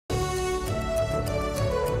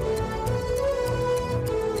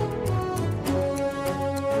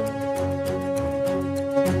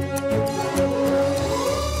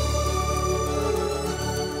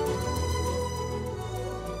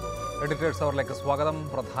Editors അവറിലേക്ക് സ്വാഗതം.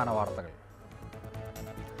 പ്രധാന വാർത്തകൾ.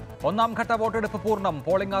 ഒന്നാം ഘട്ട വോട്ടെടുപ്പ് പൂർണ്ണം.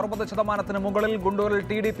 പോളിംഗ് 60% മുകളിൽ. ഗുണ്ടൂരിൽ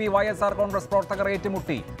TDP YSR കോൺഗ്രസ് പ്രവർത്തകർ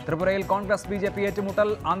ഏറ്റുമുട്ടി. ത്രിപുരയിൽ കോൺഗ്രസ് BJP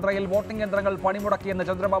ഏറ്റുമുട്ടൽ. ആന്ധ്രയിൽ വോട്ടിംഗ് യന്ത്രങ്ങൾ പണിമുടക്കിയെന്ന്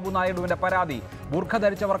ചന്ദ്രബാബു നായിഡുവിന്റെ പരാതി. ബൂർഖ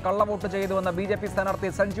ധരിച്ചവർ കള്ളവോട്ട് ചെയ്തുവെന്ന BJP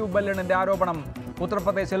സ്ഥാനാർത്ഥി സഞ്ജീവ് ബല്ലിണിന്റെ ആരോപണം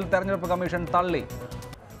ഉത്തർപ്രദേശിൽ തെരഞ്ഞെടുപ്പ് കമ്മീഷൻ തള്ളി.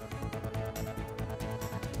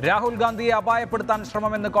 രാഹുൽ ഗാന്ധിയെ അപായപ്പെടുത്താൻ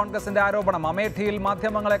ശ്രമമെന്ന് കോൺഗ്രസിന്റെ ആരോപണം. അമേഠിയിൽ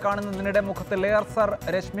മാധ്യമങ്ങളെ കാണുന്നതിനിടെ മുഖത്ത് ലേസർ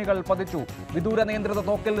രശ്മികൾ പതിച്ചു. വിദൂര നിയന്ത്രിത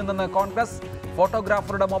തോക്കിൽ നിന്നെന്ന് കോൺഗ്രസ്.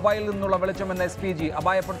 ഫോട്ടോഗ്രാഫറുടെ മൊബൈലിൽ നിന്നുള്ള വെളിച്ചമെന്ന് SPG.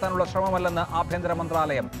 അപായപ്പെടുത്താനുള്ള ശ്രമമല്ലെന്ന് ആഭ്യന്തര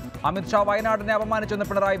മന്ത്രാലയം. അമിത്ഷാ വയനാടിനെ അപമാനിച്ചെന്ന്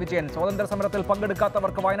പിണറായി വിജയൻ. സ്വാതന്ത്ര്യ സമരത്തിൽ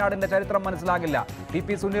പങ്കെടുക്കാത്തവർക്ക് വയനാടിന്റെ ചരിത്രം മനസ്സിലാകില്ല.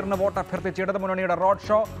 TP സുനീറിന് vote അഭ്യർത്ഥിച്ച് ഇടതുമുന്നണിയുടെ road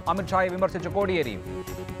show. അമിത്ഷായെ വിമർശിച്ച് കോടിയേരി.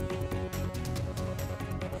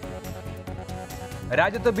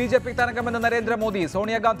 രാജ്യത്ത് BJP തരംഗമെന്ന് നരേന്ദ്രമോദി.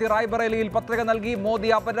 സോണിയാഗാന്ധി റായ്ബറേലിയിൽ പത്രിക നൽകി. മോദി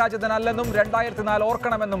അപരാജിതനല്ലെന്നും 2004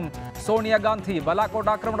 ഓർക്കണമെന്നും സോണിയാഗാന്ധി.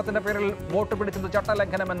 ബലാക്കോട്ട് ആക്രമണത്തിന്റെ പേരിൽ വോട്ട് പിടിച്ചത്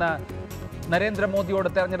ചട്ടലംഘനമെന്ന് നരേന്ദ്രമോദിയോട്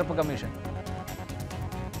തെരഞ്ഞെടുപ്പ് കമ്മീഷൻ.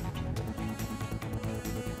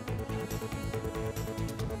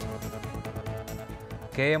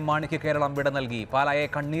 KM മാണിക്ക് കേരളം വിട നൽകി. പാലായെ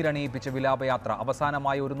കണ്ണീരണിയിപ്പിച്ച് വിലാപയാത്ര.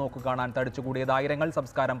 അവസാനമായി ഒരു നോക്ക് കാണാൻ തടിച്ചുകൂടിയത് ആയിരങ്ങൾ.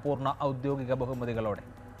 സംസ്കാരം പൂർണ്ണ ഔദ്യോഗിക ബഹുമതികളോടെ.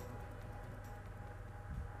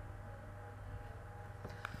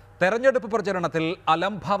 തെരഞ്ഞെടുപ്പ് പ്രചരണത്തിൽ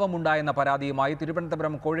അലംഭാവമുണ്ടായെന്ന പരാതിയുമായി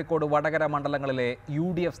തിരുവനന്തപുരം, കോഴിക്കോട്, വടകര മണ്ഡലങ്ങളിലെ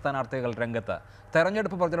UDF സ്ഥാനാർത്ഥികൾ രംഗത്ത്.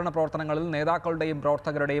 തെരഞ്ഞെടുപ്പ് പ്രചരണ പ്രവർത്തനങ്ങളിൽ നേതാക്കളുടെയും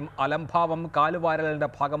പ്രവർത്തകരുടെയും അലംഭാവം കാലുവാരലിന്റെ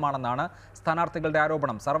ഭാഗമാണെന്നാണ് സ്ഥാനാർത്ഥികളുടെ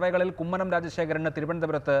ആരോപണം. സർവേകളിൽ കുമ്മനം രാജശേഖരന്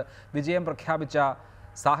തിരുവനന്തപുരത്ത് വിജയം പ്രഖ്യാപിച്ച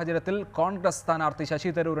സാഹചര്യത്തിൽ കോൺഗ്രസ് സ്ഥാനാർത്ഥി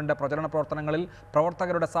ശശി തരൂരിന്റെ പ്രചരണ പ്രവർത്തനങ്ങളിൽ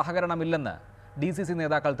പ്രവർത്തകരുടെ സഹകരണമില്ലെന്ന് DCC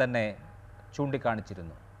നേതാക്കൾ തന്നെ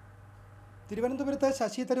ചൂണ്ടിക്കാണിച്ചിരുന്നു. തിരുവനന്തപുരത്ത്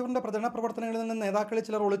ശശി തരൂരിന്റെ പ്രചരണ പ്രവർത്തനങ്ങളിൽ നിന്ന് നേതാക്കളിൽ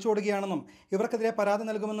ചിലർ ഒളിച്ചോടുകയാണെന്നും ഇവർക്കെതിരെ പരാതി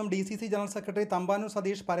നൽകുമെന്നും DCC general secretary Thampanoor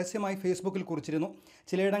Satheesh പരസ്യമായി ഫേസ്ബുക്കിൽ കുറിച്ചിരുന്നു.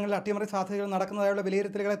 ചിലയിടങ്ങളിൽ അട്ടിമറി സാധ്യതകൾ നടക്കുന്നതായുള്ള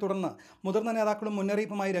വിലയിരുത്തലുകളെ തുടർന്ന് മുതിർന്ന നേതാക്കളും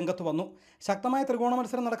മുന്നറിയിപ്പുമായി രംഗത്ത് വന്നു. ശക്തമായ ത്രികോണ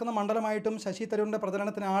മത്സരം നടക്കുന്ന മണ്ഡലമായിട്ടും ശശി തരൂരിന്റെ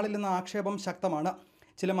പ്രചരണത്തിന് ആളില്ലെന്ന ആക്ഷേപം ശക്തമാണ്.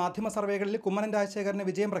 ചില മാധ്യമ സർവേകളിൽ കുമ്മനം രാജശേഖരന്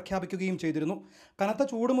വിജയം പ്രഖ്യാപിക്കുകയും ചെയ്തിരുന്നു. കനത്ത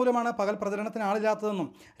ചൂട് മൂലമാണ് പകൽ പ്രചരണത്തിന്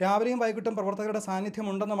ആളില്ലാത്തതെന്നും രാവിലെയും വൈകിട്ടും പ്രവർത്തകരുടെ സാന്നിധ്യം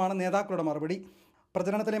ഉണ്ടെന്നുമാണ് നേതാക്കളുടെ മറുപടി.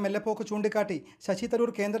 പ്രചരണത്തിലെ മെല്ലെപ്പോക്ക് ചൂണ്ടിക്കാട്ടി ശശി തരൂർ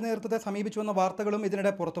കേന്ദ്ര നേതൃത്വത്തെ സമീപിച്ചുവെന്ന വാർത്തകളും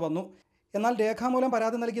ഇതിനിടെ പുറത്തുവന്നു. എന്നാൽ രേഖാമൂലം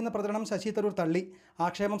പരാതി നൽകിയെന്ന പ്രചരണം ശശി തരൂർ തള്ളി.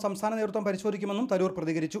 ആക്ഷേപം സംസ്ഥാന നേതൃത്വം പരിശോധിക്കുമെന്നും തരൂർ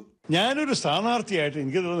പ്രതികരിച്ചു. ഞാനൊരു സ്ഥാനാർത്ഥിയായിട്ട്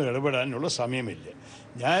എനിക്കിതൊന്നും ഇടപെടാനുള്ള സമയമില്ല.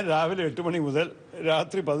 ഞാൻ രാവിലെ 8 മണി മുതൽ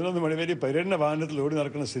രാത്രി 11 മണി വരെ പര്യടന വാഹനത്തിൽ ഓടി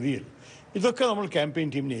നടക്കുന്ന സ്ഥിതിയിൽ ഇതൊക്കെ നമ്മൾ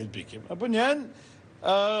ക്യാമ്പയിൻ ടീമിനെ ഏൽപ്പിക്കും. അപ്പോൾ ഞാൻ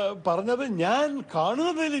പറഞ്ഞത്, ഞാൻ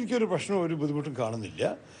കാണുന്നതിൽ എനിക്കൊരു പ്രശ്നവും ഒരു ബുദ്ധിമുട്ടും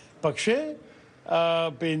കാണുന്നില്ല. പക്ഷേ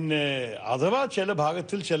അഥവാ ചില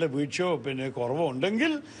ഭാഗത്തിൽ ചില വീഴ്ചയോ കുറവോ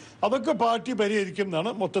ഉണ്ടെങ്കിൽ അതൊക്കെ പാർട്ടി പരിഹരിക്കും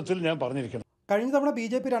എന്നാണ് മൊത്തത്തിൽ ഞാൻ പറഞ്ഞിരിക്കുന്നത്. കഴിഞ്ഞ തവണ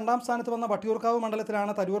BJP 2ാം സ്ഥാനത്ത് വന്ന വട്ടിയൂർക്കാവ്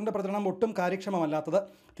മണ്ഡലത്തിലാണ് തരൂരിന്റെ പ്രചരണം ഒട്ടും കാര്യക്ഷമമല്ലാത്തത്.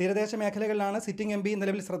 തീരദേശ മേഖലകളിലാണ് സിറ്റിംഗ് MP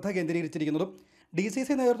നിലവിൽ ശ്രദ്ധ കേന്ദ്രീകരിച്ചിരിക്കുന്നതും. DCC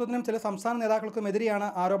നേതൃത്വത്തിനും ചില സംസ്ഥാന നേതാക്കൾക്കും എതിരെയാണ്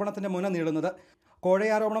ആരോപണത്തിന്റെ മുന നീളുന്നത്.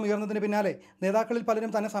 കോഴയാരോപണം ഉയർന്നതിന് പിന്നാലെ നേതാക്കളിൽ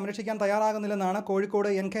പലരും തന്നെ സംരക്ഷിക്കാൻ തയ്യാറാകുന്നില്ലെന്നാണ് കോഴിക്കോട്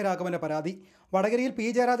NK രാഘവന്റെ പരാതി. വടകരയിൽ P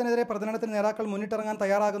ജയരാജനെതിരെ പ്രചരണത്തിന് നേതാക്കൾ മുന്നിട്ടിറങ്ങാൻ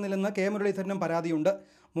തയ്യാറാകുന്നില്ലെന്ന് K മുരളീധരനും പരാതിയുണ്ട്.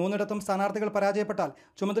 3ഇടത്തും സ്ഥാനാർത്ഥികൾ പരാജയപ്പെട്ടാൽ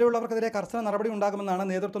ചുമതലയുള്ളവർക്കെതിരെ കർശന നടപടി ഉണ്ടാകുമെന്നാണ്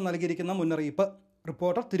നേതൃത്വം നൽകിയിരിക്കുന്ന മുന്നറിയിപ്പ്.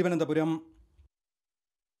 Reporter, Thiruvananthapuram.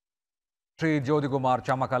 Shri Jyothikumar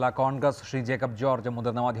ചമക്കല Congress, Shri Jacob George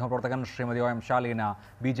മുതിർന്ന മാധ്യമപ്രവർത്തകൻ, Shrimati OM ശാലീന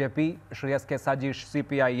BJP, Shri SK Sajeesh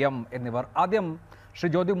CPIM എന്നിവർ. ആദ്യം ശ്രീ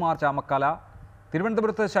ജ്യോതികുമാർ ചമക്കല,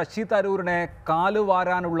 തിരുവനന്തപുരത്ത് ശശി തരൂരിനെ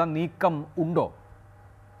കാലുവാരാനുള്ള നീക്കം ഉണ്ടോ?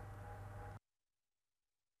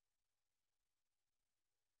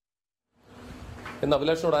 എന്ന്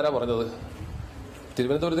അഭിലാഷിനോട് ആരാ പറഞ്ഞത്?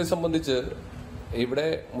 തിരുവനന്തപുരത്തെ സംബന്ധിച്ച് ഇവിടെ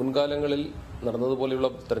മുൻകാലങ്ങളിൽ നടന്നതുപോലെയുള്ള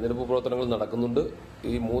തെരഞ്ഞെടുപ്പ് പ്രവർത്തനങ്ങൾ നടക്കുന്നുണ്ട്.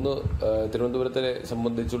 ഈ 3 തിരുവനന്തപുരത്തെ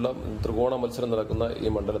സംബന്ധിച്ചുള്ള ത്രികോണ മത്സരം നടക്കുന്ന ഈ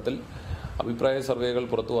മണ്ഡലത്തിൽ അഭിപ്രായ സർവേകൾ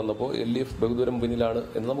പുറത്തു വന്നപ്പോൾ LDF ബഹുദൂരം പിന്നിലാണ്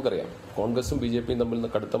എന്ന് നമുക്കറിയാം. കോൺഗ്രസും BJPയും തമ്മിൽ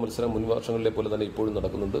കടുത്ത മത്സരം മുൻ വർഷങ്ങളിലെ പോലെ തന്നെ ഇപ്പോഴും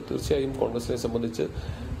നടക്കുന്നുണ്ട്. തീർച്ചയായും കോൺഗ്രസിനെ സംബന്ധിച്ച്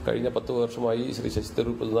കഴിഞ്ഞ 10 വർഷമായി ശ്രീ ശശി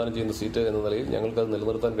തരൂർ പ്രതിദാനം ചെയ്യുന്ന സീറ്റ് എന്ന നിലയിൽ ഞങ്ങൾക്കത്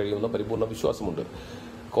നിലനിർത്താൻ കഴിയുമെന്ന പരിപൂർണ്ണ വിശ്വാസമുണ്ട്.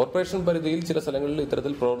 കോർപ്പറേഷൻ പരിധിയിൽ ചില സ്ഥലങ്ങളിൽ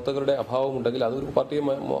ഇത്തരത്തിൽ പ്രവർത്തകരുടെ അഭാവമുണ്ടെങ്കിൽ അതൊരു പാർട്ടിയെ,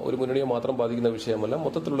 ഒരു മുന്നണിയെ മാത്രം ബാധിക്കുന്ന വിഷയമല്ല,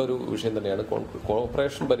 മൊത്തത്തിലുള്ളൊരു വിഷയം തന്നെയാണ്.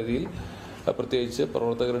 കോർപ്പറേഷൻ പരിധിയിൽ പ്രത്യേകിച്ച്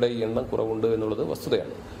പ്രവർത്തകരുടെ എണ്ണം കുറവുണ്ട് എന്നുള്ളത്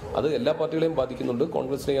വസ്തുതയാണ്. അത് എല്ലാ പാർട്ടികളെയും ബാധിക്കുന്നുണ്ട്,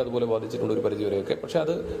 കോൺഗ്രസിനെയും അതുപോലെ ബാധിച്ചിട്ടുണ്ട് ഒരു പരിധിവരെയൊക്കെ. പക്ഷേ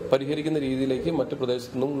അത് പരിഹരിക്കുന്ന രീതിയിലേക്ക് മറ്റ്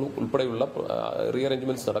പ്രദേശത്തു നിന്നും ഉൾപ്പെടെയുള്ള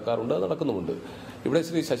റീഅറേഞ്ച്മെന്റ്സ് നടക്കാറുണ്ട്, അത് നടക്കുന്നുമുണ്ട്. ഇവിടെ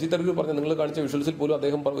ശ്രീ ശശി തരൂർ പറഞ്ഞ, നിങ്ങൾ കാണിച്ച വിഷ്വൽസിൽ പോലും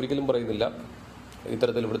അദ്ദേഹം ഒരിക്കലും പറയുന്നില്ല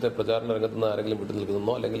ഇത്തരത്തിൽ ഇവിടുത്തെ പ്രചാരണ രംഗത്ത് നിന്ന് ആരെങ്കിലും വിട്ടു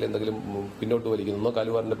നിൽക്കുന്നോ അല്ലെങ്കിൽ എന്തെങ്കിലും പിന്നോട്ട് വലിക്കുന്നോ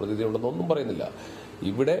കാലുവാറിൻ്റെ പ്രതീതി ഉണ്ടെന്നോ ഒന്നും പറയുന്നില്ല.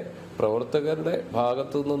 ഇവിടെ പ്രവർത്തകരുടെ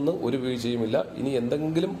ഭാഗത്തു നിന്ന് ഒരു വീഴ്ചയുമില്ല. ഇനി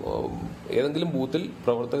ഏതെങ്കിലും ബൂത്തിൽ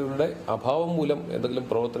പ്രവർത്തകരുടെ അഭാവം മൂലം എന്തെങ്കിലും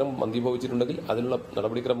പ്രവർത്തനം മന്ദീഭവിച്ചിട്ടുണ്ടെങ്കിൽ അതിനുള്ള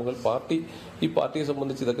നടപടിക്രമങ്ങൾ ഈ പാർട്ടിയെ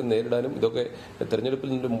സംബന്ധിച്ച് ഇതൊക്കെ നേരിടാനും ഇതൊക്കെ തെരഞ്ഞെടുപ്പിൽ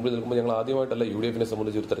നിന്ന് മുമ്പിൽ നിൽക്കുമ്പോൾ ഞങ്ങൾ ആദ്യമായിട്ടല്ല UDF-നെ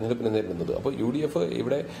സംബന്ധിച്ച് ഒരു തെരഞ്ഞെടുപ്പിനെ നേരിടുന്നത്. അപ്പോൾ UDF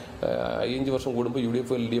ഇവിടെ 5 വർഷം കൂടുമ്പോൾ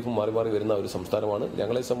UDF LDF മാറി മാറി വരുന്ന ഒരു സംസ്ഥാനമാണ്.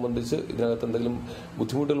 ഞങ്ങളെ സംബന്ധിച്ച് ഇതിനകത്ത് എന്തെങ്കിലും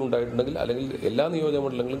ബുദ്ധിമുട്ടുകൾ ഉണ്ടായിട്ടുണ്ടെങ്കിൽ അല്ലെങ്കിൽ എല്ലാ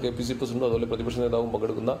നിയോജകമണ്ഡലങ്ങളിലും KPC പ്രസിഡന്റും അതുപോലെ പ്രതിപക്ഷ നേതാവും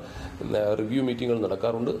പങ്കെടുക്കുന്ന റിവ്യൂ മീറ്റിംഗുകൾ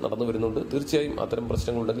നടന്നു വരുന്നുണ്ട്. തീർച്ചയായും അത്തരം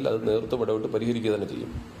പ്രശ്നങ്ങളുണ്ടെങ്കിൽ അത് നേതൃത്വം ഇടപെട്ട് പരിഹരിക്കുക തന്നെ ചെയ്യും.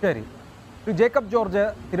 ശരി. ജേക്കബ് ജോർജ്,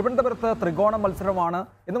 തിരുവനന്തപുരത്ത് ത്രികോണ മത്സരമാണ്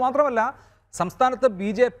എന്ന് മാത്രമല്ല സംസ്ഥാനത്ത്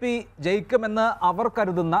BJP ജയിക്കുമെന്ന് അവർ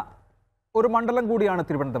കരുതുന്ന ഒരു മണ്ഡലം കൂടിയാണ്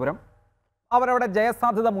തിരുവനന്തപുരം. അവരവിടെ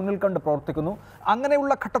ജയസാധ്യത മുന്നിൽ കണ്ട് പ്രവർത്തിക്കുന്നു.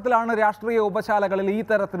 അങ്ങനെയുള്ള ഘട്ടത്തിലാണ് രാഷ്ട്രീയ ഉപശാലകളിൽ ഈ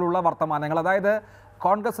തരത്തിലുള്ള വർത്തമാനങ്ങൾ. അതായത്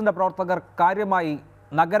കോൺഗ്രസിൻ്റെ പ്രവർത്തകർ കാര്യമായി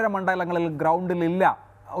നഗരമണ്ഡലങ്ങളിൽ ഗ്രൗണ്ടിലില്ല.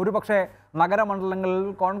 ഒരുപക്ഷെ നഗരമണ്ഡലങ്ങളിൽ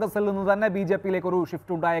കോൺഗ്രസിൽ നിന്ന് തന്നെ BJP-യിലേക്ക് ഒരു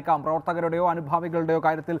ഷിഫ്റ്റ് ഉണ്ടായേക്കാം പ്രവർത്തകരുടെയോ അനുഭാവികളുടെയോ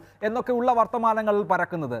കാര്യത്തിൽ എന്നൊക്കെയുള്ള വർത്തമാനങ്ങൾ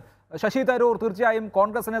പരക്കുന്നത്. ശശി തരൂർ തീർച്ചയായും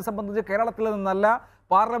കോൺഗ്രസിനെ സംബന്ധിച്ച് കേരളത്തിൽ നിന്നല്ല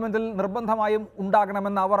പാർലമെന്റിൽ നിർബന്ധമായും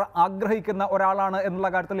ഉണ്ടാകണമെന്ന് അവർ ആഗ്രഹിക്കുന്ന ഒരാളാണ് എന്നുള്ള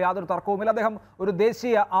കാര്യത്തിൽ യാതൊരു തർക്കവുമില്ല. അദ്ദേഹം ഒരു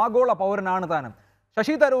ദേശീയ ആഗോള പൗരനാണ് താനും.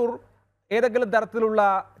 ശശി തരൂർ ഏതെങ്കിലും തരത്തിലുള്ള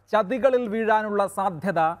ചതികളിൽ വീഴാനുള്ള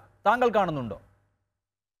സാധ്യത താങ്കൾ കാണുന്നുണ്ടോ?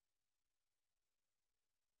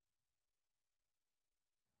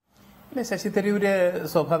 ശശി തരൂര്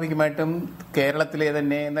സ്വാഭാവികമായിട്ടും കേരളത്തിലെ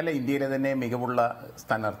തന്നെ നല്ല ഇന്ത്യയിലെ തന്നെ മികവുള്ള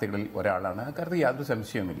സ്ഥാനാർത്ഥികളിൽ ഒരാളാണ്. അക്കാര്യത്തിൽ യാതൊരു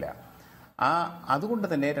സംശയവുമില്ല. അതുകൊണ്ട്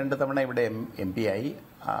തന്നെ 2 തവണ ഇവിടെ MP ആയി.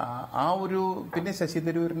 പിന്നെ ശശി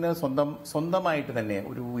തരൂരിന് സ്വന്തമായിട്ട് തന്നെ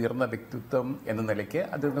ഒരു ഉയർന്ന വ്യക്തിത്വം എന്ന നിലയ്ക്ക്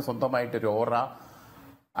അദ്ദേഹത്തിന് സ്വന്തമായിട്ടൊരു ഓറ,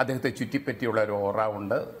 അദ്ദേഹത്തെ ചുറ്റിപ്പറ്റിയുള്ള ഒരു ഓറ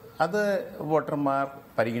ഉണ്ട്. അത് വോട്ടർമാർ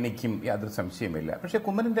പരിഗണിക്കും, യാതൊരു സംശയമില്ല. പക്ഷേ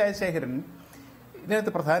കുമ്മനം രാജശേഖരൻ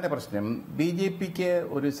ഇതിനകത്ത് പ്രധാന പ്രശ്നം BJP-ക്ക്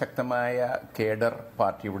ഒരു ശക്തമായ കേഡർ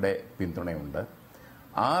പാർട്ടിയുടെ പിന്തുണയുണ്ട്.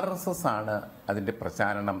 RSS ആണ് അതിൻ്റെ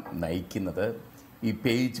പ്രചാരണം നയിക്കുന്നത്. ഈ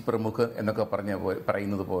പേജ് പ്രമുഖ് എന്നൊക്കെ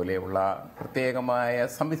പറയുന്നത് പോലെയുള്ള പ്രത്യേകമായ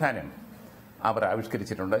സംവിധാനം അവർ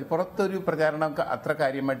ആവിഷ്കരിച്ചിട്ടുണ്ട്. പുറത്തൊരു പ്രചാരണം അത്ര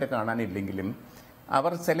കാര്യമായിട്ട് കാണാനില്ലെങ്കിലും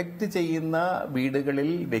അവർ സെലക്ട് ചെയ്യുന്ന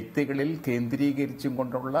വീടുകളിൽ വ്യക്തികളിൽ കേന്ദ്രീകരിച്ചും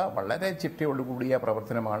കൊണ്ടുള്ള വളരെ ചിട്ടയോടുകൂടിയ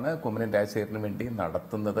പ്രവർത്തനമാണ് കുമ്മനം രാജശേഖരന് വേണ്ടി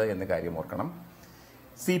നടത്തുന്നത് എന്ന കാര്യം ഓർക്കണം.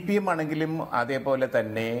 CPM ആണെങ്കിലും അതേപോലെ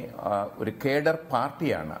തന്നെ ഒരു കേഡർ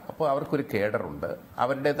പാർട്ടിയാണ്. അപ്പോൾ അവർക്കൊരു കേഡറുണ്ട്,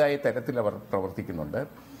 അവരുടേതായ തരത്തിൽ അവർ പ്രവർത്തിക്കുന്നുണ്ട്.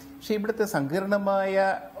 പക്ഷെ ഇവിടുത്തെ സങ്കീർണമായ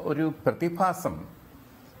ഒരു പ്രതിഭാസം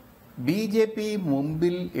BJP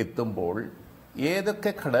മുമ്പിൽ എത്തുമ്പോൾ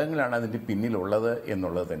ഏതൊക്കെ ഘടകങ്ങളാണ് അതിൻ്റെ പിന്നിലുള്ളത്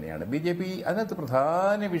എന്നുള്ളത് തന്നെയാണ്. BJP അതിനകത്ത്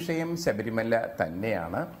പ്രധാന വിഷയം ശബരിമല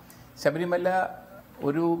തന്നെയാണ്. ശബരിമല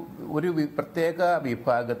ഒരു പ്രത്യേക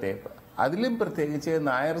വിഭാഗത്തെ, അതിലും പ്രത്യേകിച്ച്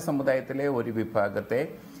നായർ സമുദായത്തിലെ ഒരു വിഭാഗത്തെ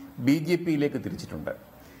BJP-യിലേക്ക് തിരിച്ചിട്ടുണ്ട്.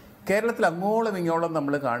 കേരളത്തിൽ അങ്ങോളം ഇങ്ങോളം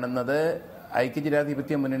നമ്മൾ കാണുന്നത്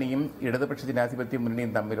ഐക്യജനാധിപത്യ മുന്നണിയും ഇടതുപക്ഷ ജനാധിപത്യ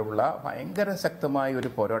മുന്നണിയും തമ്മിലുള്ള ഭയങ്കര ശക്തമായ ഒരു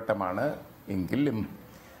പോരാട്ടമാണ്. എങ്കിലും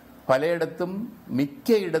പലയിടത്തും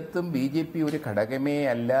മിക്കയിടത്തും BJP ഒരു ഘടകമേ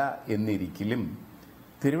അല്ല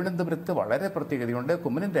തിരുവനന്തപുരത്ത് വളരെ പ്രത്യേകതയുണ്ട്.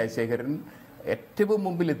 കുമ്മനം രാജശേഖരൻ ഏറ്റവും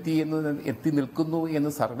മുമ്പിൽ എത്തി നിൽക്കുന്നു എന്ന്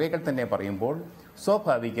സർവേകൾ തന്നെ പറയുമ്പോൾ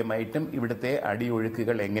സ്വാഭാവികമായിട്ടും ഇവിടുത്തെ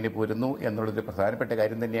അടിയൊഴുക്കുകൾ എങ്ങനെ പോരുന്നു എന്നുള്ളൊരു പ്രധാനപ്പെട്ട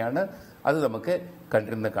കാര്യം തന്നെയാണ്. അത് നമുക്ക്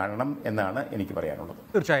കണ്ടിരുന്ന് കാണണം എന്നാണ് എനിക്ക് പറയാനുള്ളത്.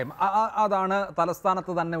 തീർച്ചയായും അതാണ്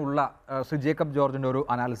തലസ്ഥാനത്ത് തന്നെ ഉള്ള ശ്രീ ജേക്കബ് ജോർജിൻ്റെ ഒരു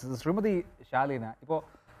അനാലിസിസ്. ശ്രീമതി ശാലീന, ഇപ്പോൾ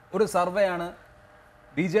ഒരു സർവേയാണ്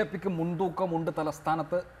BJP-ക്ക് മുൻതൂക്കമുണ്ട്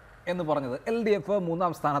തലസ്ഥാനത്ത് എന്ന് പറഞ്ഞത്, LDF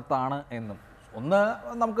 3-ാം സ്ഥാനത്താണ് എന്നും. ഒന്ന്,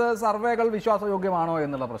 നമുക്ക് സർവേകൾ വിശ്വാസയോഗ്യമാണോ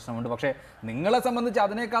എന്നുള്ള പ്രശ്നമുണ്ട്. പക്ഷേ നിങ്ങളെ സംബന്ധിച്ച്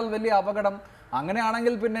അതിനേക്കാൾ വലിയ അപകടം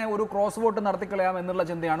അങ്ങനെയാണെങ്കിൽ പിന്നെ ഒരു ക്രോസ് വോട്ട് നടത്തിക്കളയാം എന്നുള്ള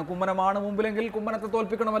ചിന്തയാണ്. കുമ്മനമാണ് മുമ്പിലെങ്കിൽ കുമ്മനത്തെ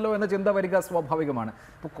തോൽപ്പിക്കണമല്ലോ എന്ന ചിന്ത വരിക സ്വാഭാവികമാണ്.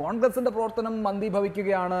 ഇപ്പോൾ കോൺഗ്രസിൻ്റെ പ്രവർത്തനം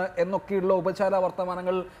മന്ദീഭവിക്കുകയാണ് എന്നൊക്കെയുള്ള ഉപചാര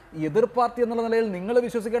വർത്തമാനങ്ങൾ എതിർ പാർട്ടി എന്നുള്ള നിലയിൽ നിങ്ങൾ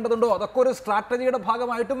വിശ്വസിക്കേണ്ടതുണ്ടോ? അതൊക്കെ ഒരു സ്ട്രാറ്റജിയുടെ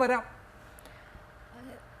ഭാഗമായിട്ടും വരാം.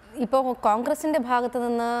 ഇപ്പോൾ കോൺഗ്രസിൻ്റെ ഭാഗത്ത്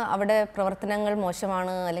നിന്ന് അവിടെ പ്രവർത്തനങ്ങൾ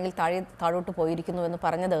മോശമാണ് അല്ലെങ്കിൽ താഴോട്ട് പോയിരിക്കുന്നു എന്ന്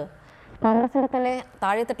പറഞ്ഞത് കോൺഗ്രസിൻ്റെ തന്നെ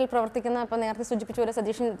താഴെത്തട്ടിൽ പ്രവർത്തിക്കുന്ന, ഇപ്പോൾ നേരത്തെ സൂചിപ്പിച്ച പോലെ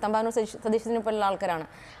തമ്പാനൂർ സതീശനെ പോലുള്ള ആൾക്കാരാണ്.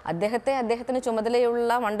 അദ്ദേഹത്തിന്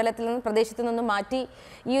ചുമതലയുള്ള മണ്ഡലത്തിൽ നിന്ന്, പ്രദേശത്ത് നിന്നും മാറ്റി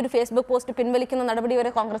ഈ ഒരു ഫേസ്ബുക്ക് പോസ്റ്റ് പിൻവലിക്കുന്ന നടപടി വരെ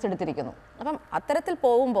കോൺഗ്രസ് എടുത്തിരിക്കുന്നു. അപ്പം അത്തരത്തിൽ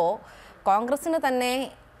പോകുമ്പോൾ കോൺഗ്രസ്സിന് തന്നെ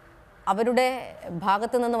അവരുടെ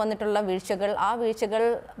ഭാഗത്തു നിന്ന് വന്നിട്ടുള്ള ആ വീഴ്ചകൾ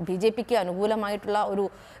BJP-ക്ക് അനുകൂലമായിട്ടുള്ള ഒരു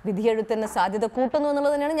വിധിയെഴുത്തിന് സാധ്യത കൂട്ടുന്നു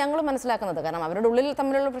എന്നുള്ളത് തന്നെയാണ് ഞങ്ങൾ മനസ്സിലാക്കുന്നത്. കാരണം അവരുടെ ഉള്ളിൽ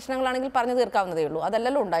തമ്മിലുള്ള പ്രശ്നങ്ങളാണെങ്കിൽ പറഞ്ഞു തീർക്കാവുന്നതേ ഉള്ളൂ.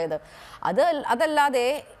 അതല്ലല്ലോ ഉണ്ടായത്. അതല്ലാതെ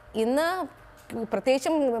ഇന്ന്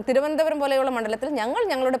പ്രത്യേകിച്ചും തിരുവനന്തപുരം പോലെയുള്ള മണ്ഡലത്തിൽ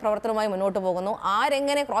ഞങ്ങളുടെ പ്രവർത്തനവുമായി മുന്നോട്ട് പോകുന്നു.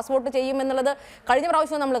 ആരെങ്ങനെ ക്രോസ് വോട്ട് ചെയ്യുമെന്നുള്ളത് കഴിഞ്ഞ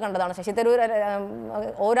പ്രാവശ്യവും നമ്മൾ കണ്ടതാണ്. ശശി തരൂർ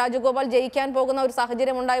ഒ രാജഗോപാൽ ജയിക്കാൻ പോകുന്ന ഒരു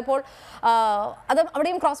സാഹചര്യം ഉണ്ടായപ്പോൾ അത്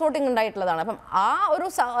അവിടെയും ക്രോസ് വോട്ടിംഗ് ഉണ്ടായിട്ടുള്ളതാണ്. അപ്പം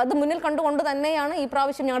അത് മുന്നിൽ കണ്ടുകൊണ്ട് തന്നെയാണ് ഈ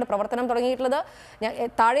പ്രാവശ്യം ഞങ്ങളുടെ പ്രവർത്തനം തുടങ്ങിയിട്ടുള്ളത്.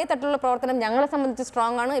 താഴെ തട്ടിലുള്ള പ്രവർത്തനം ഞങ്ങളെ സംബന്ധിച്ച്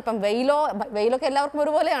സ്ട്രോങ് ആണ്. ഇപ്പം വെയിലൊക്കെ എല്ലാവർക്കും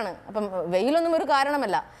ഒരുപോലെയാണ്. അപ്പം വെയിലൊന്നും ഒരു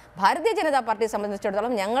കാരണമല്ല. ഭാരതീയ ജനതാ പാർട്ടിയെ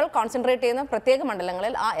സംബന്ധിച്ചിടത്തോളം ഞങ്ങൾ കോൺസെൻട്രേറ്റ് ചെയ്യുന്ന പ്രത്യേക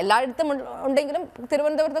മണ്ഡലങ്ങളിൽ എല്ലായിടത്തും ഉണ്ടെങ്കിലും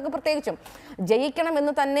തിരുവനന്തപുരത്തൊക്കെ പ്രത്യേകിച്ചും ജയിക്കണം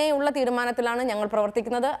എന്ന് തന്നെയുള്ള തീരുമാനത്തിലാണ് ഞങ്ങൾ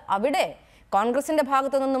പ്രവർത്തിക്കുന്നത്. അവിടെ കോൺഗ്രസിൻ്റെ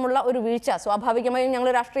ഭാഗത്തു നിന്നുമുള്ള ഒരു വീഴ്ച സ്വാഭാവികമായും ഞങ്ങൾ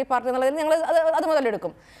രാഷ്ട്രീയ പാർട്ടി എന്നുള്ളതിൽ ഞങ്ങൾ അത്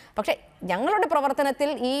മുതലെടുക്കും. പക്ഷേ ഞങ്ങളുടെ പ്രവർത്തനത്തിൽ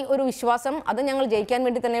ഈ ഒരു വിശ്വാസം അത് ഞങ്ങൾ ജയിക്കാൻ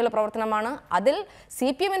വേണ്ടി തന്നെയുള്ള പ്രവർത്തനമാണ്. അതിൽ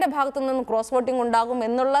CPM-ന്റെ ഭാഗത്തു നിന്നും ക്രോസ് വോട്ടിംഗ് ഉണ്ടാകും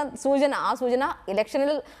എന്നുള്ള സൂചന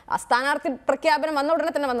ഇലക്ഷനിൽ സ്ഥാനാർത്ഥി പ്രഖ്യാപനം വന്ന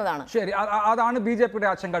ഉടനെ തന്നെ വന്നതാണ്. ശരി, അതാണ് BJP-യുടെ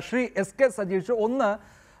ആശങ്ക. ശ്രീ SK സജീഷ്, ഒന്ന്,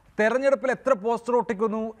 തെരഞ്ഞെടുപ്പിൽ എത്ര പോസ്റ്റർ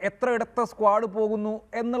ഒട്ടിക്കുന്നു, എത്ര ഇടത്ത സ്ക്വാഡ് പോകുന്നു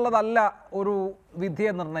എന്നുള്ളതല്ല ഒരു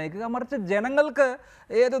വിധിയെ നിർണ്ണയിക്കുക, മറിച്ച് ജനങ്ങൾക്ക്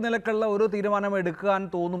ഏത് നിലക്കുള്ള ഒരു തീരുമാനം എടുക്കാൻ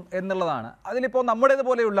തോന്നും എന്നുള്ളതാണ്. അതിലിപ്പോൾ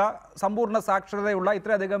നമ്മുടേതുപോലെയുള്ള സമ്പൂർണ്ണ സാക്ഷരതയുള്ള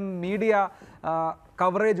ഇത്രയധികം മീഡിയ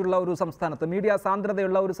കവറേജ് ഉള്ള ഒരു സംസ്ഥാനത്ത്, മീഡിയ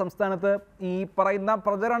സാന്ദ്രതയുള്ള ഒരു സംസ്ഥാനത്ത് ഈ പറയുന്ന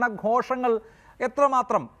പ്രചരണ ഘോഷങ്ങൾ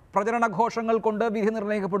എത്രമാത്രം പ്രചരണ ഘോഷങ്ങൾ കൊണ്ട് വിധി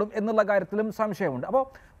നിർണ്ണയിക്കപ്പെടും എന്നുള്ള കാര്യത്തിലും സംശയമുണ്ട്. അപ്പോൾ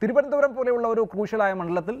തിരുവനന്തപുരം പോലെയുള്ള ഒരു ക്രൂഷ്യലായ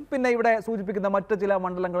മണ്ഡലത്തിൽ, പിന്നെ ഇവിടെ സൂചിപ്പിക്കുന്ന മറ്റ് ചില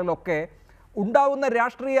മണ്ഡലങ്ങളിലൊക്കെ ഉണ്ടാകുന്ന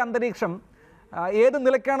രാഷ്ട്രീയ അന്തരീക്ഷം ഏത്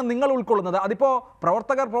നിലയ്ക്കാണ് നിങ്ങൾ ഉൾക്കൊള്ളുന്നത്? അതിപ്പോൾ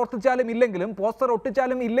പ്രവർത്തകർ പ്രവർത്തിച്ചാലും ഇല്ലെങ്കിലും, പോസ്റ്റർ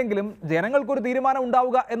ഒട്ടിച്ചാലും ഇല്ലെങ്കിലും ജനങ്ങൾക്കൊരു തീരുമാനം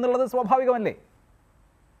ഉണ്ടാവുക എന്നുള്ളത് സ്വാഭാവികമല്ലേ?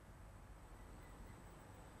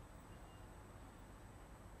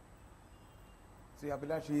 ശ്രീ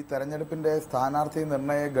അഭിലാഷ്, ഈ തെരഞ്ഞെടുപ്പിൻ്റെ സ്ഥാനാർത്ഥി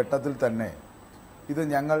നിർണയ ഘട്ടത്തിൽ തന്നെ ഇത്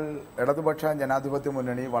ഞങ്ങൾ ഇടതുപക്ഷ ജനാധിപത്യ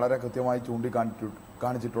മുന്നണി വളരെ കൃത്യമായി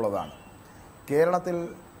കാണിച്ചിട്ടുള്ളതാണ്. കേരളത്തിൽ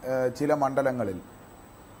ചില മണ്ഡലങ്ങളിൽ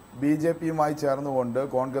BJP-യുമായി ചേർന്നുകൊണ്ട്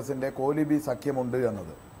കോൺഗ്രസിൻ്റെ കോലിബി സഖ്യമുണ്ട്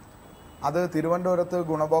എന്നത്, അത് തിരുവനന്തപുരത്ത്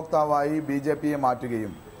ഗുണഭോക്താവായി BJP-യെ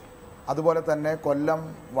മാറ്റുകയും അതുപോലെ തന്നെ കൊല്ലം,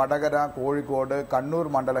 വടകര, കോഴിക്കോട്, കണ്ണൂർ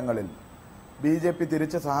മണ്ഡലങ്ങളിൽ BJP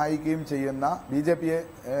തിരിച്ച് സഹായിക്കുകയും ചെയ്യുന്ന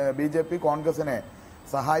BJP കോൺഗ്രസിനെ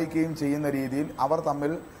സഹായിക്കുകയും ചെയ്യുന്ന രീതിയിൽ അവർ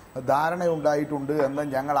തമ്മിൽ ധാരണയുണ്ടായിട്ടുണ്ട് എന്ന്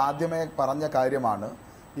ഞങ്ങൾ ആദ്യമേ പറഞ്ഞ കാര്യമാണ്.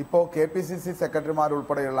 ഇപ്പോൾ KPCC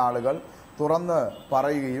സെക്രട്ടറിമാരുൾപ്പെടെയുള്ള ആളുകൾ തുറന്ന്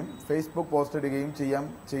പറയുകയും ഫേസ്ബുക്ക് പോസ്റ്റ് ഇടുകയും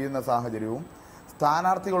ചെയ്യുന്ന സാഹചര്യവും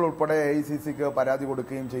സ്ഥാനാർത്ഥികൾ ഉൾപ്പെടെ AICCക്ക് പരാതി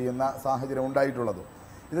കൊടുക്കുകയും ചെയ്യുന്ന സാഹചര്യം ഉണ്ടായിട്ടുള്ളത്.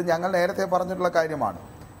 ഇത് ഞങ്ങൾ നേരത്തെ പറഞ്ഞിട്ടുള്ള കാര്യമാണ്.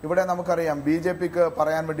 ഇവിടെ നമുക്കറിയാം BJPക്ക്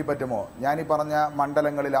പറയാൻ വേണ്ടി പറ്റുമോ ഞാനീ പറഞ്ഞ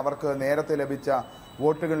മണ്ഡലങ്ങളിൽ അവർക്ക് നേരത്തെ ലഭിച്ച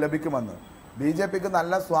വോട്ടുകൾ ലഭിക്കുമെന്ന്? BJPക്ക്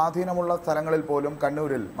നല്ല സ്വാധീനമുള്ള സ്ഥലങ്ങളിൽ പോലും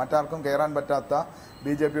കണ്ണൂരിൽ മറ്റാർക്കും കയറാൻ പറ്റാത്ത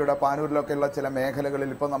BJPയുടെ പാനൂരിലൊക്കെയുള്ള ചില മേഖലകളിൽ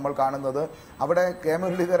ഇപ്പോൾ നമ്മൾ കാണുന്നത് അവിടെ കെ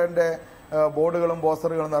മുരളീധരൻ്റെ ബോർഡുകളും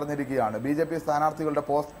പോസ്റ്ററുകളും നിറഞ്ഞിരിക്കുകയാണ്. BJP സ്ഥാനാർത്ഥിയുടെ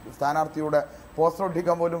പോസ്റ്റർ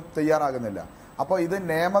ഒട്ടിക്കാൻ പോലും തയ്യാറാകുന്നില്ല. അപ്പോൾ ഇത്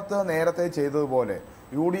നേരത്തെ ചെയ്തതുപോലെ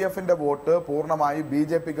UDFൻ്റെ വോട്ട് പൂർണ്ണമായി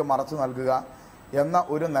BJPക്ക് മറച്ചു നൽകുക എന്ന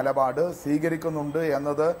ഒരു നിലപാട് സ്വീകരിക്കുന്നുണ്ട്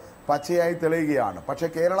എന്നത് പച്ചയായി തെളിയുകയാണ്. പക്ഷേ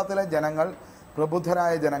കേരളത്തിലെ ജനങ്ങൾ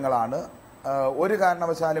പ്രബുദ്ധരായ ജനങ്ങളാണ്. ഒരു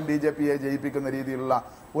കാരണവശാലും BJPയെ ജയിപ്പിക്കുന്ന രീതിയിലുള്ള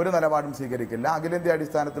ഒരു നിലപാടും സ്വീകരിക്കില്ല. അഖിലേന്ത്യാ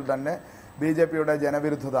അടിസ്ഥാനത്തിൽ തന്നെ BJPയുടെ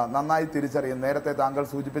ജനവിരുദ്ധത നന്നായി തിരിച്ചറിയുന്ന, നേരത്തെ താങ്കൾ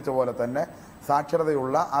സൂചിപ്പിച്ച പോലെ തന്നെ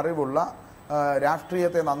സാക്ഷരതയുള്ള, അറിവുള്ള,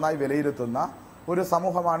 രാഷ്ട്രീയത്തെ നന്നായി വിലയിരുത്തുന്ന ഒരു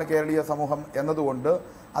സമൂഹമാണ് കേരളീയ സമൂഹം എന്നതുകൊണ്ട്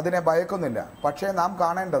അതിനെ ഭയക്കുന്നില്ല. പക്ഷേ നാം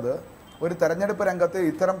കാണേണ്ടത് ഒരു തെരഞ്ഞെടുപ്പ് രംഗത്ത്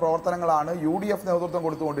ഇത്തരം പ്രവർത്തനങ്ങളാണ് UDF നേതൃത്വം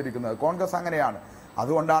കൊടുത്തുകൊണ്ടിരിക്കുന്നത്. കോൺഗ്രസ് അങ്ങനെയാണ്.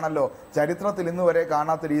 അതുകൊണ്ടാണല്ലോ ചരിത്രത്തിൽ ഇന്നുവരെ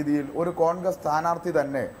കാണാത്ത രീതിയിൽ ഒരു കോൺഗ്രസ് സ്ഥാനാർത്ഥി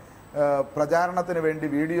തന്നെ പ്രചാരണത്തിന് വേണ്ടി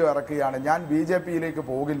വീഡിയോ ഇറക്കുകയാണ്, ഞാൻ BJPയിലേക്ക്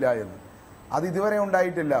പോകില്ല എന്ന്. അത് ഇതുവരെ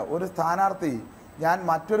ഉണ്ടായിട്ടില്ല. ഒരു സ്ഥാനാർത്ഥി ഞാൻ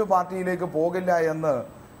മറ്റൊരു പാർട്ടിയിലേക്ക് പോകില്ല എന്ന്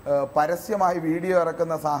പരസ്യമായി വീഡിയോ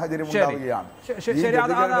ഇറക്കുന്ന സാഹചര്യം ഉണ്ടാവുകയാണ്.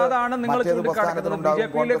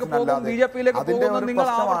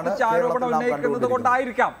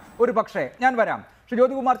 ഒരു പക്ഷേ ഞാൻ വരാം. ശ്രീ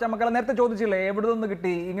ജ്യോതികുമാർ ചമ്മക്കല നേരത്തെ ചോദിച്ചില്ലേ എവിടെ നിന്ന്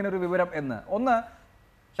കിട്ടി ഇങ്ങനൊരു വിവരം എന്ന്. ഒന്ന്,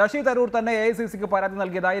 ശശി തരൂർ തന്നെ AICCക്ക് പരാതി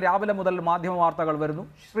നൽകിയതായി രാവിലെ മുതൽ മാധ്യമ വാർത്തകൾ വരുന്നു.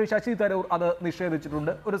 ശ്രീ ശശി തരൂർ അത്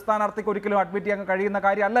നിഷേധിച്ചിട്ടുണ്ട്. ഒരു സ്ഥാനാർത്ഥിക്ക് ഒരിക്കലും അഡ്മിറ്റ് ചെയ്യാൻ കഴിയുന്ന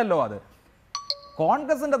കാര്യമല്ലല്ലോ അത്.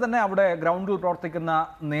 കോൺഗ്രസിന്റെ തന്നെ അവിടെ ഗ്രൗണ്ടിൽ പ്രവർത്തിക്കുന്ന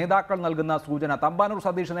നേതാക്കൾ നൽകുന്ന സൂചന, തമ്പാനൂർ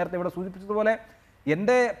സതീഷ് നേരത്തെ ഇവിടെ സൂചിപ്പിച്ചതുപോലെ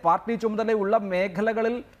എൻ്റെ പാർട്ടി ചുമതലയുള്ള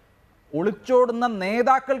മേഖലകളിൽ ഒളിച്ചോടുന്ന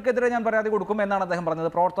നേതാക്കൾക്കെതിരെ ഞാൻ പരാതി കൊടുക്കും എന്നാണ് അദ്ദേഹം പറഞ്ഞത്.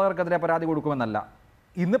 പ്രവർത്തകർക്കെതിരെ പരാതി കൊടുക്കുമെന്നല്ല.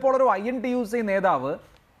 ഇന്നിപ്പോൾ ഒരു INTUC നേതാവ്,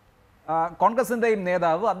 കോൺഗ്രസിൻ്റെയും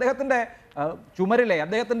നേതാവ് അദ്ദേഹത്തിൻ്റെ ചുമരിലെ,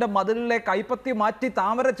 അദ്ദേഹത്തിൻ്റെ മതിലിലെ കൈപ്പത്തി മാറ്റി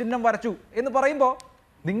താമര ചിഹ്നം വരച്ചു എന്ന് പറയുമ്പോൾ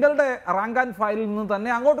നിങ്ങളുടെ റാങ്ക് ആൻഡ് ഫയലിൽ നിന്ന് തന്നെ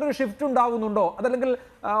അങ്ങോട്ടൊരു ഷിഫ്റ്റ് ഉണ്ടാകുന്നുണ്ടോ? അതല്ലെങ്കിൽ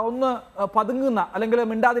ഒന്ന് പതുങ്ങുന്ന, അല്ലെങ്കിൽ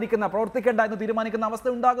മിണ്ടാതിരിക്കുന്ന, പ്രവർത്തിക്കേണ്ട എന്ന് തീരുമാനിക്കുന്ന അവസ്ഥ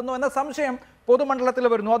ഉണ്ടാകുന്നു എന്ന സംശയം പൊതുമണ്ഡലത്തിൽ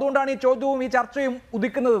വരുന്നു. അതുകൊണ്ടാണ് ഈ ചോദ്യവും ഈ ചർച്ചയും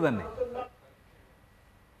ഉദിക്കുന്നത് തന്നെ.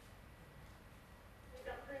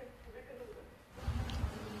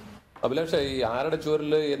 അഭിലാഷ, ഈ ആരുടെ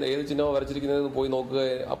ചുവരിൽ ഏത് ചിഹ്നമോ വരച്ചിരിക്കുന്നതെന്ന് പോയി നോക്കുക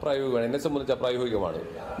അപ്രായോഗികമാണ്. എന്നെ സംബന്ധിച്ച് അപ്രായോഗികമാണ്.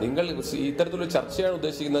 നിങ്ങൾ ഇത്തരത്തിലൊരു ചർച്ചയാണ്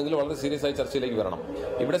ഉദ്ദേശിക്കുന്നതെങ്കിൽ വളരെ സീരിയസ് ആയി ചർച്ചയിലേക്ക് വരണം.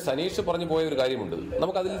 ഇവിടെ സനീഷ് പറഞ്ഞു പോയ ഒരു കാര്യമുണ്ട്,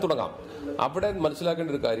 നമുക്ക് അതിൽ തുടങ്ങാം. അവിടെ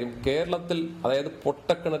മനസ്സിലാക്കേണ്ട ഒരു കാര്യം, കേരളത്തിൽ അതായത്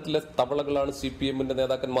പൊട്ടക്കിണറ്റിലെ തവളകളാണ് CPM-ന്റെ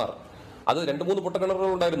നേതാക്കന്മാർ. അത് 2-3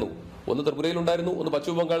 പൊട്ടക്കിണറുകൾ ഉണ്ടായിരുന്നു. ഒന്ന് ത്രിപുരയിലുണ്ടായിരുന്നു, ഒന്ന്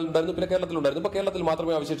പശ്ചിമ ബംഗാളിലുണ്ടായിരുന്നു, പിന്നെ കേരളത്തിലുണ്ടായിരുന്നു. ഇപ്പൊ കേരളത്തിൽ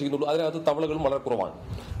മാത്രമേ അവശേഷിക്കുന്നുള്ളൂ. അതിനകത്ത് തവളകളും വളരെ കുറവാണ്.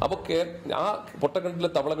 അപ്പോൾ ആ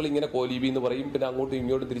പൊട്ടക്കിണറ്റിലെ തവളകൾ ഇങ്ങനെ കോലീബി എന്ന് പറയും, പിന്നെ അങ്ങോട്ടും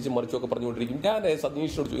ഇങ്ങോട്ടും തിരിച്ചും മറിച്ചൊക്കെ പറഞ്ഞുകൊണ്ടിരിക്കും. ഞാൻ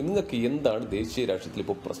സതീഷിനോട് ചോദിച്ചു, നിങ്ങൾക്ക് എന്താണ് ദേശീയ രാഷ്ട്രീയത്തിൽ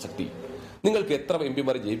ഇപ്പോൾ പ്രസക്തി? നിങ്ങൾക്ക് എത്ര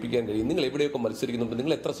MP-മാരെ ജയിപ്പിക്കാൻ കഴിയും? നിങ്ങൾ എവിടെയൊക്കെ മത്സരിക്കുന്നുണ്ട്?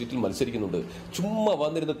 നിങ്ങൾ എത്ര സീറ്റിൽ മത്സരിക്കുന്നുണ്ട്? ചുമ്മാ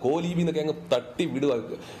വന്നിരുന്ന് കോലീബി എന്നൊക്കെ അങ്ങ് തട്ടി വിടുക.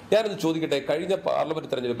 ഞാനൊന്ന് ചോദിക്കട്ടെ, കഴിഞ്ഞ പാർലമെന്റ്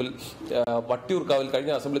തെരഞ്ഞെടുപ്പിൽ വട്ടിയൂർക്കാവിൽ,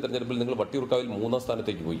 കഴിഞ്ഞ അസംബ്ലി തെരഞ്ഞെടുപ്പിൽ നിങ്ങൾ വട്ടിയൂർക്കാവിൽ 3-ാം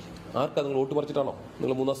സ്ഥാനത്തേക്ക് പോയി. ആർക്കാ നിങ്ങൾ വോട്ട് മറിച്ചിട്ടാണോ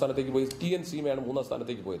നിങ്ങൾ 3-ാം സ്ഥാനത്തേക്ക് പോയി? TN സീമയാണ് 3-ാം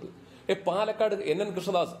സ്ഥാനത്തേക്ക് പോയത്. പാലക്കാട് NN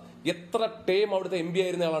കൃഷ്ണദാസ് എത്ര ടേം അവിടുത്തെ MP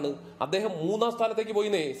ആയിരുന്ന ആളാണ്. അദ്ദേഹം 3-ാം സ്ഥാനത്തേക്ക്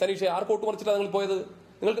പോയിന്നേ. സനീഷെ, ആർക്ക് വോട്ട് മറിച്ചിട്ടാണ് നിങ്ങൾ പോയത്?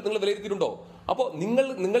 നിങ്ങൾ വിലയിരുത്തിയിട്ടുണ്ടോ? അപ്പോൾ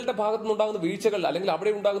നിങ്ങളുടെ ഭാഗത്തു നിന്നുണ്ടാകുന്ന വീഴ്ചകൾ, അല്ലെങ്കിൽ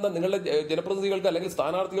അവിടെ ഉണ്ടാകുന്ന നിങ്ങളുടെ ജനപ്രതിനിധികൾക്ക് അല്ലെങ്കിൽ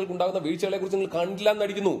സ്ഥാനാർത്ഥികൾക്ക് ഉണ്ടാകുന്ന വീഴ്ചകളെ കുറിച്ച് നിങ്ങൾ കണ്ടില്ല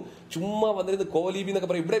എന്നടിക്കുന്നു. ചുമ്മാ വന്നിരുന്ന് കോലീബി എന്നൊക്കെ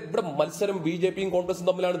പറയും. ഇവിടെ മത്സരം BJP-യും കോൺഗ്രസും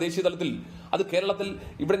തമ്മിലാണ് ദേശീയ തലത്തിൽ. അത് കേരളത്തിൽ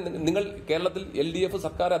കേരളത്തിൽ LDF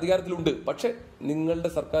സർക്കാർ അധികാരത്തിലുണ്ട്. പക്ഷേ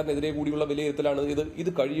നിങ്ങളുടെ സർക്കാരിനെതിരെ കൂടിയുള്ള വിലയിരുത്തലാണ്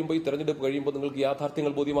ഇത് കഴിയുമ്പോൾ, ഈ തെരഞ്ഞെടുപ്പ് കഴിയുമ്പോൾ നിങ്ങൾക്ക്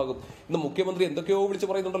യാഥാർത്ഥ്യങ്ങൾ ബോധ്യമാകും. ഇന്ന് മുഖ്യമന്ത്രി എന്തൊക്കെയോ വിളിച്ച്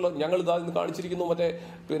പറയുന്നുണ്ടല്ലോ, ഞങ്ങൾ ഇന്ന് കാണിച്ചിരിക്കുന്നു, മറ്റേ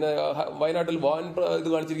പിന്നെ വയനാട്ടിൽ വാൻ ഇത്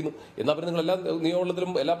കാണിച്ചിരിക്കുന്നു. എന്നാൽ പിന്നെ നിങ്ങൾ എല്ലാ നിയമങ്ങളിലും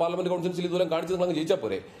എല്ലാ പാർലമെന്റ് കൗൺസിൽസിലും ഇതുപോലെ കാണിച്ച് നിങ്ങൾ ജയിച്ചാൽ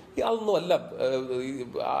പോരെ? അതൊന്നും അല്ല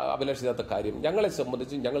അഭിലാഷില്ലാത്ത കാര്യം. ഞങ്ങളെ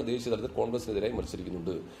സംബന്ധിച്ച് ഞങ്ങൾ ദേശീയ തലത്തിൽ കോൺഗ്രസിനെതിരായി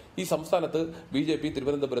മത്സരിക്കുന്നുണ്ട്. ഈ സംസ്ഥാനത്ത് BJP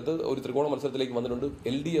തിരുവനന്തപുരത്ത് ഒരു ത്രികോണ മത്സരത്തിലേക്ക് വന്നിട്ടുണ്ട്.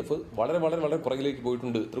 LDF വളരെ വളരെ വളരെ പുറകിലേക്ക്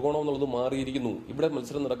പോയിട്ടുണ്ട്. ത്രികോണം എന്നുള്ളത് മാറിയിരിക്കുന്നു. ഇവിടെ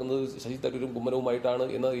മത്സരം നടക്കുന്നത് ശശി തരൂരും കുമ്മനവുമായിട്ടാണ്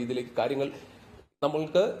എന്ന രീതിയിലേക്ക് കാര്യങ്ങൾ,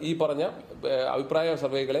 നമ്മൾക്ക് ഈ പറഞ്ഞ അഭിപ്രായ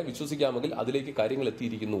സർവേകളെ വിശ്വസിക്കാമെങ്കിൽ അതിലേക്ക് കാര്യങ്ങൾ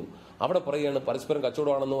എത്തിയിരിക്കുന്നു. അവിടെ പറയുകയാണ് പരസ്പരം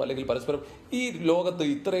കച്ചവടമാണെന്നോ, അല്ലെങ്കിൽ പരസ്പരം ഈ ലോകത്ത്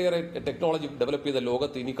ഇത്രയേറെ ടെക്നോളജി ഡെവലപ്പ് ചെയ്ത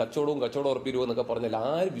ലോകത്ത് ഇനി കച്ചവടം ഉറപ്പിരുമോ എന്നൊക്കെ പറഞ്ഞാൽ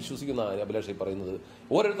ആര് വിശ്വസിക്കുന്ന അഭിലാഷ് പറയുന്നത്?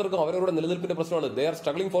 ഓരോരുത്തർക്കും അവരവരുടെ നിലനിൽപ്പിന്റെ പ്രശ്നമാണ്. They are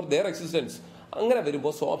struggling for their existence. അങ്ങനെ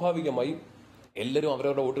വരുമ്പോൾ സ്വാഭാവികമായി എല്ലാവരും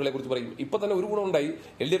അവരവരുടെ വോട്ടുകളെ കുറിച്ച് പറയും. ഇപ്പൊ തന്നെ ഒരു ഗുണം ഉണ്ടായി,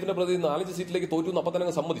 LDF-ന്റെ പ്രതിനിധി 4 സീറ്റിലേക്ക് തോറ്റു അപ്പം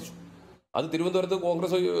തന്നെ സമ്മതിച്ചു. അത് തിരുവനന്തപുരത്ത്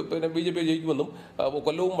കോൺഗ്രസ് പിന്നെ BJP ജയിക്കുമെന്നും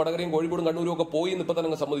കൊല്ലവും വടകരയും കോഴിക്കോടും കണ്ണൂരും ഒക്കെ പോയി ഇപ്പൊ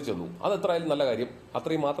തന്നെ സമ്മതിച്ചു തന്നു. അത് എത്രയായാലും നല്ല കാര്യം.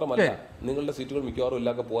 അത്രയും മാത്രമല്ല, നിങ്ങളുടെ സീറ്റുകൾ മിക്കവാറും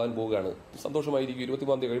ഇല്ലാതെ പോകാൻ പോവുകയാണ്. സന്തോഷമായിരിക്കും.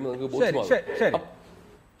 23-ാം തീയതി കഴിയുമ്പോൾ നിങ്ങൾക്ക് ബോധ്യമാകും.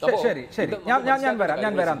 ശരി, ഞാൻ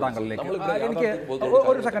വരാം താങ്കളിലേക്ക്. എനിക്ക്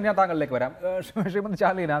ഒരു സെക്കൻഡ്, ഞാൻ താങ്കളിലേക്ക് വരാം. ശ്രീമതി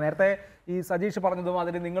ശാലീന, നേരത്തെ ഈ സജീഷ് പറഞ്ഞതും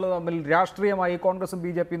അതിന് നിങ്ങൾ തമ്മിൽ രാഷ്ട്രീയമായി കോൺഗ്രസും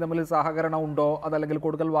BJPയും തമ്മിൽ സഹകരണം ഉണ്ടോ, അതല്ലെങ്കിൽ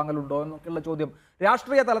കൊടുക്കൽ വാങ്ങലുണ്ടോ എന്നൊക്കെയുള്ള ചോദ്യം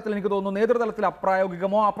രാഷ്ട്രീയ തലത്തിൽ എനിക്ക് തോന്നുന്നു നേതൃതലത്തിൽ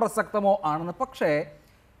അപ്രായോഗികമോ അപ്രസക്തമോ ആണെന്ന്. പക്ഷേ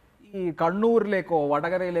ഈ കണ്ണൂരിലേക്കോ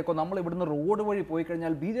വടകരയിലേക്കോ നമ്മൾ ഇവിടുന്ന് റോഡ് വഴി പോയി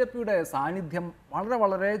കഴിഞ്ഞാൽ BJPയുടെ സാന്നിധ്യം വളരെ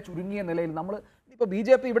വളരെ ചുരുങ്ങിയ നിലയിൽ, നമ്മൾ ഇപ്പോൾ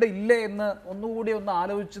BJP ഇവിടെ ഇല്ലേ എന്ന് ഒന്നുകൂടി ഒന്ന്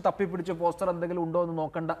ആലോചിച്ച് തപ്പിപ്പിടിച്ച് പോസ്റ്റർ എന്തെങ്കിലും ഉണ്ടോ എന്ന്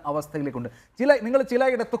നോക്കേണ്ട അവസ്ഥയിലേക്കുണ്ട്. നിങ്ങൾ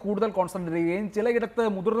ചിലയിടത്ത് കൂടുതൽ കോൺസെൻട്രേറ്റ് ചെയ്യുകയും ചിലയിടത്ത്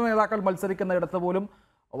മുതിർന്ന നേതാക്കൾ മത്സരിക്കുന്നിടത്ത് പോലും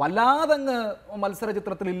വല്ലാതങ്ങ് മത്സര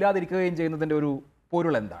ചിത്രത്തിൽ ഇല്ലാതിരിക്കുകയും ചെയ്യുന്നതിൻ്റെ ഒരു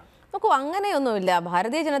പൊരുൾ എന്താണ്? നോക്കൂ, അങ്ങനെയൊന്നുമില്ല.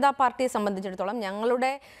 ഭാരതീയ ജനതാ പാർട്ടിയെ സംബന്ധിച്ചിടത്തോളം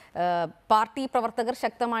ഞങ്ങളുടെ പാർട്ടി പ്രവർത്തകർ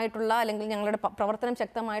ശക്തമായിട്ടുള്ള, അല്ലെങ്കിൽ ഞങ്ങളുടെ പ്രവർത്തനം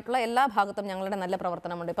ശക്തമായിട്ടുള്ള എല്ലാ ഭാഗത്തും ഞങ്ങളുടെ നല്ല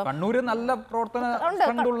പ്രവർത്തനമുണ്ട്. ഇപ്പം കണ്ണൂർ നല്ല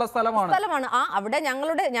പ്രവർത്തന സ്ഥലമാണ്. അവിടെ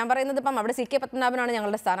ഞാൻ പറയുന്നത് ഇപ്പം അവിടെ CK പത്മനാഭനാണ്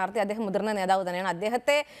ഞങ്ങളുടെ സ്ഥാനാർത്ഥി. അദ്ദേഹം മുതിർന്ന നേതാവ് തന്നെയാണ്.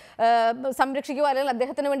 അദ്ദേഹത്തെ സംരക്ഷിക്കുക അല്ലെങ്കിൽ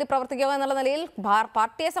അദ്ദേഹത്തിന് വേണ്ടി പ്രവർത്തിക്കുക എന്നുള്ള നിലയിൽ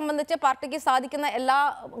പാർട്ടിയെ സംബന്ധിച്ച് പാർട്ടിക്ക് സാധിക്കുന്ന എല്ലാ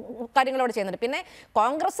കാര്യങ്ങളും അവിടെ ചെയ്യുന്നുണ്ട്. പിന്നെ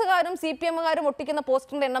കോൺഗ്രസ്സുകാരും CPM-കാരും ഒട്ടിക്കുന്ന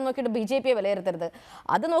പോസ്റ്ററിന്റെ എണ്ണം നോക്കിയിട്ട് BJPയെ വിലയിരുത്തരുത്.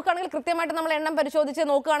 അത് നോക്കുകയാണെങ്കിൽ കൃത്യമായിട്ട് നമ്മൾ എണ്ണം പരിശോധിച്ച്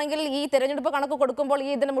നോക്കുകയാണെങ്കിൽ ഈ തെരഞ്ഞെടുപ്പ് കണക്ക് കൊടുക്കുമ്പോൾ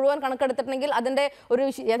ഈ ഇതിന് മുഴുവൻ കണക്കെടുത്തിട്ടുണ്ടെങ്കിൽ അതിന്റെ ഒരു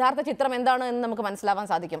യഥാർത്ഥ ചിത്രം എന്താണ് എന്ന് നമുക്ക് മനസ്സിലാവാൻ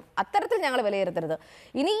സാധിക്കും. അത്തരത്തിൽ ഞങ്ങൾ വിലയിരുത്തരുത്.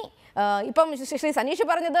 ഇനി ഇപ്പം ശ്രീ സനീഷ്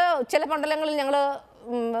പറഞ്ഞത് ചില മണ്ഡലങ്ങളിൽ ഞങ്ങൾ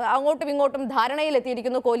അങ്ങോട്ടും ഇങ്ങോട്ടും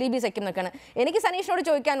ധാരണയിലെത്തിയിരിക്കുന്നു, കോലീബി സഖ്യം. എനിക്ക് സനീഷിനോട്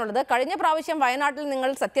ചോദിക്കാനുള്ളത്, കഴിഞ്ഞ പ്രാവശ്യം വയനാട്ടിൽ നിങ്ങൾ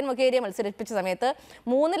സത്യൻ മൊക്കേരിയെ മത്സരിപ്പിച്ച സമയത്ത്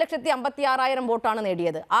 3,56,000 വോട്ടാണ്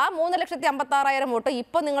നേടിയത്. ആ 3,56,000 വോട്ട്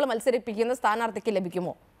ഇപ്പോൾ നിങ്ങൾ മത്സരിപ്പിക്കുന്ന സ്ഥാനാർത്ഥിക്ക്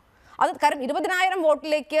ലഭിക്കുമോ? അത് കാരണം 20,000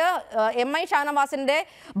 വോട്ടിലേക്ക് MI ഷാനവാസിന്റെ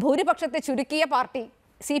ഭൂരിപക്ഷത്തെ ചുരുക്കിയ പാർട്ടി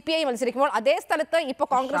CPI മത്സരിക്കുമ്പോൾ അതേ സ്ഥലത്ത് ഇപ്പൊ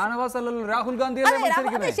കോൺഗ്രസ്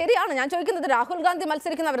ശരിയാണ്. ഞാൻ ചോദിക്കുന്നത്, രാഹുൽ ഗാന്ധി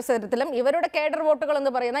മത്സരിക്കുന്ന അവസരത്തിലും ഇവരുടെ കേഡർ വോട്ടുകൾ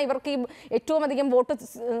എന്ന് പറയുന്ന ഇവർക്ക് ഏറ്റവും അധികം വോട്ട്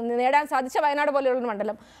നേടാൻ സാധിച്ച വയനാട് പോലെയുള്ള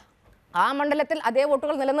മണ്ഡലം, ആ മണ്ഡലത്തിൽ അതേ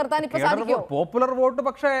വോട്ടുകൾ നിലനിർത്താൻ ഇപ്പൊ സാധിക്കുമോ? പോപ്പുലർ വോട്ട്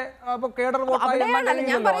പക്ഷേ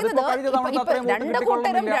ഞാൻ പറയുന്നത്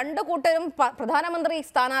രണ്ടു കൂട്ടരും പ്രധാനമന്ത്രി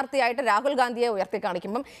സ്ഥാനാർത്ഥിയായിട്ട് രാഹുൽ ഗാന്ധിയെ ഉയർത്തി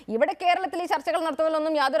കാണിക്കുമ്പം ഇവിടെ കേരളത്തിൽ ഈ ചർച്ചകൾ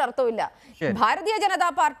നടത്തുന്നതിലൊന്നും യാതൊരു അർത്ഥവുമില്ല. ഭാരതീയ ജനതാ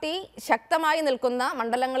പാർട്ടി ശക്തമായി നിൽക്കുന്ന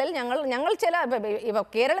മണ്ഡലങ്ങളിൽ ഞങ്ങൾ ചില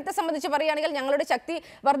കേരളത്തെ സംബന്ധിച്ച് പറയുകയാണെങ്കിൽ ഞങ്ങളുടെ ശക്തി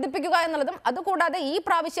വർദ്ധിപ്പിക്കുക എന്നുള്ളതും, അതുകൂടാതെ ഈ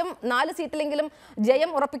പ്രാവശ്യം 4 സീറ്റിലെങ്കിലും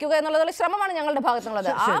ജയം ഉറപ്പിക്കുക എന്നുള്ളതുള്ള ശ്രമമാണ് ഞങ്ങളുടെ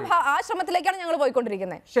ഭാഗത്തുള്ളത്. ആ ശ്രമത്തിലേക്കാണ് ഞങ്ങൾ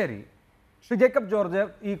പോയിക്കൊണ്ടിരിക്കുന്നത്. ശരി, ശ്രീ ജേക്കബ് ജോർജ്,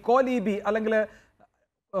 ഈ കോലീബി അല്ലെങ്കിൽ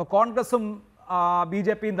കോൺഗ്രസും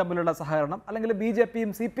BJPയും തമ്മിലുള്ള സഹകരണം അല്ലെങ്കിൽ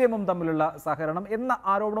BJPയും CPMഉം തമ്മിലുള്ള സഹകരണം എന്ന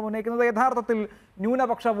ആരോപണം ഉന്നയിക്കുന്നത് യഥാർത്ഥത്തിൽ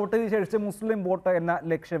ന്യൂനപക്ഷ വോട്ട് ശേഷിച്ച് മുസ്ലിം വോട്ട് എന്ന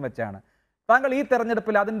ലക്ഷ്യം വെച്ചാണ്. താങ്കൾ ഈ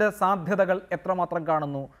തെരഞ്ഞെടുപ്പിൽ അതിൻ്റെ സാധ്യതകൾ എത്രമാത്രം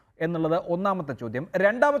കാണുന്നു എന്നുള്ളത് ഒന്നാമത്തെ ചോദ്യം.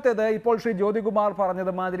 രണ്ടാമത്തേത്, ഇപ്പോൾ ശ്രീ ജ്യോതികുമാർ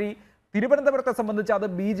പറഞ്ഞത് മാതിരി തിരുവനന്തപുരത്തെ സംബന്ധിച്ച് അത്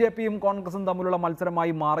BJPയും കോൺഗ്രസും തമ്മിലുള്ള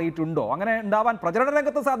മത്സരമായി മാറിയിട്ടുണ്ടോ? അങ്ങനെ ഉണ്ടാവാൻ പ്രചരണ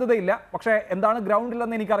രംഗത്ത് സാധ്യതയില്ല, പക്ഷേ എന്താണ്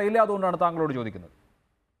ഗ്രൗണ്ടിലെന്ന് എനിക്കറിയില്ല, അതുകൊണ്ടാണ് താങ്കളോട് ചോദിക്കുന്നത്.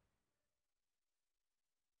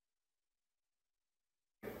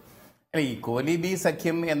 ഈ കോലി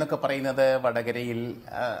സഖ്യം എന്നൊക്കെ പറയുന്നത് വടകരയിൽ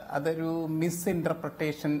അതൊരു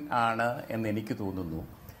മിസ്ഇൻ്റർപ്രിട്ടേഷൻ ആണ് എന്ന് എനിക്ക് തോന്നുന്നു.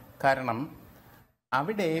 കാരണം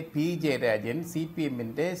അവിടെ P. ജയരാജൻ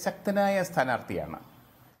CPMന്റെ ശക്തനായ സ്ഥാനാർത്ഥിയാണ്.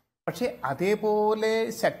 പക്ഷെ അതേപോലെ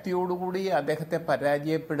ശക്തിയോടുകൂടി അദ്ദേഹത്തെ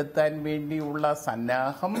പരാജയപ്പെടുത്താൻ വേണ്ടിയുള്ള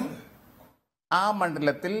സന്നാഹം ആ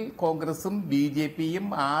മണ്ഡലത്തിൽ കോൺഗ്രസും BJPയും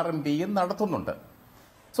RMPയും നടത്തുന്നുണ്ട്.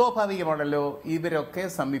 സ്വാഭാവികമാണല്ലോ, ഇവരൊക്കെ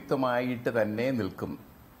സംയുക്തമായിട്ട് തന്നെ നിൽക്കും.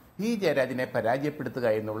 P. ജയരാജനെ പരാജയപ്പെടുത്തുക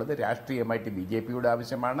എന്നുള്ളത് രാഷ്ട്രീയമായിട്ട് BJPയുടെ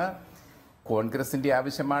ആവശ്യമാണ്, കോൺഗ്രസിൻ്റെ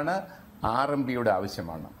ആവശ്യമാണ്, RMPയുടെ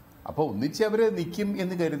ആവശ്യമാണ്. അപ്പോൾ ഒന്നിച്ച് അവർ നിൽക്കും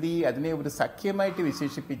എന്ന് കരുതി അതിനെ ഒരു സഖ്യമായിട്ട്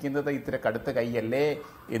വിശേഷിപ്പിക്കുന്നത് ഇത്ര കടുത്ത കൈയല്ലേ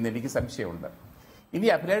എന്നെനിക്ക് സംശയമുണ്ട്. ഇനി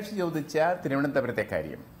അഭിലാഷ് ചോദിച്ച തിരുവനന്തപുരത്തെ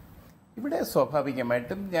കാര്യം, ഇവിടെ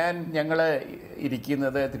സ്വാഭാവികമായിട്ടും ഞങ്ങൾ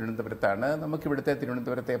ഇരിക്കുന്നത് തിരുവനന്തപുരത്താണ്. നമുക്കിവിടുത്തെ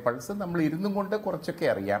തിരുവനന്തപുരത്തെ പൾസ് നമ്മൾ ഇരുന്നും കൊണ്ട് കുറച്ചൊക്കെ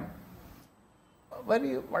അറിയാം.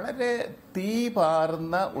 വളരെ തീ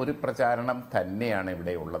പാറുന്ന ഒരു പ്രചാരണം തന്നെയാണ്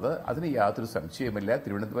ഇവിടെ ഉള്ളത്, അതിന് യാതൊരു സംശയവുമില്ല.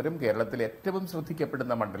 തിരുവനന്തപുരം കേരളത്തിലെ ഏറ്റവും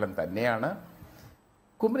ശ്രദ്ധിക്കപ്പെടുന്ന മണ്ഡലം തന്നെയാണ്.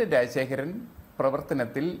 കുമ്മനം രാജശേഖരൻ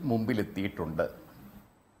പ്രവർത്തനത്തിൽ മുമ്പിലെത്തിയിട്ടുണ്ട്.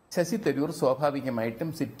 ശശി തരൂർ സ്വാഭാവികമായിട്ടും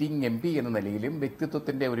സിറ്റിംഗ് MP എന്ന നിലയിലും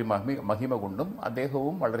വ്യക്തിത്വത്തിൻ്റെ ഒരു മഹിമ കൊണ്ടും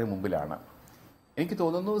അദ്ദേഹവും വളരെ മുമ്പിലാണ്. എനിക്ക്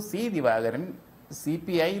തോന്നുന്നു C. ദിവാകരൻ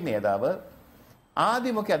CPI നേതാവ്,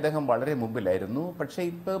 ആദ്യമൊക്കെ അദ്ദേഹം വളരെ മുമ്പിലായിരുന്നു. പക്ഷേ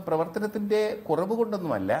ഇപ്പോൾ പ്രവർത്തനത്തിൻ്റെ കുറവ്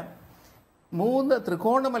കൊണ്ടൊന്നുമല്ല, 3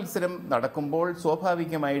 ത്രികോണ മത്സരം നടക്കുമ്പോൾ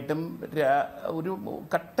സ്വാഭാവികമായിട്ടും ഒരു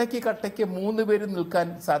കട്ടയ്ക്ക് 3 പേര് നിൽക്കാൻ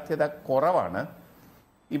സാധ്യത കുറവാണ്.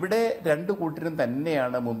 ഇവിടെ 2 കൂട്ടരും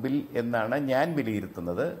തന്നെയാണ് മുമ്പിൽ എന്നാണ് ഞാൻ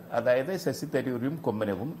വിലയിരുത്തുന്നത്. അതായത് ശശി തരൂരും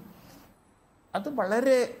കുമ്മനവും. അത്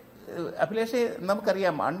വളരെ അഭിലാഷേ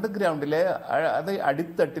നമുക്കറിയാം, അണ്ടർഗ്രൗണ്ടിൽ അത്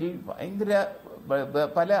അടിത്തട്ടിൽ ഭയങ്കര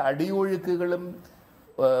പല അടിയൊഴുക്കുകളും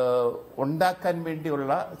ഉണ്ടാക്കാൻ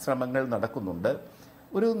വേണ്ടിയുള്ള ശ്രമങ്ങൾ നടക്കുന്നുണ്ട്.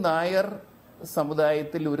 ഒരു നായർ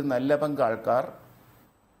സമുദായത്തിൽ ഒരു നല്ല പങ്ക് ആൾക്കാർ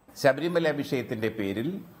ശബരിമല വിഷയത്തിൻ്റെ പേരിൽ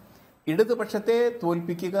ഇടതുപക്ഷത്തെ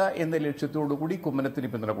തോൽപ്പിക്കുക എന്ന ലക്ഷ്യത്തോടു കൂടി കുമ്മനത്തിന്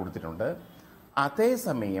പിന്തുണ കൊടുത്തിട്ടുണ്ട്.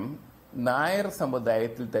 അതേസമയം നായർ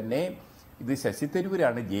സമുദായത്തിൽ തന്നെ ഇത് ശശി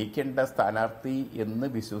തരൂരാണ് ജയിക്കേണ്ട സ്ഥാനാർത്ഥി എന്ന്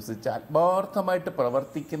വിശ്വസിച്ച് ആത്മാർത്ഥമായിട്ട്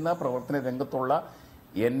പ്രവർത്തിക്കുന്ന പ്രവർത്തന രംഗത്തുള്ള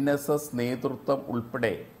NSS നേതൃത്വം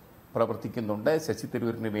ഉൾപ്പെടെ പ്രവർത്തിക്കുന്നുണ്ട് ശശി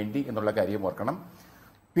തരൂരിന് വേണ്ടി എന്നുള്ള കാര്യം ഓർക്കണം.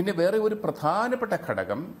 പിന്നെ വേറെ ഒരു പ്രധാനപ്പെട്ട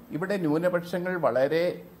ഘടകം, ഇവിടെ ന്യൂനപക്ഷങ്ങൾ വളരെ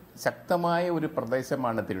ശക്തമായ ഒരു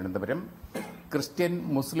പ്രദേശമാണ് തിരുവനന്തപുരം. ക്രിസ്ത്യൻ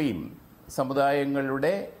മുസ്ലിം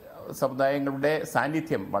സമുദായങ്ങളുടെ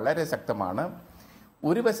സാന്നിധ്യം വളരെ ശക്തമാണ്.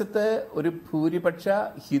 ഒരു വശത്ത് ഒരു ഭൂരിപക്ഷ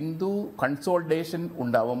ഹിന്ദു കൺസോൾട്ടേഷൻ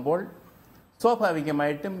ഉണ്ടാവുമ്പോൾ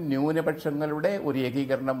സ്വാഭാവികമായിട്ടും ന്യൂനപക്ഷങ്ങളുടെ ഒരു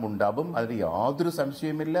ഏകീകരണം ഉണ്ടാവും. അതിൽ യാതൊരു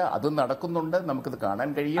സംശയവുമില്ല, അത് നടക്കുന്നുണ്ട്, നമുക്കത് കാണാൻ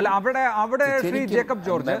കഴിയും.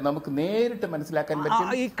 നമുക്ക് നേരിട്ട് മനസ്സിലാക്കാൻ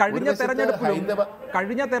പറ്റും. ഈ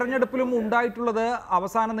കഴിഞ്ഞ തെരഞ്ഞെടുപ്പിലും ഉണ്ടായിട്ടുള്ളത്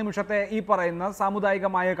അവസാന നിമിഷത്തെ ഈ പറയുന്ന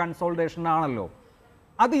സാമുദായികമായ കൺസോൾട്ടേഷൻ ആണല്ലോ.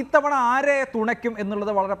 അത് ഇത്തവണ ആരെ തുണയ്ക്കും എന്നുള്ളത്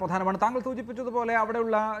വളരെ പ്രധാനമാണ്. താങ്കൾ സൂചിപ്പിച്ചതുപോലെ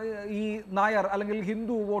അവിടെയുള്ള ഈ നായർ അല്ലെങ്കിൽ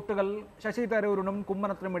ഹിന്ദു വോട്ടുകൾ ശശി തരൂരിനും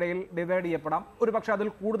കുമ്മനത്തിനും ഇടയിൽ ഡിവൈഡ് ചെയ്യപ്പെടാം. ഒരു പക്ഷേ അതിൽ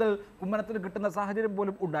കൂടുതൽ കുമ്മനത്തിന് കിട്ടുന്ന സാഹചര്യം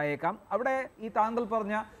പോലും ഉണ്ടായേക്കാം. അവിടെ ഈ താങ്കൾ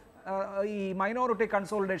പറഞ്ഞ ഈ മൈനോറിറ്റി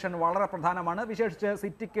കൺസോളിഡേഷൻ വളരെ പ്രധാനമാണ്, വിശേഷിച്ച്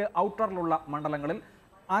സിറ്റിക്ക് ഔട്ടറിലുള്ള മണ്ഡലങ്ങളിൽ.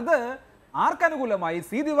 അത് ആർക്കനുകൂലമായി,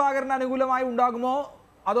 C. ദിവാകരന് അനുകൂലമായി ഉണ്ടാകുമോ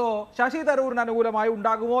അതോ ശശി തരൂരിന് അനുകൂലമായി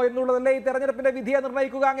ഉണ്ടാകുമോ എന്നുള്ളതല്ലേ ഈ തെരഞ്ഞെടുപ്പിന്റെ വിധിയെ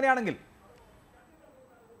നിർണ്ണയിക്കുക? അങ്ങനെയാണെങ്കിൽ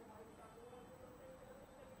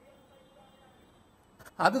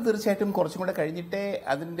അത് തീർച്ചയായിട്ടും കുറച്ചും കൂടെ കഴിഞ്ഞിട്ടേ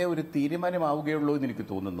അതിൻ്റെ ഒരു തീരുമാനമാവുകയുള്ളൂ എന്ന് എനിക്ക്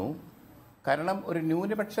തോന്നുന്നു. കാരണം ഒരു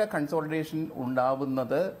ന്യൂനപക്ഷ കൺസോളിഡേഷൻ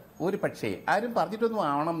ഉണ്ടാവുന്നത് ഒരു പക്ഷേ ആരും പറഞ്ഞിട്ടൊന്നും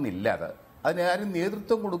ആവണമെന്നില്ല. അതിന് ആരും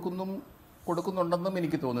നേതൃത്വം കൊടുക്കുന്നുണ്ടെന്നും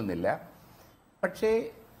എനിക്ക് തോന്നുന്നില്ല. പക്ഷേ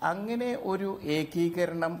അങ്ങനെ ഒരു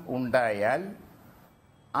ഏകീകരണം ഉണ്ടായാൽ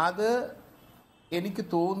അത് എനിക്ക്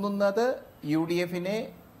തോന്നുന്നത് UDFനെ,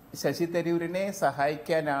 ശശി തരൂരിനെ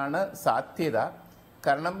സഹായിക്കാനാണ് സാധ്യത.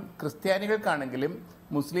 കാരണം ക്രിസ്ത്യാനികൾക്കാണെങ്കിലും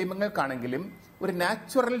മുസ്ലിമുകൾക്കാണെങ്കിലും ഒരു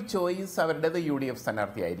നാച്ചുറൽ ചോയ്സ് അവരുടേത് UDF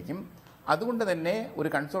സ്ഥാനാർത്ഥിയായിരിക്കും. അതുകൊണ്ട് തന്നെ ഒരു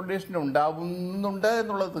കൺസോളിഡേഷൻ ഉണ്ടാവുന്നുണ്ട്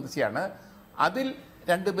എന്നുള്ളത് തീർച്ചയാണ്. അതിൽ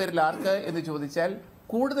 2 പേരിൽ ആർക്ക് എന്ന് ചോദിച്ചാൽ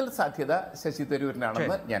കൂടുതൽ സാധ്യത ശശി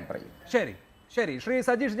തരൂരിനാണെന്ന് ഞാൻ പറയും. ശരി ശരി, ശ്രീ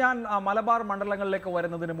സജീഷ്, ഞാൻ മലബാർ മണ്ഡലങ്ങളിലേക്ക്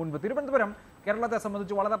വരുന്നതിന് മുൻപ് തിരുവനന്തപുരം കേരളത്തെ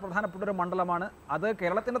സംബന്ധിച്ച് വളരെ പ്രധാനപ്പെട്ട ഒരു മണ്ഡലമാണ്. അത്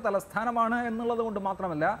കേരളത്തിൻ്റെ തലസ്ഥാനമാണ് എന്നുള്ളത് കൊണ്ട്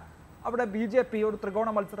മാത്രമല്ല, അവിടെ BJP ഒരു ത്രികോണ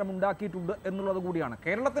മത്സരം ഉണ്ടാക്കിയിട്ടുണ്ട് എന്നുള്ളത് കൂടിയാണ്.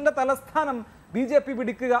 കേരളത്തിൻ്റെ തലസ്ഥാനം BJP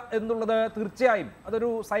പിടിക്കുക എന്നുള്ളത് തീർച്ചയായും അതൊരു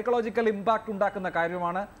സൈക്കോളജിക്കൽ ഇമ്പാക്റ്റ് ഉണ്ടാക്കുന്ന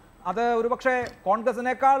കാര്യമാണ്. അത് ഒരുപക്ഷെ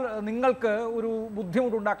കോൺഗ്രസിനേക്കാൾ നിങ്ങൾക്ക് ഒരു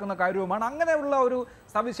ബുദ്ധിമുട്ടുണ്ടാക്കുന്ന കാര്യവുമാണ്. അങ്ങനെയുള്ള ഒരു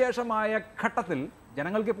സവിശേഷമായ ഘട്ടത്തിൽ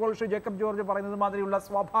ജനങ്ങൾക്കിപ്പോൾ ശ്രീ ജേക്കബ് ജോർജ് പറയുന്നത് മാതിരിയുള്ള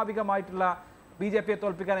സ്വാഭാവികമായിട്ടുള്ള BJPയെ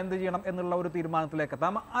തോൽപ്പിക്കാൻ എന്ത് ചെയ്യണം എന്നുള്ള ഒരു തീരുമാനത്തിലേക്ക്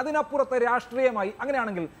എത്താം. അതിനപ്പുറത്ത് രാഷ്ട്രീയമായി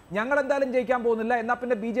അങ്ങനെയാണെങ്കിൽ ഞങ്ങൾ എന്തായാലും ജയിക്കാൻ പോകുന്നില്ല, എന്നാൽ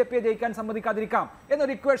പിന്നെ BJPയെ ജയിക്കാൻ സമ്മതിക്കാതിരിക്കാം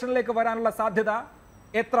എന്നൊരു ഇക്വേഷനിലേക്ക് വരാനുള്ള സാധ്യത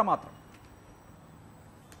എത്രമാത്രം?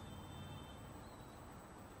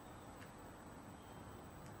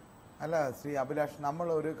 അല്ല ശ്രീ അഭിലാഷ്, നമ്മൾ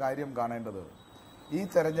ഒരു കാര്യം കാണേണ്ടത്, ഈ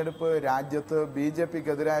തെരഞ്ഞെടുപ്പ് രാജ്യത്ത്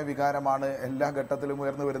BJPക്കെതിരായ വികാരമാണ് എല്ലാ ഘട്ടത്തിലും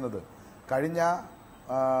ഉയർന്നു വരുന്നത്. കഴിഞ്ഞ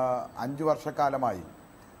 5 വർഷക്കാലമായി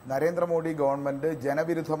നരേന്ദ്രമോദി ഗവൺമെന്റ്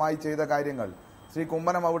ജനവിരുദ്ധമായി ചെയ്ത കാര്യങ്ങൾ, ശ്രീ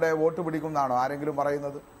കുമ്മനം അവിടെ വോട്ട് പിടിക്കുന്നതാണോ ആരെങ്കിലും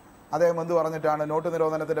പറയുന്നത്? അദ്ദേഹം എന്ത് പറഞ്ഞിട്ടാണ്? നോട്ട്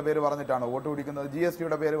നിരോധനത്തിന്റെ പേര് പറഞ്ഞിട്ടാണോ വോട്ട് പിടിക്കുന്നത്?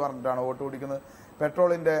 GSTയുടെ പേര് പറഞ്ഞിട്ടാണോ വോട്ട് പിടിക്കുന്നത്?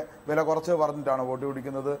 പെട്രോളിന്റെ വില കുറച്ച് പറഞ്ഞിട്ടാണോ വോട്ട്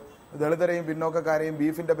പിടിക്കുന്നത്? ദളിതരെയും പിന്നോക്കക്കാരെയും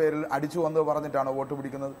ബീഫിന്റെ പേരിൽ അടിച്ചു വന്ന് പറഞ്ഞിട്ടാണോ വോട്ട്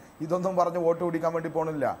പിടിക്കുന്നത്? ഇതൊന്നും പറഞ്ഞ് വോട്ട് പിടിക്കാൻ വേണ്ടി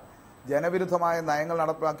പോണില്ല. ജനവിരുദ്ധമായ നയങ്ങൾ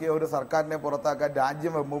നടപ്പാക്കിയ ഒരു സർക്കാരിനെ പുറത്താക്കാൻ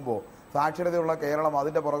രാജ്യം വെമ്പുമ്പോൾ സാക്ഷരതയുള്ള കേരളം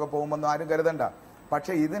അതിന്റെ പുറകെ പോകുമെന്ന് ആരും കരുതണ്ട.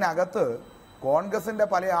 പക്ഷേ ഇതിനകത്ത് കോൺഗ്രസിന്റെ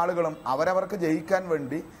പല ആളുകളും അവരവർക്ക് ജയിക്കാൻ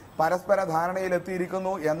വേണ്ടി പരസ്പര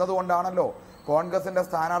ധാരണയിലെത്തിയിരിക്കുന്നു എന്നതുകൊണ്ടാണല്ലോ കോൺഗ്രസിന്റെ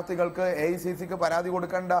സ്ഥാനാർത്ഥികൾക്ക് AICCക്ക് പരാതി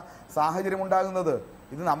കൊടുക്കേണ്ട സാഹചര്യം ഉണ്ടാകുന്നത്.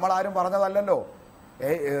 ഇത് നമ്മളാരും പറഞ്ഞതല്ലല്ലോ.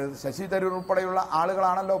 ശശി തരൂർ ഉൾപ്പെടെയുള്ള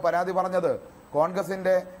ആളുകളാണല്ലോ പരാതി പറഞ്ഞത്.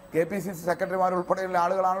 കോൺഗ്രസിന്റെ KPCC സെക്രട്ടറിമാർ ഉൾപ്പെടെയുള്ള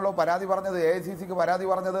ആളുകളാണല്ലോ പരാതി പറഞ്ഞത്. AICCക്ക് പരാതി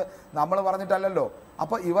പറഞ്ഞത് നമ്മൾ പറഞ്ഞിട്ടല്ലല്ലോ.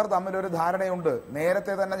 അപ്പൊ ഇവർ തമ്മിലൊരു ധാരണയുണ്ട്.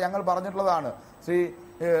 നേരത്തെ തന്നെ ഞങ്ങൾ പറഞ്ഞിട്ടുള്ളതാണ്.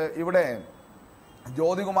 ഇവിടെ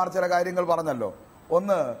ജ്യോതികുമാർ ചില കാര്യങ്ങൾ പറഞ്ഞല്ലോ.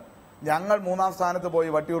 ഒന്ന്, ഞങ്ങൾ 3-ാം സ്ഥാനത്ത് പോയി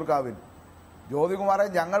വട്ടിയൂർക്കാവിൽ. ജ്യോതികുമാറെ,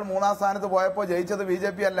 ഞങ്ങൾ 3-ാം സ്ഥാനത്ത് പോയപ്പോൾ ജയിച്ചത്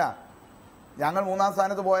BJP അല്ല. ഞങ്ങൾ 3-ാം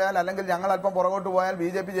സ്ഥാനത്ത് പോയാൽ, അല്ലെങ്കിൽ ഞങ്ങൾ അല്പം പുറകോട്ട് പോയാൽ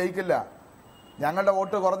BJP ജയിക്കില്ല. ഞങ്ങളുടെ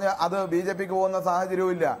വോട്ട് കുറഞ്ഞ് അത് BJPക്ക് പോകുന്ന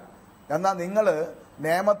സാഹചര്യവും ഇല്ല. എന്നാൽ നിങ്ങൾ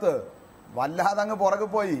നേമത്ത് വല്ലാതങ്ങ് പുറകെ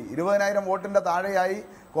പോയി 20,000 വോട്ടിന്റെ താഴെയായി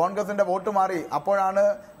കോൺഗ്രസിന്റെ വോട്ട് മാറി. അപ്പോഴാണ്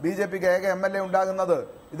BJPക്ക് ഏക MLA ഉണ്ടാകുന്നത്.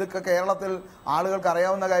 ഇതൊക്കെ കേരളത്തിൽ ആളുകൾക്ക്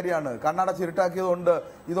അറിയാവുന്ന കാര്യമാണ്. കണ്ണടച്ചിരുട്ടാക്കിയതുകൊണ്ട്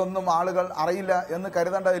ഇതൊന്നും ആളുകൾ അറിയില്ല എന്ന്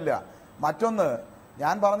കരുതേണ്ടതില്ല. മറ്റൊന്ന്,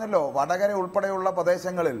 ഞാൻ പറഞ്ഞല്ലോ, വടകര ഉൾപ്പെടെയുള്ള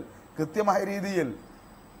പ്രദേശങ്ങളിൽ കൃത്യമായ രീതിയിൽ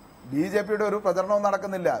BJPയുടെ ഒരു പ്രചരണവും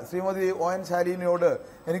നടക്കുന്നില്ല. ശ്രീമതി ON ശാലിനിയോട്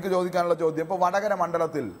എനിക്ക് ചോദിക്കാനുള്ള ചോദ്യം, ഇപ്പോൾ വടകര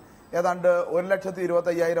മണ്ഡലത്തിൽ ഏതാണ്ട്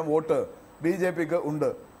 1,25,000 വോട്ട് BJPക്ക് ഉണ്ട്.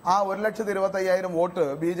 ആ 1,25,000 വോട്ട്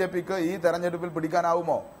BJPക്ക് ഈ തെരഞ്ഞെടുപ്പിൽ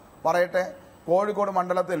പിടിക്കാനാവുമോ? പറയട്ടെ. കോഴിക്കോട്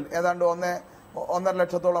മണ്ഡലത്തിൽ ഏതാണ്ട് 1.5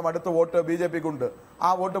 ലക്ഷത്തോളം അടുത്ത് വോട്ട് BJPക്കുണ്ട്. ആ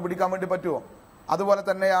വോട്ട് പിടിക്കാൻ വേണ്ടി പറ്റുമോ? അതുപോലെ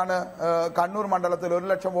തന്നെയാണ് കണ്ണൂർ മണ്ഡലത്തിൽ 1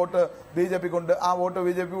 ലക്ഷം വോട്ട് BJPക്കുണ്ട്. ആ വോട്ട്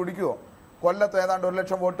BJP പിടിക്കുമോ? കൊല്ലത്ത് ഏതാണ്ട് 1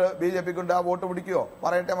 ലക്ഷം വോട്ട് BJPക്കുണ്ട്. ആ വോട്ട് പിടിക്കുമോ?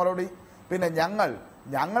 പറയട്ടെ മറുപടി. പിന്നെ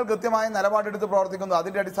ഞങ്ങൾ കൃത്യമായ നിലപാടെടുത്ത് പ്രവർത്തിക്കുന്നു.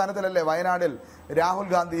 അതിന്റെ അടിസ്ഥാനത്തിലല്ലേ വയനാടിൽ രാഹുൽ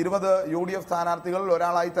ഗാന്ധി 20 UDF സ്ഥാനാർത്ഥികളിൽ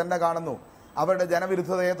ഒരാളായി തന്നെ കാണുന്നു. അവരുടെ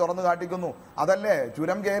ജനവിരുദ്ധതയെ തുറന്നു കാട്ടിക്കുന്നു. അതല്ലേ,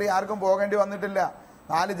 ചുരം കയറി ആർക്കും പോകേണ്ടി വന്നിട്ടില്ല.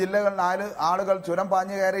 4 ജില്ലകൾ 4 ആളുകൾ ചുരം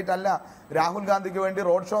പാഞ്ഞു കയറിയിട്ടല്ല രാഹുൽ ഗാന്ധിക്ക് വേണ്ടി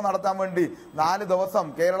റോഡ് ഷോ നടത്താൻ വേണ്ടി 4 ദിവസം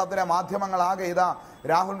കേരളത്തിലെ മാധ്യമങ്ങളാകെ ഇതാ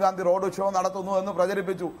രാഹുൽ ഗാന്ധി റോഡ് ഷോ നടത്തുന്നു എന്ന്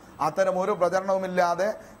പ്രചരിപ്പിച്ചു. അത്തരം ഒരു പ്രചരണവുമില്ലാതെ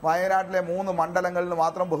വയനാട്ടിലെ 3 മണ്ഡലങ്ങളിൽ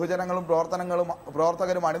മാത്രം ബഹുജനങ്ങളും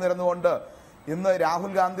പ്രവർത്തകരും അണിനിരന്നുകൊണ്ട് ഇന്ന്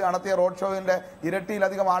രാഹുൽ ഗാന്ധി നടത്തിയ റോഡ് ഷോയിന്റെ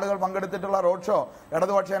ഇരട്ടിയിലധികം ആളുകൾ പങ്കെടുത്തിട്ടുള്ള റോഡ് ഷോ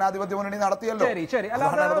ഇടതുപക്ഷ ജനാധിപത്യ മുന്നണി നടത്തിയല്ലോ.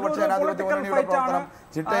 ഇടതുപക്ഷ ജനാധിപത്യ മുന്നണിയുടെ പ്രവർത്തനം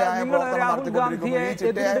ചിട്ടയായ പ്രവർത്തനം നടത്തിക്കൊണ്ടിരിക്കുന്നു. ഈ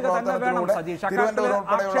ചിട്ടയായ പ്രവർത്തനത്തിലൂടെ തിരുവനന്തപുരം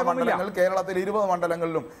ഉൾപ്പെടെയുള്ള മണ്ഡലങ്ങളിൽ കേരളത്തിൽ 20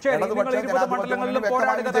 മണ്ഡലങ്ങളിലും ഇടതുപക്ഷ ജനാധിപത്യ മുന്നണി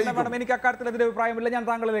വ്യക്തമായി ജയിക്കും. എനിക്ക് അക്കാര്യത്തിൽ എതിരെ അഭിപ്രായമില്ല. ഞാൻ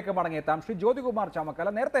താങ്കളിലേക്ക് മടങ്ങിയെത്താം. ശ്രീ ജ്യോതികുമാർ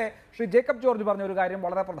ചാമക്കാല, നേരത്തെ ശ്രീ ജേക്കബ് ജോർജ് പറഞ്ഞ ഒരു കാര്യം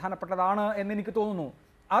വളരെ പ്രധാനപ്പെട്ടതാണ് എന്ന് എനിക്ക് തോന്നുന്നു.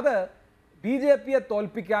 അത് BJPയെ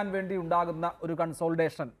തോൽപ്പിക്കാൻ വേണ്ടി ഉണ്ടാകുന്ന ഒരു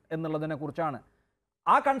കൺസോൾട്ടേഷൻ എന്നുള്ളതിനെ കുറിച്ചാണ്.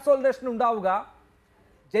 ആ കൺസോൾട്ടേഷൻ ഉണ്ടാവുക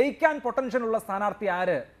ജയിക്കാൻ പൊട്ടൻഷ്യൽ ഉള്ള സ്ഥാനാർത്ഥി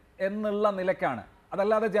ആര് എന്നുള്ള നിലയ്ക്കാണ്.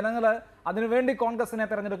 അതല്ലാതെ ജനങ്ങൾ അതിനുവേണ്ടി കോൺഗ്രസിനെ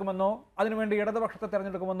തിരഞ്ഞെടുക്കുമെന്നോ അതിനുവേണ്ടി ഇടതുപക്ഷത്തെ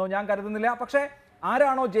തിരഞ്ഞെടുക്കുമെന്നോ ഞാൻ കരുതുന്നില്ല. പക്ഷേ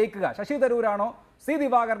ആരാണോ ജയിക്കുക, ശശി തരൂരാണോ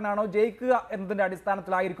C.ദിവാകരനാണോ ജയിക്കുക എന്നതിൻ്റെ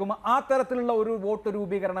അടിസ്ഥാനത്തിലായിരിക്കും ആ തരത്തിലുള്ള ഒരു വോട്ട്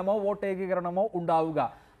രൂപീകരണമോ വോട്ട് ഏകീകരണമോ ഉണ്ടാവുക.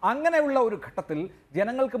 അങ്ങനെയുള്ള ഒരു ഘട്ടത്തിൽ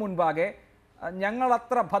ജനങ്ങൾക്ക് മുൻപാകെ ഞങ്ങൾ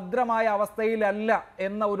അത്ര ഭദ്രമായ അവസ്ഥയിലല്ല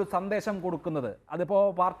എന്ന ഒരു സന്ദേശം കൊടുക്കുന്നത്, അതിപ്പോൾ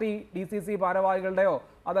പാർട്ടി DCC ഭാരവാഹികളുടെയോ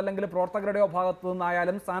അതല്ലെങ്കിൽ പ്രവർത്തകരുടെയോ ഭാഗത്തു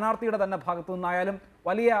നിന്നായാലും സ്ഥാനാർത്ഥിയുടെ തന്നെ ഭാഗത്തു നിന്നായാലും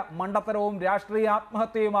വലിയ മണ്ടത്തരവും രാഷ്ട്രീയ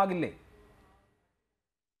ആത്മഹത്യയുമാകില്ലേ?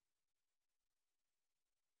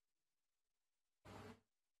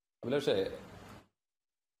 അഭിലാഷേ,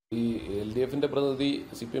 ഈ LDFന്റെ പ്രതിനിധി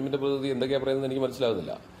CPMന്റെ പ്രതിനിധി എന്തൊക്കെയാ പറയുന്നത് എനിക്ക്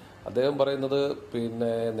മനസ്സിലാകുന്നില്ല. അദ്ദേഹം പറയുന്നത്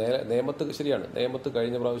പിന്നെ നേമത്ത് ശരിയാണ്. നേമത്ത്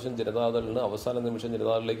കഴിഞ്ഞ പ്രാവശ്യം ജനതാദളിന് അവസാന നിമിഷം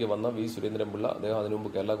ജനതാദളിലേക്ക് വന്ന വി സുരേന്ദ്രൻപിള്ള, അദ്ദേഹം അതിനു മുമ്പ്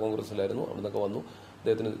കേരള കോൺഗ്രസിലായിരുന്നു, അവിടെ നിന്നൊക്കെ വന്നു.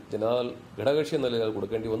 അദ്ദേഹത്തിന് ജനതാദൾ ഘടകകക്ഷി എന്ന നിലയിൽ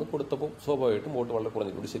കൊടുക്കേണ്ടി വന്നു. കൊടുത്തപ്പോൾ സ്വാഭാവികമായിട്ടും വോട്ട് വളരെ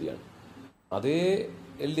കുറഞ്ഞിട്ടുണ്ട്. ശരിയാണ്. അതേ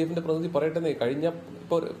LDFന്റെ പ്രതിനിധി പറയട്ടെ, കഴിഞ്ഞ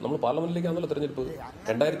ഇപ്പോൾ നമ്മൾ പാർലമെന്റിലേക്കാണല്ലോ തെരഞ്ഞെടുപ്പ്.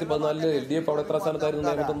 2014 LDF അവിടെ എത്ര സ്ഥാനത്തായിരുന്നു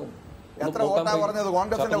നേമത്തൊന്ന്?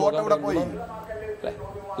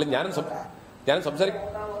 ഞാനും സംസാരിക്കും.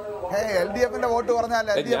 LDFന്റെ വോട്ട് പറഞ്ഞാൽ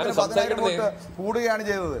കൂടുകയാണ്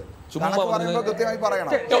ചെയ്തത്. കൃത്യമായി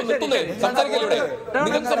പറയണം.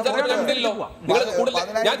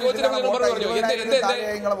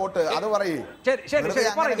 വോട്ട് അത് പറയും.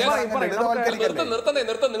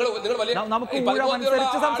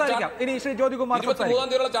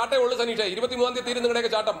 ചാട്ടേ ഉള്ളൂ സനീഷ. 23-ാം തീയതി തീരും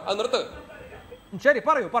നിങ്ങളുടെയൊക്കെ ചാട്ടം. അത് നിർത്ത്. ശരി,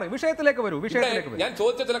 പറയൂ പറയൂ, വിഷയത്തിലേക്ക് വരൂ. ഞാൻ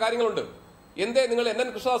ചോദിച്ച ചില കാര്യങ്ങളുണ്ട്. എന്തേ നിങ്ങൾ NN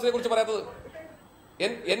കൃഷ്ണദാസിനെ കുറിച്ച് പറയാത്തത്?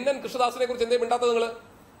 NN കൃഷ്ണദാസിനെ കുറിച്ച് എന്തേ മിണ്ടാത്തത്? നിങ്ങൾ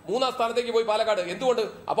 3-ാം സ്ഥാനത്തേക്ക് പോയി പാലക്കാട് എന്തുകൊണ്ട്?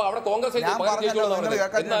 അപ്പൊ അവിടെ കോൺഗ്രസ്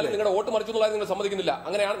എന്നാലും നിങ്ങളുടെ വോട്ട് മറിച്ചു എന്നുള്ളത് നിങ്ങൾ സമ്മതിക്കുന്നില്ല.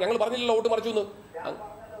 അങ്ങനെയാണ് ഞങ്ങൾ പറഞ്ഞില്ലല്ലോ വോട്ട് മറിച്ചു എന്ന്.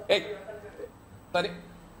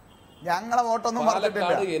 ഞങ്ങളെ വോട്ടൊന്നും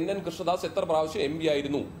പാലക്കാട് NN കൃഷ്ണദാസ് എത്ര പ്രാവശ്യം MP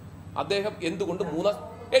ആയിരുന്നു? അദ്ദേഹം എന്തുകൊണ്ട് 3-ാം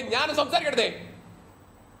ഞാനും സംസാരിക്കട്ടെ.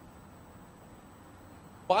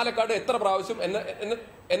 പാലക്കാട് എത്ര പ്രാവശ്യം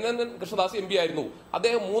NN കൃഷ്ണദാസ് MP ആയിരുന്നു?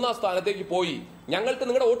 അദ്ദേഹം 3-ാം സ്ഥാനത്തേക്ക് പോയി. ഞങ്ങൾക്ക്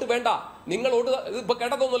നിങ്ങളുടെ വോട്ട് വേണ്ട. നിങ്ങൾ വോട്ട് ഇപ്പൊ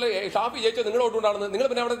കേട്ടതൊന്നുമല്ലേ ഷാഫി ജയിച്ചത് നിങ്ങളുടെ വോട്ട് ഉണ്ടാകുന്നത്? നിങ്ങൾ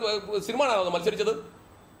പിന്നെ അവിടെ സിനിമ കാണാനോ മത്സരിച്ചത്?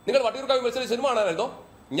 നിങ്ങൾ വട്ടിയൂർക്കാവ് മത്സരിച്ച് സിനിമ കാണാനായിരുന്നോ?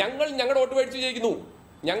 ഞങ്ങളുടെ വോട്ട് മേടിച്ച് ജയിക്കുന്നു.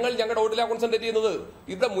 ഞങ്ങളുടെ വോട്ടിലാണ് കോൺസെൻട്രേറ്റ് ചെയ്യുന്നത്.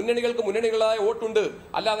 ഇവിടെ മുന്നണികൾക്ക് മുന്നണികളായ വോട്ടുണ്ട്.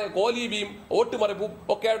 അല്ലാതെ കോലീബിയും വോട്ട് മറിപ്പും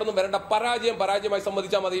ഒക്കെ ആയിട്ടൊന്നും വരേണ്ട. പരാജയമായി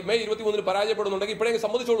സമ്മതിച്ചാൽ മതി. മെയ് 23 പരാജയപ്പെടുന്നുണ്ടെങ്കിൽ ഇപ്പോഴെങ്കിലും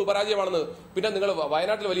സമ്മതിച്ചോളൂ പരാജയമാണെന്ന്. പിന്നെ നിങ്ങൾ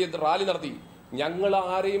വയനാട്ടിൽ വലിയ റാലി നടത്തി. ഞങ്ങൾ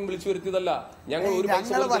ആരെയും വിളിച്ചു വരുത്തിയതല്ല. ഞങ്ങൾ ഒരു പൈസ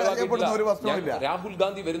ചെലവാക്കിയിട്ടില്ല. രാഹുൽ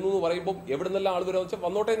ഗാന്ധി വരുന്നു എന്ന് പറയുമ്പോൾ എവിടെ നിന്നെല്ലാം ആൾ വരാന്ന് വെച്ചാൽ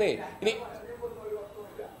വന്നോട്ടേന്നേ. ഇനി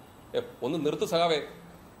ഒന്ന് നിർത്ത് സഖാവേ,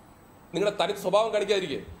 നിങ്ങളുടെ തനി സ്വഭാവം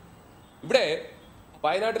കാണിക്കാതിരിക്കെ. ഇവിടെ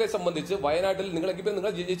വയനാട്ടിലെ സംബന്ധിച്ച് വയനാട്ടിൽ നിങ്ങൾ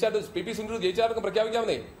ജയിച്ചായിട്ട് PP സുനിൽ ജയിച്ചാർക്കും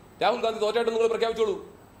പ്രഖ്യാപിക്കാമെന്നേ. രാഹുൽ ഗാന്ധി തോറ്റായിട്ട് നിങ്ങൾ പ്രഖ്യാപിച്ചോളൂ.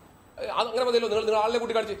 അങ്ങനെ മതിയല്ലോ. നിങ്ങൾ ആളിനെ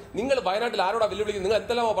കൂട്ടി കാണിച്ച് നിങ്ങൾ വയനാട്ടിൽ ആരോടാ വെല്ലുവിളിക്കുന്നത്? നിങ്ങൾ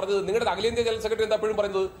എന്തെല്ലാമോ പറഞ്ഞത്? നിങ്ങളുടെ അഖിലേന്ത്യാ ജനറൽ സെക്രട്ടറി എന്താ എപ്പോഴും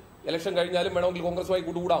പറയുന്നത്? ഇലക്ഷൻ കഴിഞ്ഞാലും വേണമെങ്കിൽ കോൺഗ്രസുമായി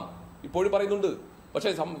കൂട്ടുകൂടാം. ഇപ്പോഴും പറയുന്നുണ്ട്. പക്ഷേ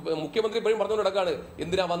മുഖ്യമന്ത്രി ഇപ്പോഴും പറഞ്ഞുകൊണ്ട് നടക്കാണ്.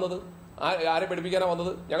 എന്തിനാ വന്നത്? ആരെ പഠിപ്പിക്കാനാ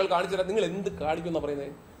വന്നത്? ഞങ്ങൾ കാണിച്ചു തരാം. നിങ്ങൾ എന്ത് കാണിക്കുമെന്നാ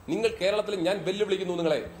പറയുന്നത്? നിങ്ങൾ കേരളത്തിൽ ഞാൻ വെല്ലുവിളിക്കുന്നു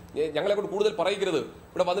നിങ്ങളെ. ഞങ്ങളെ കൊണ്ട് കൂടുതൽ പറയിക്കരുത്.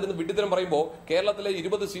 ഇവിടെ വന്നിരുന്ന് വിഡ്ഢിത്തരം പറയുമ്പോൾ കേരളത്തിലെ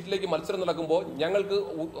 20 സീറ്റിലേക്ക് മത്സരം നടക്കുമ്പോൾ ഞങ്ങൾക്ക്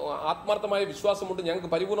ആത്മാർത്ഥമായ വിശ്വാസമുണ്ട്, ഞങ്ങൾക്ക്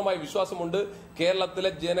പരിപൂർണമായ വിശ്വാസമുണ്ട്. കേരളത്തിലെ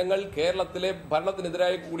ജനങ്ങൾ കേരളത്തിലെ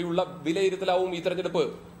ഭരണത്തിനെതിരായ കൂടിയുള്ള വിലയിരുത്തലാവും ഈ തെരഞ്ഞെടുപ്പ്.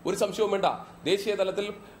 ഒരു സംശയവും വേണ്ട. ദേശീയ തലത്തിൽ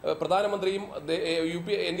പ്രധാനമന്ത്രിയും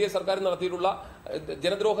NDA സർക്കാരും നടത്തിയിട്ടുള്ള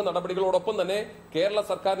ജനദ്രോഹ നടപടികളോടൊപ്പം തന്നെ കേരള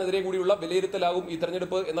സർക്കാരിനെതിരെ കൂടിയുള്ള വിലയിരുത്തലാകും ഈ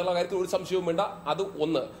തെരഞ്ഞെടുപ്പ് എന്നുള്ള കാര്യത്തിൽ ഒരു സംശയവും വേണ്ട. അത്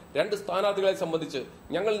ഒന്ന്. 2 സ്ഥാനാർത്ഥികളെ സംബന്ധിച്ച്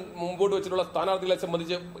ഞങ്ങൾ മുമ്പോട്ട് വെച്ചിട്ടുള്ള സ്ഥാനാർത്ഥികളെ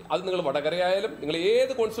സംബന്ധിച്ച് അത് നിങ്ങൾ വടകരയായാലും നിങ്ങൾ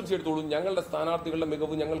ഏത് കോൺസ്റ്റിറ്റ്യുവൻസി എടുത്തോളൂ, ഞങ്ങളുടെ സ്ഥാനാർത്ഥികളുടെ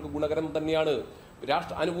മികവ് ഞങ്ങൾക്ക് ഗുണകരം തന്നെയാണ്.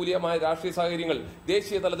 അനുകൂലമായ രാഷ്ട്രീയ സാഹചര്യങ്ങൾ,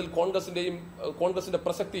 ദേശീയ തലത്തിൽ കോൺഗ്രസിന്റെ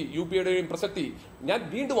പ്രസക്തി, UPയുടെയും പ്രസക്തി, ഞാൻ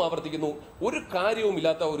വീണ്ടും ആവർത്തിക്കുന്നു, ഒരു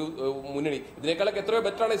കാര്യവുമില്ലാത്ത ഒരു മുന്നണി. ഇതിനേക്കാളൊക്കെ എത്രയോ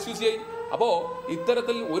ബെറ്ററാണ് SUCI. അപ്പോ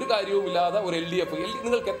ഇത്തരത്തിൽ ഒരു കാര്യവുമില്ലാതെ ഒരു LDF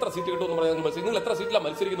നിങ്ങൾക്ക് എത്ര സീറ്റ് കിട്ടുമെന്ന് പറഞ്ഞാൽ നിങ്ങൾ എത്ര സീറ്റിലാണ്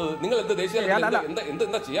മത്സരിക്കുന്നത്? നിങ്ങൾ എന്ത് ദേശീയ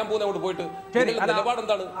എന്താ ചെയ്യാൻ പോകുന്ന അങ്ങോട്ട് പോയിട്ട് നിലപാട്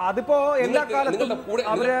എന്താണ്? അതിപ്പോ എല്ലാ കാലത്തും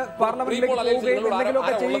അവര്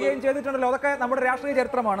പാർലമെന്റിലേക്ക് ചെയ്യുകയും ചെയ്തിട്ടുണ്ടല്ലോ. അതൊക്കെ നമ്മുടെ രാഷ്ട്രീയ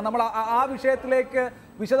ചരിത്രമാണ്. നമ്മൾ ആ വിഷയത്തിലേക്ക്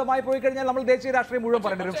വിശദമായി പോയി കഴിഞ്ഞാൽ നമ്മൾ ദേശീയ രാഷ്ട്രീയം മുഴുവൻ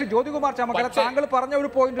പറയേണ്ടി. പക്ഷേ ജ്യോതികുമാർ ചാമക്കര, താങ്കൾ പറഞ്ഞ ഒരു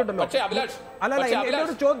പോയിന്റ് ഉണ്ടല്ലോ. അല്ലല്ല,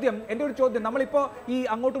 എന്റെ ഒരു ചോദ്യം നമ്മളിപ്പോ ഈ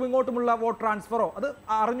അങ്ങോട്ടും ഇങ്ങോട്ടുമുള്ള വോട്ട് ട്രാൻസ്ഫറോ അത്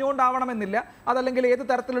അറിഞ്ഞുകൊണ്ടാവണമെന്നില്ല, അതല്ലെങ്കിൽ ഏത്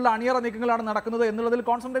തരത്തിലുള്ള അണിയറ നീക്കങ്ങളാണ് നടക്കുന്നത് എന്നുള്ളതിൽ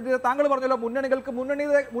കോൺസെൻട്രേറ്റ് ചെയ്ത് താങ്കൾ പറഞ്ഞല്ലോ മുന്നണികൾക്ക്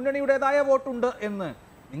മുന്നണിയുടേതായ വോട്ടുണ്ട് എന്ന്.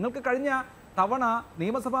 നിങ്ങൾക്ക് കഴിഞ്ഞ തവണ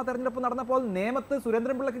നിയമസഭാ തെരഞ്ഞെടുപ്പ് നടന്നപ്പോൾ നേമത്ത്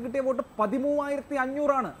സുരേന്ദ്രൻപിള്ളക്ക് കിട്ടിയ വോട്ട്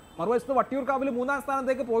 13,500 മറുവശത്ത് വട്ടിയൂർക്കാവിൽ 3-ാം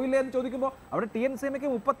സ്ഥാനത്തേക്ക് പോയില്ലേ എന്ന് ചോദിക്കുമ്പോൾ അവിടെ TNCMക്ക്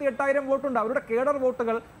 38,000 വോട്ടുണ്ട്. അവരുടെ കേഡർ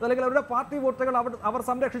വോട്ടുകൾ അല്ലെങ്കിൽ അവരുടെ പാർട്ടി വോട്ടുകൾ അവർ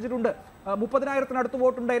സംരക്ഷിച്ചിട്ടുണ്ട്. 30,000-നടുത്ത്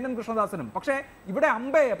വോട്ടുണ്ട് NN കൃഷ്ണദാസനും. പക്ഷേ ഇവിടെ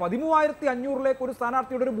 13,500 ഒരു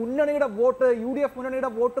സ്ഥാനാർത്ഥിയുടെ ഒരു മുന്നണിയുടെ വോട്ട്, UDF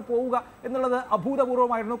മുന്നണിയുടെ വോട്ട് പോവുക എന്നുള്ളത്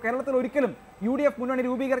അഭൂതപൂർവ്വമായിരുന്നു. കേരളത്തിൽ ഒരിക്കലും UDF മുന്നണി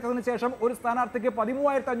രൂപീകരിച്ചതിന് ശേഷം ഒരു സ്ഥാനാർത്ഥിക്ക്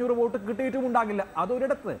 13,500 വോട്ട് കിട്ടിയിട്ടും ഉണ്ടാകില്ല.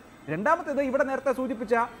 അതൊരിടത്ത്. രണ്ടാമത്തേത് ഇവിടെ നേരത്തെ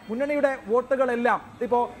സൂചിപ്പിച്ച മുന്നണിയുടെ വോട്ടുകളെല്ലാം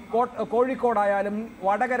ഇപ്പോൾ കോഴിക്കോടായാലും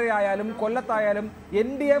വടകരയായാലും കൊല്ലത്തായാലും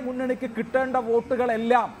NDA മുന്നണിക്ക് കിട്ടേണ്ട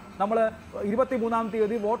വോട്ടുകളെല്ലാം നമ്മൾ 23-ാം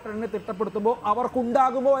തീയതി വോട്ടെണ്ണി തിട്ടപ്പെടുത്തുമ്പോൾ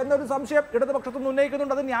അവർക്കുണ്ടാകുമോ എന്നൊരു സംശയം ഇടതുപക്ഷത്തുനിന്ന്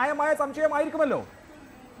ഉന്നയിക്കുന്നുണ്ട്. അത് ന്യായമായ സംശയമായിരിക്കുമല്ലോ.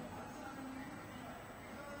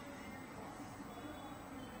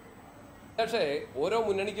 പക്ഷേ ഓരോ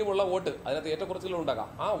മുന്നണിക്കുമുള്ള വോട്ട് അതിനകത്ത് ഏറ്റക്കുറച്ചിലുകൾ ഉണ്ടാകാം.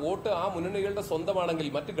 ആ വോട്ട് ആ മുന്നണികളുടെ സ്വന്തമാണെങ്കിൽ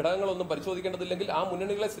മറ്റ് ഘടകങ്ങളൊന്നും പരിശോധിക്കേണ്ടതില്ലെങ്കിൽ ആ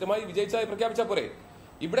മുന്നണികളെ സ്ഥിരമായി വിജയിച്ചായി പ്രഖ്യാപിച്ചാൽ പോരെ.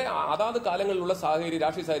 ഇവിടെ അതാത് കാലങ്ങളിലുള്ള സാഹചര്യം,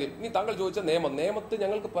 രാഷ്ട്രീയ സാഹചര്യം. ഇനി താങ്കൾ ചോദിച്ച നേമത്ത്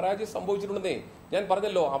ഞങ്ങൾക്ക് പരാജയം സംഭവിച്ചിട്ടുണ്ടെന്നേ ഞാൻ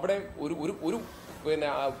പറഞ്ഞല്ലോ. അവിടെ ഒരു പിന്നെ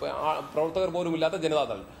പ്രവർത്തകർ പോലും ഇല്ലാത്ത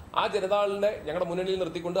ജനതാദൾ. ആ ജനതാദളിനെ ഞങ്ങളുടെ മുന്നണിയിൽ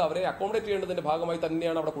നിർത്തിക്കൊണ്ട് അവരെ അക്കോമഡേറ്റ് ചെയ്യേണ്ടതിന്റെ ഭാഗമായി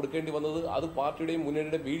തന്നെയാണ് അവിടെ കൊടുക്കേണ്ടി വന്നത്. അത് പാർട്ടിയുടെയും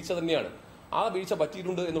മുന്നണിയുടെ വീഴ്ച തന്നെയാണ്. ആ വീഴ്ച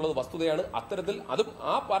പറ്റിയിട്ടുണ്ട് എന്നുള്ളത് വസ്തുതയാണ്. അത്തരത്തിൽ അതും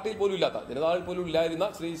ആ പാർട്ടിയിൽ പോലും ഇല്ലാത്ത, ജനതാദളിൽ പോലും ഇല്ലായിരുന്ന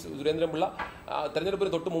ശ്രീ സുരേന്ദ്രൻപിള്ള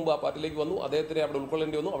തെരഞ്ഞെടുപ്പിന് തൊട്ട് മുമ്പ് ആ പാർട്ടിയിലേക്ക് വന്നു. അദ്ദേഹത്തിനെ അവിടെ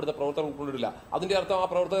ഉൾക്കൊള്ളേണ്ടി വന്നു. അവിടുത്തെ പ്രവർത്തകർ ഉൾക്കൊള്ളില്ല. അതിന്റെ അർത്ഥം ആ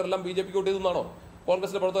പ്രവർത്തകരെല്ലാം BJP വോട്ട് ചെയ്തെന്നാണോ?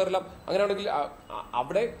 കോൺഗ്രസിന്റെ പ്രവർത്തകരെല്ലാം അങ്ങനെയാണെങ്കിൽ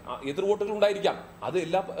അവിടെ എതിർ വോട്ടുകൾ ഉണ്ടായിരിക്കാം. അത്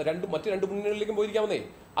മറ്റ് രണ്ട് മുന്നണികളിലേക്കും പോയിരിക്കാമെന്നേ.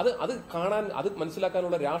 അത് കാണാൻ, അത്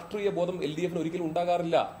മനസ്സിലാക്കാനുള്ള രാഷ്ട്രീയ ബോധം LDF ഒരിക്കലും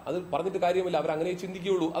ഉണ്ടാകാറില്ല. അത് പറഞ്ഞിട്ട് കാര്യമില്ല. അവർ അങ്ങനെ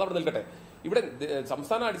ചിന്തിക്കുകയുള്ളൂ. അതവിടെ നിൽക്കട്ടെ. ഇവിടെ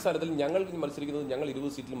സംസ്ഥാന അടിസ്ഥാനത്തിൽ ഞങ്ങൾ മത്സരിക്കുന്നത്, ഞങ്ങൾ 20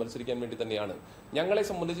 സീറ്റിൽ മത്സരിക്കാൻ വേണ്ടി തന്നെയാണ്. ഞങ്ങളെ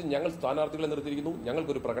സംബന്ധിച്ച് ഞങ്ങൾ സ്ഥാനാർത്ഥികളെ നിർത്തിയിരിക്കുന്നു.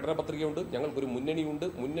 ഞങ്ങൾക്കൊരു പ്രകടന പത്രികയുണ്ട്, ഞങ്ങൾക്കൊരു മുന്നണിയുണ്ട്.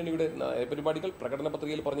 മുന്നണിയുടെ പരിപാടികൾ, പ്രകടന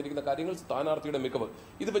പത്രികയിൽ പറഞ്ഞിരിക്കുന്ന കാര്യങ്ങൾ, സ്ഥാനാർത്ഥിയുടെ മികവ്,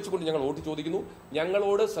 ഇത് വെച്ചുകൊണ്ട് ഞങ്ങൾ വോട്ട് ചോദിക്കുന്നു.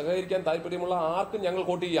 ഞങ്ങളോട് സഹകരിക്കാൻ താല്പര്യമുള്ള ആർക്കും ഞങ്ങൾ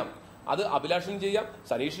വോട്ട് ചെയ്യാം. അത് അഭിലാഷിനും ചെയ്യാം,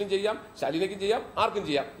 സനീഷിനും ചെയ്യാം, ശാലിനയ്ക്കും ചെയ്യാം, ആർക്കും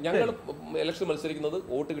ചെയ്യാം. ഞങ്ങൾ ഇലക്ഷൻ മത്സരിക്കുന്നത്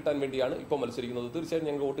വോട്ട് കിട്ടാൻ വേണ്ടിയാണ് ഇപ്പോൾ മത്സരിക്കുന്നത്. തീർച്ചയായും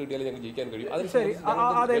ഞങ്ങൾ വോട്ട് കിട്ടിയാലേ ഞങ്ങൾക്ക് ജയിക്കാൻ കഴിയും.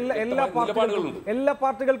 എല്ലാ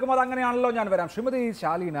പാർട്ടികൾക്കും അത് അങ്ങനെയാണല്ലോ. ഞാൻ വരാം. ശ്രീമതി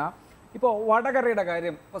ശാലീന, ഇപ്പോൾ വടകരയുടെ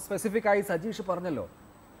കാര്യം സ്പെസിഫിക് ആയി സജീഷ് പറഞ്ഞല്ലോ.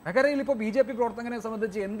 വടകരയിൽ ഇപ്പോൾ BJP പ്രവർത്തകനെ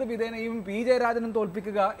സംബന്ധിച്ച് എന്ത് വിധേനയും PJ രാജനും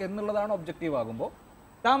തോൽപ്പിക്കുക എന്നുള്ളതാണ് ഒബ്ജക്റ്റീവ് ആകുമ്പോൾ,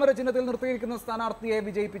 താമര ചിഹ്നത്തിൽ നിർത്തിയിരിക്കുന്ന സ്ഥാനാർത്ഥിയെ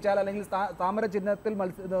വിജയിപ്പിച്ചാൽ, അല്ലെങ്കിൽ താമര ചിഹ്നത്തിൽ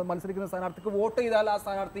മത്സരിക്കുന്ന സ്ഥാനാർത്ഥിക്ക് വോട്ട് ചെയ്താൽ ആ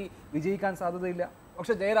സ്ഥാനാർത്ഥി വിജയിക്കാൻ സാധ്യതയില്ല.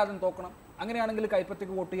 പക്ഷേ ജയരാജൻ തോക്കണം, അങ്ങനെയാണെങ്കിൽ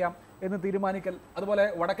കൈപ്പറ്റിക്ക് വോട്ട് ചെയ്യാം എന്ന് തീരുമാനിക്കൽ. അതുപോലെ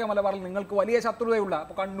വടക്കേ മലബാറിൽ നിങ്ങൾക്ക് വലിയ ശത്രുതയുള്ള,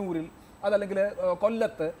 ഇപ്പോൾ കണ്ണൂരിൽ, അതല്ലെങ്കിൽ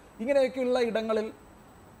കൊല്ലത്ത്, ഇങ്ങനെയൊക്കെയുള്ള ഇടങ്ങളിൽ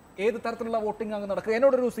ഏത് തരത്തിലുള്ള വോട്ടിംഗ് അങ്ങ് നടക്കുക?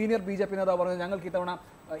 എന്നോടൊരു സീനിയർ BJP നേതാവ് പറഞ്ഞത്, ഞങ്ങൾക്ക് ഇത്തവണ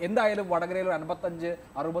എന്തായാലും വടകരയിൽ ഒരു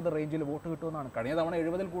 55-60 റേഞ്ചിൽ വോട്ട് കിട്ടുമെന്നാണ്. കഴിഞ്ഞ തവണ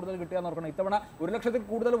 70-ൽ കൂടുതൽ കിട്ടിയാന്ന് ഓർക്കണം. ഇത്തവണ 1,00,000-ൽ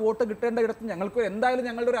കൂടുതൽ വോട്ട് കിട്ടേണ്ട ഇടത്ത് ഞങ്ങൾക്ക് എന്തായാലും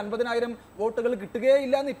ഞങ്ങളുടെ ഒരു 50,000 വോട്ടുകൾ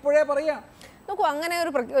കിട്ടുകയില്ല എന്ന് ഇപ്പോഴേ പറയാം. നോക്കൂ, അങ്ങനെ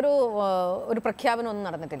ഒരു പ്രഖ്യാപനം ഒന്നും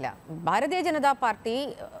നടന്നിട്ടില്ല. ഭാരതീയ ജനതാ പാർട്ടി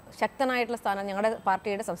ശക്തനായിട്ടുള്ള സ്ഥാനം, ഞങ്ങളുടെ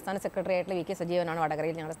പാർട്ടിയുടെ സംസ്ഥാന സെക്രട്ടറി ആയിട്ടുള്ള VK സജീവനാണ്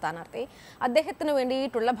വടകരയിൽ ഞങ്ങളുടെ സ്ഥാനാർത്ഥി. അദ്ദേഹത്തിന്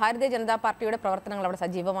വേണ്ടിയിട്ടുള്ള ഭാരതീയ ജനതാ പാർട്ടിയുടെ പ്രവർത്തനങ്ങൾ അവിടെ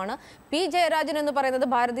സജീവമാണ്. P. ജയരാജൻ എന്ന് പറയുന്നത്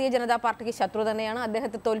ഭാരതീയ ജനതാ പാർട്ടിക്ക് ശത്രു തന്നെയാണ്.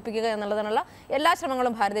 അദ്ദേഹത്തെ തോൽപ്പിക്കുക എന്നുള്ളതിനുള്ള എല്ലാ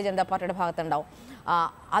ശ്രമങ്ങളും ഭാരതീയ ജനതാ പാർട്ടിയുടെ ഭാഗത്തുണ്ടാവും.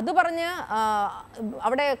 അത് പറഞ്ഞ്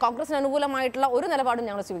അവിടെ കോൺഗ്രസിന് അനുകൂലമായിട്ടുള്ള ഒരു നിലപാടും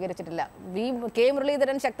ഞങ്ങൾ സ്വീകരിച്ചിട്ടില്ല. K.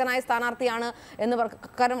 മുരളീധരൻ ശക്തനായ സ്ഥാനാർത്ഥിയാണ് എന്ന്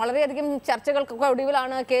കാരണം വളരെയധികം ചർച്ചകൾക്കൊക്കെ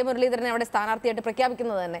ഒടുവിലാണ് K. മുരളീധരനെ അവിടെ സ്ഥാനാർത്ഥിയായിട്ട്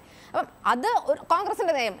പ്രഖ്യാപിക്കുന്നത് തന്നെ. അപ്പം അത്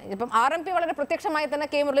കോൺഗ്രസിന്റെ നയം. ഇപ്പം RMP വളരെ പ്രത്യക്ഷമായി തന്നെ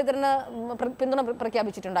K. മുരളീധരന് പിന്തുണ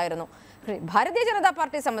പ്രഖ്യാപിച്ചിട്ടുണ്ടായിരുന്നു. ഭാരതീയ ജനതാ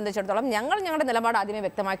പാർട്ടിയെ സംബന്ധിച്ചിടത്തോളം ഞങ്ങളുടെ നിലപാട് ആദ്യമേ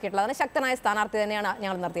വ്യക്തമാക്കിയിട്ടുള്ളതാണ്. ശക്തനായ സ്ഥാനാർത്ഥി തന്നെയാണ്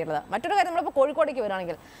ഞങ്ങൾ നിർത്തിയിട്ടുള്ളത്. മറ്റൊരു കാര്യം, നമ്മളിപ്പോൾ കോഴിക്കോടേക്ക്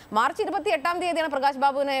വരികയാണെങ്കിൽ മാർച്ച് 28-ാം തീയതിയാണ് പ്രകാശ്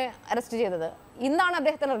ബാബുവിനെ അറസ്റ്റ് ചെയ്തത്. ഇന്നാണ്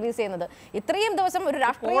അദ്ദേഹത്തിന് റിലീസ് ചെയ്യുന്നത്. ഇത്രയും ദിവസം ഒരു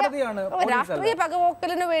രാഷ്ട്രീയ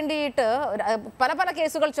പകപോക്കലിന് വേണ്ടിയിട്ട് പല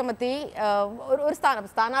കേസുകൾ ചുമത്തി ഒരു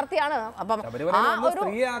സ്ഥാനാർത്ഥിയാണ്. അപ്പം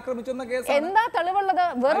എന്താ തെളിവുള്ളത്?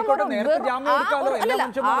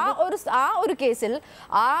 ആ ഒരു കേസിൽ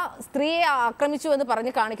ആ സ്ത്രീയെ ആക്രമിച്ചു എന്ന്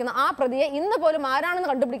പറഞ്ഞ് കാണിക്കുന്ന ആ പ്രതിയെ ഇന്ന് പോലും ആരാണെന്ന്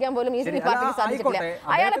കണ്ടുപിടിക്കാൻ പോലും ഈ പാർട്ടിക്ക് സാധിച്ചിട്ടില്ല.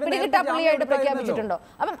 അയാളെ പിടികിട്ടാപ്പുള്ളിയായിട്ട് പ്രഖ്യാപിച്ചിട്ടുണ്ടോ?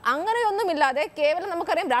 അപ്പം അങ്ങനെയൊന്നുമില്ലാതെ കേവലം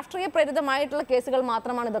നമുക്കറിയാം രാഷ്ട്രീയ പ്രേരിതമായിട്ടുള്ള കേസുകൾ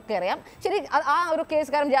മാത്രമാണ് ഇതൊക്കെ അറിയാം. ശരി, ആ ഒരു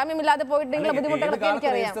കേസ് കാരണം ജാമ്യമില്ലാതെ പോയിട്ടുണ്ടെങ്കിൽ ബുദ്ധിമുട്ടുകളൊക്കെ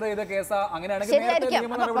എനിക്കറിയാം.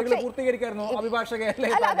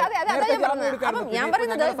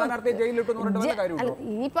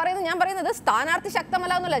 ഞാൻ പറയുന്നത് സ്ഥാനാർത്ഥി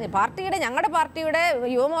ശക്തമല്ല എന്നല്ല. ഞങ്ങളുടെ പാർട്ടിയുടെ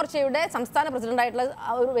യുവമോർച്ചയുടെ സംസ്ഥാന പ്രസിഡന്റ് ആയിട്ടുള്ള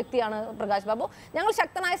ഒരു വ്യക്തിയാണ് പ്രകാശ് ബാബു. ഞങ്ങൾ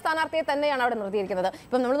ശക്തനായ സ്ഥാനാർത്ഥിയെ തന്നെയാണ് അവിടെ നിർത്തിയിരിക്കുന്നത്.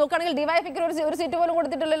 ഇപ്പം നമ്മൾ നോക്കുകയാണെങ്കിൽ ഡിവൈഎഫ്ഐക്ക് ഒരു സീറ്റ് പോലും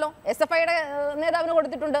കൊടുത്തിട്ടില്ലല്ലോ. SFIയുടെ നേതാവിന്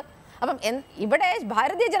കൊടുത്തിട്ടുണ്ട്. അപ്പം ഇവിടെ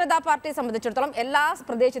ഭാരതീയ ജനതാ പാർട്ടിയെ സംബന്ധിച്ചിടത്തോളം എല്ലാ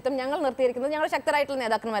പ്രദേശത്തും ഞങ്ങൾ നിർത്തിയിരിക്കുന്നത് ഞങ്ങൾ ശക്തരായിട്ടുള്ള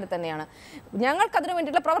നേതാക്കന്മാരെ തന്നെയാണ്. ഞങ്ങൾക്കതിനു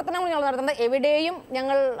വേണ്ടിയിട്ടുള്ള പ്രവർത്തനങ്ങൾ ഞങ്ങൾ നടത്തുന്നത് എവിടെയും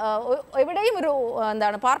ഒരു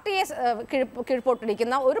പാർട്ടിയെ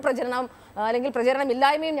കീഴ്പോട്ടിരിക്കുന്ന ഒരു പ്രചരണം അല്ലെങ്കിൽ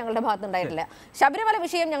പ്രചരണമില്ലായ്മയും ഞങ്ങളുടെ ഭാഗത്തുണ്ടായിട്ടില്ല. ശബരിമല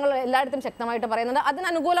വിഷയം ഞങ്ങൾ എല്ലായിടത്തും ശക്തമായിട്ട് പറയുന്നത്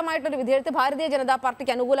അതിനനുകൂലമായിട്ടൊരു വിധേയത്വം ഭാരതീയ ജനതാ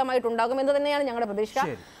പാർട്ടിക്ക് അനുകൂലമായിട്ടുണ്ടാകും എന്ന് തന്നെയാണ് ഞങ്ങളുടെ പ്രതീക്ഷ.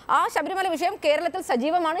 ആ ശബരിമല വിഷയം കേരളത്തിൽ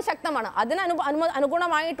സജീവമാണ്, ശക്തമാണ്.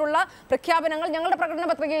 അനുഗുണമായിട്ടുള്ള പ്രഖ്യാപനങ്ങൾ ഞങ്ങളുടെ പ്രകടന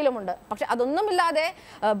പത്രികയിലുമുണ്ട്. പക്ഷെ അതൊന്നുമില്ലാതെ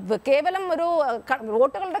കേവലം ഒരു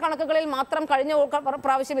വോട്ടുകളുടെ കണക്കുകളിൽ മാത്രം കഴിഞ്ഞ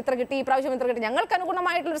പ്രാവശ്യം ഇത്ര കിട്ടി, ഈ പ്രാവശ്യം ഇത്ര കിട്ടി, ഞങ്ങൾക്ക്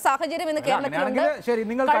അനുകൂലമായിട്ടുള്ള ഒരു സാഹചര്യം ഇന്ന് കേരളത്തിലുണ്ട്.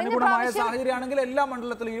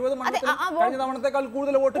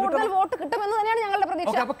 കൂടുതൽ വോട്ട് കിട്ടുമെന്ന് തന്നെയാണ് ഞങ്ങളുടെ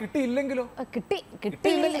പ്രതീക്ഷ. കിട്ടിയില്ലെങ്കിലോ?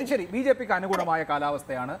 ശരി, BJPക്ക് അനുകൂലമായ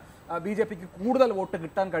കാലാവസ്ഥയാണ്, BJPക്ക് കൂടുതൽ വോട്ട്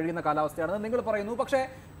കിട്ടാൻ കഴിയുന്ന കാലാവസ്ഥയാണെന്ന് നിങ്ങൾ പറയുന്നു. പക്ഷേ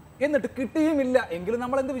എന്നിട്ട് കിട്ടിയുമില്ല എങ്കിലും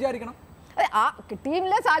നമ്മൾ എന്ത് വിചാരിക്കണം?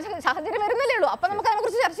 കിട്ടിയില്ല, സാഹചര്യം വരുന്നില്ലേ ഉള്ളൂ. അപ്പൊ നമുക്ക് അതിനെ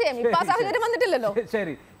കുറിച്ച് ചർച്ച ചെയ്യാം. ഇപ്പൊ ആ സാഹചര്യം വന്നിട്ടില്ലല്ലോ.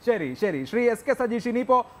 ശരി. ശ്രീ SK സജീഷ്,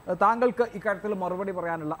 ഇനിയിപ്പോ താങ്കൾക്ക് ഇക്കാര്യത്തിൽ മറുപടി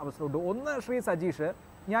പറയാനുള്ള അവസരമുണ്ട്. ഒന്ന്, ശ്രീ സജീഷ്,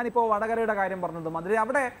 ഞാനിപ്പോ വടകരയുടെ കാര്യം പറഞ്ഞത് മന്ത്രി,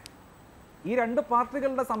 അവിടെ ഈ രണ്ട്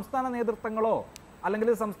പാർട്ടികളുടെ സംസ്ഥാന നേതൃത്വങ്ങളോ അല്ലെങ്കിൽ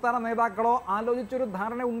സംസ്ഥാന നേതാക്കളോ ആലോചിച്ചൊരു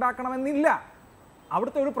ധാരണ ഉണ്ടാക്കണമെന്നില്ല.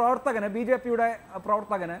 അവിടുത്തെ ഒരു പ്രവർത്തകന്, BJPയുടെ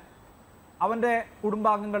പ്രവർത്തകന്, അവൻ്റെ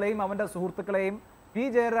കുടുംബാംഗങ്ങളെയും അവൻ്റെ സുഹൃത്തുക്കളെയും പി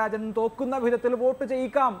ജയരാജൻ തോക്കുന്ന വിധത്തിൽ വോട്ട്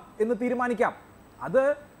ചെയ്യിക്കാം എന്ന് തീരുമാനിക്കാം. അത്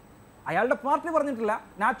അയാളുടെ പാർട്ടി പറഞ്ഞിട്ടില്ല,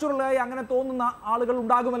 നാച്ചുറലായി അങ്ങനെ തോന്നുന്ന ആളുകൾ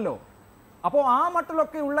ഉണ്ടാകുമല്ലോ. അപ്പോൾ ആ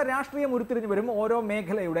മട്ടിലൊക്കെയുള്ള രാഷ്ട്രീയം ഉരുത്തിരിഞ്ഞു വരും. ഓരോ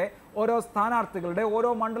മേഖലയുടെ, ഓരോ സ്ഥാനാർത്ഥികളുടെ,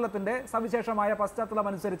 ഓരോ മണ്ഡലത്തിൻ്റെ സവിശേഷമായ പശ്ചാത്തലം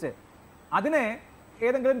അനുസരിച്ച്. അതിനെ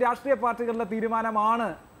ഏതെങ്കിലും രാഷ്ട്രീയ പാർട്ടികളുടെ തീരുമാനമാണ്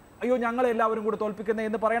അയ്യോ ഞങ്ങളെല്ലാവരും കൂടി തോൽപ്പിക്കുന്നത്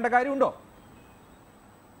എന്ന് പറയേണ്ട കാര്യമുണ്ടോ?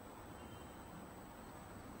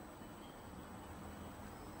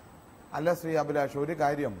 അല്ല ശ്രീ അഭിലാഷ്, ഒരു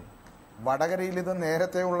കാര്യം, വടകരയിൽ ഇത്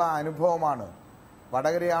നേരത്തെയുള്ള അനുഭവമാണ്.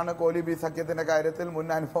 വടകരയാണ് കോലി ബി സഖ്യത്തിന്റെ കാര്യത്തിൽ മുൻ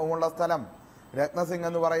അനുഭവമുള്ള സ്ഥലം. രത്നസിംഗ്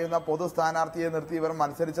എന്ന് പറയുന്ന പൊതു സ്ഥാനാർത്ഥിയെ നിർത്തി ഇവർ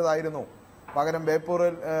മത്സരിച്ചതായിരുന്നു. പകരം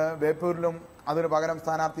ബേപ്പൂരിലും അതിന് പകരം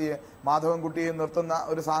സ്ഥാനാർത്ഥിയെ മാധവൻകുട്ടിയെ നിർത്തുന്ന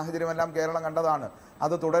ഒരു സാഹചര്യമെല്ലാം കേരളം കണ്ടതാണ്.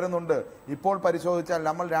 അത് തുടരുന്നുണ്ട്. ഇപ്പോൾ പരിശോധിച്ചാൽ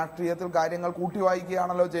നമ്മൾ രാഷ്ട്രീയത്തിൽ കാര്യങ്ങൾ കൂട്ടി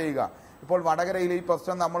വായിക്കുകയാണല്ലോ ചെയ്യുക. ഇപ്പോൾ വടകരയിൽ ഈ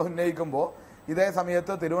പ്രശ്നം നമ്മൾ ഉന്നയിക്കുമ്പോൾ ഇതേ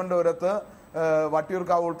സമയത്ത് തിരുവനന്തപുരത്ത്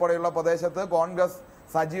വട്ടിയൂർക്കാവ് ഉൾപ്പെടെയുള്ള പ്രദേശത്ത് കോൺഗ്രസ്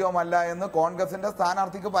സജീവമല്ല എന്ന് കോൺഗ്രസിന്റെ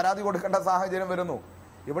സ്ഥാനാർത്ഥിക്ക് പരാതി കൊടുക്കേണ്ട സാഹചര്യം വരുന്നു.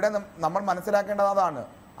 ഇവിടെ നമ്മൾ മനസ്സിലാക്കേണ്ടത് അതാണ്.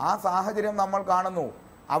 ആ സാഹചര്യം നമ്മൾ കാണുന്നു.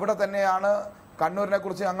 അവിടെ തന്നെയാണ് കണ്ണൂരിനെ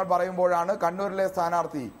കുറിച്ച് ഞങ്ങൾ പറയുമ്പോഴാണ് കണ്ണൂരിലെ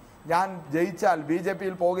സ്ഥാനാർത്ഥി ഞാൻ ജയിച്ചാൽ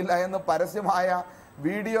BJPയിൽ പോകില്ല എന്ന് പരസ്യമായ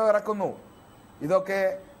വീഡിയോ ഇറക്കുന്നു. ഇതൊക്കെ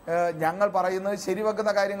ഞങ്ങൾ പറയുന്നത്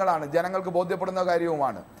ശരിവെക്കുന്ന കാര്യങ്ങളാണ്, ജനങ്ങൾക്ക് ബോധ്യപ്പെടുന്ന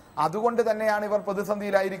കാര്യവുമാണ്. അതുകൊണ്ട് തന്നെയാണ് ഇവർ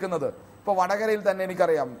പ്രതിസന്ധിയിലായിരിക്കുന്നത്. ഇപ്പോൾ വടകരയിൽ തന്നെ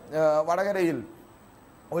എനിക്കറിയാം, വടകരയിൽ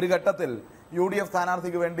ഒരു ഘട്ടത്തിൽ UDF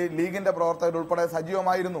സ്ഥാനാർത്ഥിക്ക് വേണ്ടി ലീഗിന്റെ പ്രവർത്തകർ ഉൾപ്പെടെ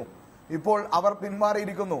സജീവമായിരുന്നു. ഇപ്പോൾ അവർ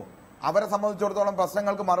പിന്മാറിയിരിക്കുന്നു. അവരെ സംബന്ധിച്ചിടത്തോളം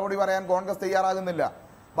പ്രശ്നങ്ങൾക്ക് മറുപടി പറയാൻ കോൺഗ്രസ് തയ്യാറാകുന്നില്ല.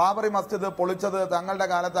 ബാബറി മസ്ജിദ് പൊളിച്ചത് തങ്ങളുടെ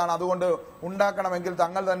കാലത്താണ്, അതുകൊണ്ട് ഉണ്ടാക്കണമെങ്കിൽ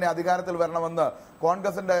തങ്ങൾ തന്നെ അധികാരത്തിൽ വരണമെന്ന്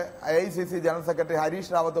കോൺഗ്രസിന്റെ AICC general secretary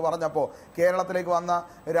Harish Rawat പറഞ്ഞപ്പോൾ കേരളത്തിലേക്ക് വന്ന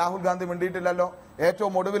രാഹുൽ ഗാന്ധി മിണ്ടിയിട്ടില്ലല്ലോ.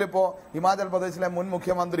 ഏറ്റവും ഒടുവിലിപ്പോൾ ഹിമാചൽ പ്രദേശിലെ മുൻ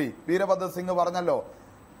മുഖ്യമന്ത്രി വീരഭദ്ര സിംഗ് പറഞ്ഞല്ലോ,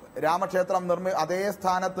 രാമക്ഷേത്രം അതേ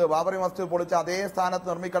സ്ഥാനത്ത്, ബാബറി മസ്ജിദ് പൊളിച്ച അതേ സ്ഥാനത്ത്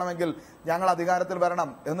നിർമ്മിക്കണമെങ്കിൽ ഞങ്ങൾ അധികാരത്തിൽ വരണം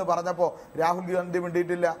എന്ന് പറഞ്ഞപ്പോൾ രാഹുൽ ഗാന്ധി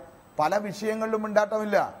മിണ്ടിയിട്ടില്ല. പല വിഷയങ്ങളിലും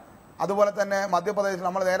മിണ്ടാട്ടമില്ല. അതുപോലെ തന്നെ മധ്യപ്രദേശിൽ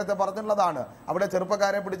നമ്മൾ നേരത്തെ പറഞ്ഞിട്ടുള്ളതാണ്, അവിടെ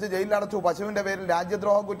ചെറുപ്പക്കാരെ പിടിച്ച് ജയിലിലടച്ചു, പശുവിന്റെ പേരിൽ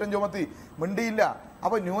രാജ്യദ്രോഹ കുറ്റം ചുമത്തി, മിണ്ടിയില്ല.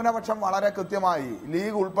 അപ്പൊ ന്യൂനപക്ഷം വളരെ കൃത്യമായി,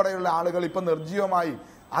 ലീഗ് ഉൾപ്പെടെയുള്ള ആളുകൾ ഇപ്പൊ നിർജ്ജീവമായി.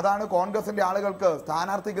 അതാണ് കോൺഗ്രസിന്റെ ആളുകൾക്ക്,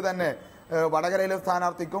 സ്ഥാനാർത്ഥിക്ക് തന്നെ, വടകരയിലെ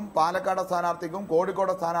സ്ഥാനാർത്ഥിക്കും പാലക്കാട് സ്ഥാനാർത്ഥിക്കും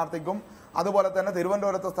കോഴിക്കോട് സ്ഥാനാർത്ഥിക്കും അതുപോലെ തന്നെ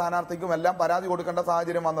തിരുവനന്തപുരത്തെ സ്ഥാനാർത്ഥിക്കും എല്ലാം പരാതി കൊടുക്കേണ്ട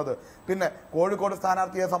സാഹചര്യം വന്നത്. പിന്നെ കോഴിക്കോട്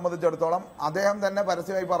സ്ഥാനാർത്ഥിയെ സംബന്ധിച്ചിടത്തോളം അദ്ദേഹം തന്നെ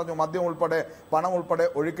പരസ്യമായി പറഞ്ഞു മദ്യം ഉൾപ്പെടെ പണം ഉൾപ്പെടെ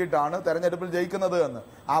ഒഴുക്കിയിട്ടാണ് തെരഞ്ഞെടുപ്പിൽ ജയിക്കുന്നത് എന്ന്.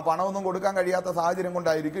 ആ പണമൊന്നും കൊടുക്കാൻ കഴിയാത്ത സാഹചര്യം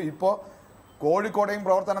കൊണ്ടായിരിക്കും ഇപ്പോൾ കോഴിക്കോടെയും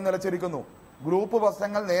പ്രവർത്തനം നിലച്ചിരിക്കുന്നു. ഗ്രൂപ്പ്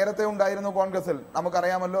പ്രശ്നങ്ങൾ നേരത്തെ ഉണ്ടായിരുന്നു കോൺഗ്രസിൽ,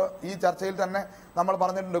 നമുക്കറിയാമല്ലോ. ഈ ചർച്ചയിൽ തന്നെ നമ്മൾ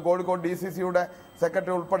പറഞ്ഞിട്ടുണ്ട്, കോഴിക്കോട് DCCയുടെ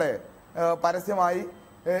സെക്രട്ടറി ഉൾപ്പെടെ പരസ്യമായി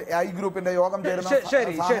ഐ ഗ്രൂപ്പിന്റെ യോഗം ചേരുന്ന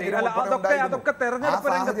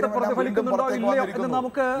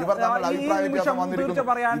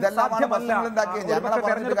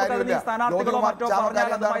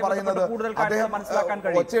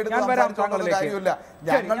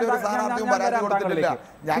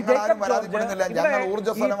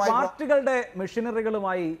പാർട്ടികളുടെ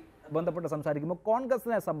മെഷീനറികളുമായി ബന്ധപ്പെട്ട് സംസാരിക്കുമ്പോൾ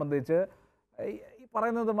കോൺഗ്രസിനെ സംബന്ധിച്ച് ഈ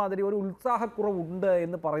പറയുന്നത് മാതിരി ഒരു ഉത്സാഹക്കുറവുണ്ട്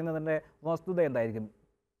എന്ന് പറയുന്നതിന്റെ വസ്തുത എന്തായിരിക്കും?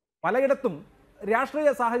 പലയിടത്തും രാഷ്ട്രീയ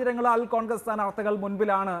സാഹചര്യങ്ങളാൽ കോൺഗ്രസ് സ്ഥാനാർത്ഥികൾ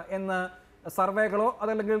മുൻപിലാണ് എന്ന് സർവേകളോ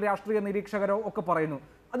അതല്ലെങ്കിൽ രാഷ്ട്രീയ നിരീക്ഷകരോ ഒക്കെ പറയുന്നു.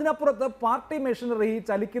 അതിനപ്പുറത്ത് പാർട്ടി മെഷീനറി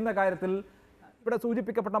ചലിക്കുന്ന കാര്യത്തിൽ ഇവിടെ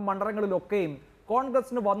സൂചിപ്പിക്കപ്പെട്ട മണ്ഡലങ്ങളിലൊക്കെയും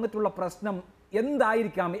കോൺഗ്രസിന് വന്നിട്ടുള്ള പ്രശ്നം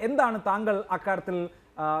എന്തായിരിക്കാം? എന്താണ് താങ്കൾ അക്കാര്യത്തിൽ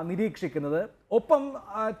നിരീക്ഷിക്കുന്നത്? ഒപ്പം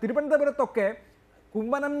തിരുവനന്തപുരത്തൊക്കെ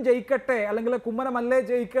കുമ്മനം ജയിക്കട്ടെ അല്ലെങ്കിൽ കുമ്മനമല്ലേ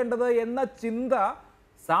ജയിക്കേണ്ടത് എന്ന ചിന്ത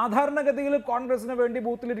സാധാരണഗതിയിൽ കോൺഗ്രസിന് വേണ്ടി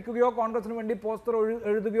ബൂത്തിലിരിക്കുകയോ കോൺഗ്രസിന് വേണ്ടി പോസ്റ്റർ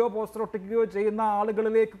എഴുതുകയോ പോസ്റ്റർ ഒട്ടിക്കുകയോ ചെയ്യുന്ന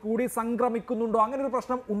ആളുകളിലേക്ക് കൂടി സംക്രമിക്കുന്നുണ്ടോ? അങ്ങനെ ഒരു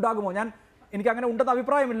പ്രശ്നം ഉണ്ടാകുമോ? എനിക്ക് അങ്ങനെ ഉണ്ടെന്ന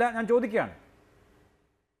അഭിപ്രായമില്ല, ഞാൻ ചോദിക്കുകയാണ്.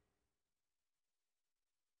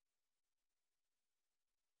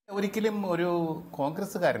 ഒരിക്കലും ഒരു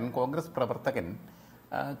കോൺഗ്രസ്സുകാരൻ, കോൺഗ്രസ് പ്രവർത്തകൻ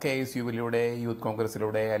KSUവിലൂടെ, യൂത്ത്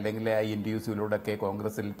കോൺഗ്രസിലൂടെ അല്ലെങ്കിൽ INTUസിലൂടെ ഒക്കെ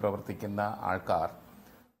കോൺഗ്രസിൽ പ്രവർത്തിക്കുന്ന ആൾക്കാർ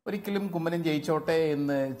ഒരിക്കലും കുമ്മനം ജയിച്ചോട്ടെ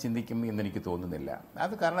എന്ന് ചിന്തിക്കും എന്നെനിക്ക് തോന്നുന്നില്ല.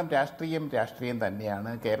 അത് കാരണം രാഷ്ട്രീയം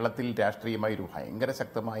തന്നെയാണ്. കേരളത്തിൽ രാഷ്ട്രീയമായി ഒരു ഭയങ്കര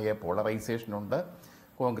ശക്തമായ പോളറൈസേഷനുണ്ട്.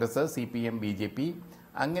 Congress, CPM, BJP.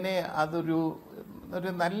 അങ്ങനെ അതൊരു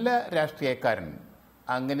നല്ല രാഷ്ട്രീയക്കാരൻ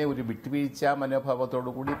അങ്ങനെ ഒരു വിട്ടുവീഴ്ച മനോഭാവത്തോടു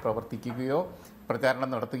കൂടി പ്രവർത്തിക്കുകയോ പ്രചാരണം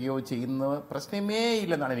നടത്തുകയോ ചെയ്യുന്ന പ്രശ്നമേ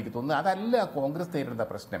ഇല്ലെന്നാണ് എനിക്ക് തോന്നുന്നത്. അതല്ല കോൺഗ്രസ് നേരിടുന്ന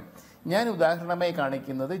പ്രശ്നം. ഞാൻ ഉദാഹരണമായി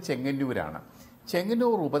കാണിക്കുന്നത് ചെങ്ങന്നൂരാണ്.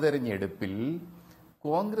 ചെങ്ങന്നൂർ ഉപതെരഞ്ഞെടുപ്പിൽ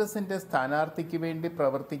കോൺഗ്രസിന്റെ സ്ഥാനാർത്ഥിക്ക് വേണ്ടി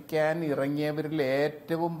പ്രവർത്തിക്കാൻ ഇറങ്ങിയവരിൽ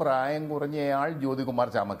ഏറ്റവും പ്രായം കുറഞ്ഞയാൾ ജ്യോതികുമാർ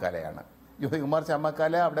ചാമക്കാലയാണ്. ജ്യോതികുമാർ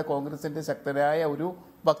ചാമക്കാല അവിടെ കോൺഗ്രസിന്റെ ശക്തരായ ഒരു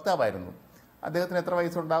വക്താവായിരുന്നു. അദ്ദേഹത്തിന് എത്ര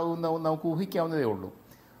വയസ്സുണ്ടാകുമെന്ന് നമുക്ക് ഊഹിക്കാവുന്നതേ ഉള്ളൂ.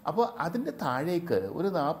 അപ്പോൾ അതിൻ്റെ താഴേക്ക് ഒരു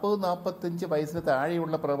 40-45 വയസ്സിന്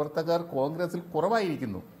താഴെയുള്ള പ്രവർത്തകർ കോൺഗ്രസിൽ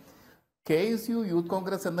കുറവായിരിക്കുന്നു. KSU യൂത്ത്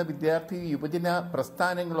കോൺഗ്രസ് എന്ന വിദ്യാർത്ഥി യുവജന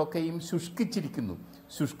പ്രസ്ഥാനങ്ങളൊക്കെയും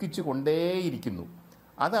ശുഷ്കിച്ചു കൊണ്ടേയിരിക്കുന്നു.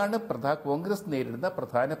 അതാണ് കോൺഗ്രസ് നേരിടുന്ന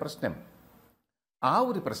പ്രധാന പ്രശ്നം. ആ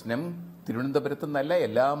ഒരു പ്രശ്നം തിരുവനന്തപുരത്ത് നിന്നല്ല,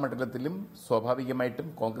 എല്ലാ മണ്ഡലത്തിലും സ്വാഭാവികമായിട്ടും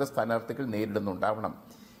കോൺഗ്രസ് സ്ഥാനാർത്ഥികൾ നേരിടുന്നുണ്ടാവണം.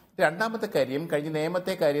 രണ്ടാമത്തെ കാര്യം, കഴിഞ്ഞ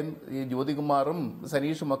നേമത്തെ കാര്യം ജ്യോതികുമാറും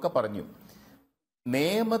സനീഷും ഒക്കെ പറഞ്ഞു.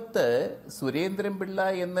 നേമത്ത് സുരേന്ദ്രൻപിള്ള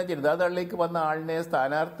എന്ന ജനതാദളിലേക്ക് വന്ന ആളിനെ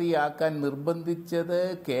സ്ഥാനാർത്ഥിയാക്കാൻ നിർബന്ധിച്ചത്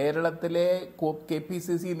കേരളത്തിലെ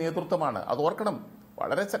KPCC നേതൃത്വമാണ്. അത് ഓർക്കണം.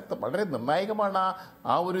 വളരെ നിർണായകമാണ്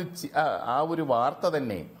ആ ഒരു വാർത്ത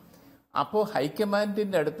തന്നെ. അപ്പോൾ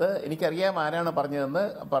ഹൈക്കമാൻഡിൻ്റെ അടുത്ത് എനിക്കറിയാം ആരാണ് പറഞ്ഞതെന്ന്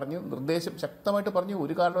നിർദ്ദേശം ശക്തമായിട്ട് പറഞ്ഞു,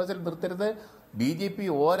 ഒരു കാരണവശാലും നിർത്തരുത്. BJP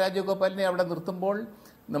രാജഗോപാലിനെ അവിടെ നിർത്തുമ്പോൾ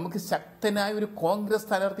നമുക്ക് ശക്തനായ ഒരു കോൺഗ്രസ്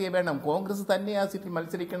സ്ഥാനാർത്ഥിയെ വേണം, കോൺഗ്രസ് തന്നെ ആ സീറ്റിൽ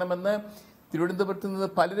മത്സരിക്കണമെന്ന് തിരുവനന്തപുരത്ത് നിന്ന്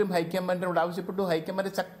പലരും ഹൈക്കമാൻഡിനോട് ആവശ്യപ്പെട്ടു.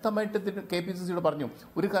 ഹൈക്കമാൻഡ് ശക്തമായിട്ട് KPCCയോട് പറഞ്ഞു,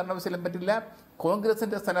 ഒരു കാരണവശാലും പറ്റില്ല,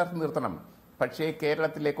 കോൺഗ്രസിന്റെ സ്ഥാനാർത്ഥി നിർത്തണം. പക്ഷേ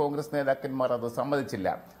കേരളത്തിലെ കോൺഗ്രസ് നേതാക്കന്മാർ അത് സമ്മതിച്ചില്ല.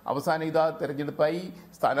 അവസാനം ഇതാ തെരഞ്ഞെടുപ്പായി,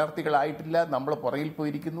 സ്ഥാനാർത്ഥികളായിട്ടില്ല, നമ്മൾ പുറകിൽ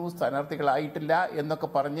പോയിരിക്കുന്നു, സ്ഥാനാർത്ഥികളായിട്ടില്ല എന്നൊക്കെ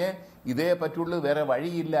പറഞ്ഞ് ഇതേ പറ്റുള്ളൂ, വേറെ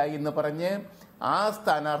വഴിയില്ല എന്ന് പറഞ്ഞ് ആ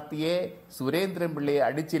സ്ഥാനാർത്ഥിയെ സുരേന്ദ്രൻപിള്ളയെ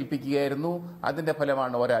അടിച്ചേൽപ്പിക്കുകയായിരുന്നു. അതിന്റെ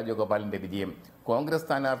ഫലമാണ് രാജഗോപാലിന്റെ വിജയം. കോൺഗ്രസ്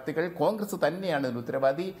സ്ഥാനാർത്ഥികൾ, കോൺഗ്രസ് തന്നെയാണ് ഇതിന്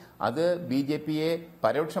ഉത്തരവാദി. അത് BJPയെ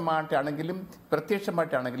പരോക്ഷമായിട്ടാണെങ്കിലും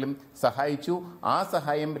പ്രത്യക്ഷമായിട്ടാണെങ്കിലും സഹായിച്ചു. ആ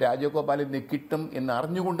സഹായം രാജഗോപാലിന് കിട്ടും എന്ന്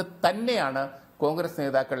അറിഞ്ഞുകൊണ്ട് തന്നെയാണ് കോൺഗ്രസ്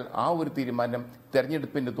നേതാക്കൾ ആ ഒരു തീരുമാനം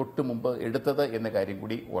തെരഞ്ഞെടുപ്പിന് തൊട്ടു മുമ്പ് എടുത്തത് എന്ന കാര്യം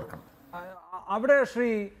കൂടി ഓർക്കണം. അവിടെ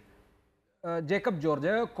ശ്രീ ജേക്കബ്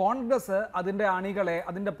ജോർജ്, കോൺഗ്രസ് അതിൻ്റെ അണികളെ,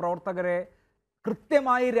 അതിൻ്റെ പ്രവർത്തകരെ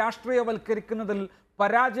കൃത്യമായി രാഷ്ട്രീയവൽക്കരിക്കുന്നതിൽ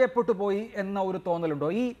പരാജയപ്പെട്ടു പോയി എന്ന ഒരു തോന്നലുണ്ടോ?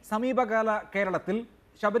 ഈ സമീപകാല കേരളത്തിൽ,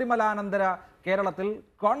 ശബരിമലാനന്തര കേരളത്തിൽ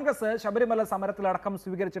കോൺഗ്രസ് ശബരിമല സമരത്തിലടക്കം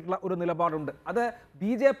സ്വീകരിച്ചിട്ടുള്ള ഒരു നിലപാടുണ്ട്. അത്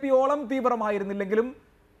BJPയോളം തീവ്രമായിരുന്നില്ലെങ്കിലും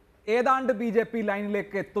ഏതാണ്ട് BJP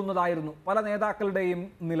ലൈനിലേക്ക് എത്തുന്നതായിരുന്നു പല നേതാക്കളുടെയും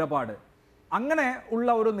നിലപാട്. അങ്ങനെ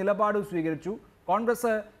ഉള്ള ഒരു നിലപാട് സ്വീകരിച്ചു.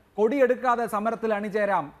 കോൺഗ്രസ് കൊടിയെടുക്കാതെ സമരത്തിൽ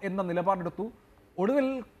അണിചേരാം എന്ന നിലപാടെടുത്തു. ഒടുവിൽ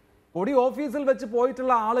കൊടി ഓഫീസിൽ വെച്ച്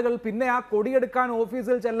പോയിട്ടുള്ള ആളുകൾ പിന്നെ ആ കൊടിയെടുക്കാൻ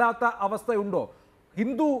ഓഫീസിൽ ചെല്ലാത്ത അവസ്ഥയുണ്ടോ?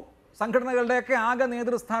 ഹിന്ദു സംഘടനകളുടെയൊക്കെ ആകെ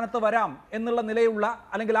നേതൃസ്ഥാനത്ത് വരാം എന്നുള്ള നിലയുള്ള,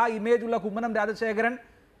 അല്ലെങ്കിൽ ആ ഇമേജുള്ള കുമ്മനം രാജശേഖരൻ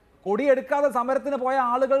കൊടിയെടുക്കാതെ സമരത്തിന് പോയ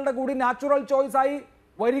ആളുകളുടെ കൂടി നാച്ചുറൽ ചോയ്സായി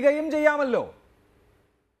വരികയും ചെയ്യാമല്ലോ.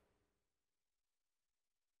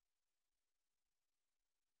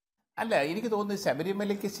 അല്ല, എനിക്ക് തോന്നുന്നു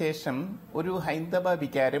ശബരിമലയ്ക്ക് ശേഷം ഒരു ഹൈന്ദവ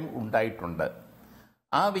വികാരം ഉണ്ടായിട്ടുണ്ട്.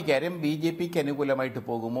 ആ വികാരം BJPക്ക് അനുകൂലമായിട്ട്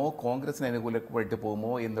പോകുമോ കോൺഗ്രസിന് അനുകൂലമായിട്ട്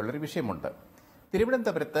പോകുമോ എന്നുള്ളൊരു വിഷയമുണ്ട്.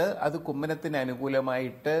 തിരുവനന്തപുരത്ത് അത് കുമ്മനത്തിന്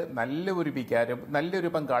അനുകൂലമായിട്ട് നല്ലൊരു വികാരം, നല്ലൊരു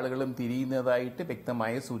പങ്കാളുകളും തിരിയുന്നതായിട്ട്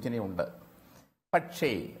വ്യക്തമായ സൂചനയുണ്ട്.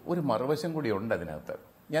 പക്ഷേ ഒരു മറുവശം കൂടി ഉണ്ട് അതിനകത്ത്.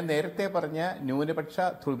 ഞാൻ നേരത്തെ പറഞ്ഞ ന്യൂനപക്ഷ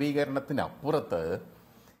ധ്രുവീകരണത്തിനപ്പുറത്ത്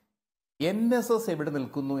NSS എവിടെ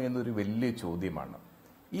നിൽക്കുന്നു എന്നൊരു വലിയ ചോദ്യമാണ്.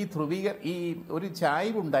 ഈ ഒരു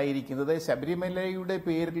ചായ്വ് ഉണ്ടായിരിക്കുന്നത്, ശബരിമലയുടെ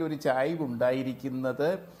പേരിൽ ഒരു ചായ്വ് ഉണ്ടായിരിക്കുന്നത്,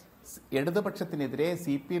 ഇടതുപക്ഷത്തിനെതിരെ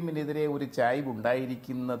CPMനെതിരെ ഒരു ചായ്വ്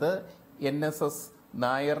ഉണ്ടായിരിക്കുന്നത് NSS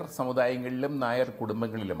നായർ സമുദായങ്ങളിലും നായർ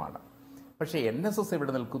കുടുംബങ്ങളിലുമാണ്. പക്ഷേ NSS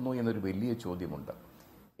എവിടെ നിൽക്കുന്നു എന്നൊരു വലിയ ചോദ്യമുണ്ട്.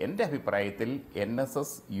 എൻ്റെ അഭിപ്രായത്തിൽ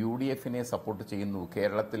NSS UDFനെ സപ്പോർട്ട് ചെയ്യുന്നു.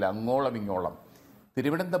 കേരളത്തിൽ അങ്ങോളം ഇങ്ങോളം,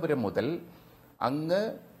 തിരുവനന്തപുരം മുതൽ അങ്ങ്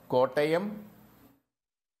കോട്ടയം,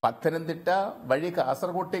 പത്തനംതിട്ട വഴി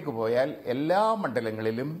കാസർഗോട്ടേക്ക് പോയാൽ എല്ലാ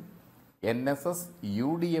മണ്ഡലങ്ങളിലും NSS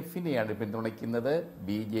UDFനെയാണ് പിന്തുണയ്ക്കുന്നത്,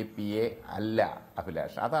 BJPയെ അല്ല.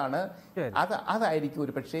 അഭിലാഷ്, അതായിരിക്കും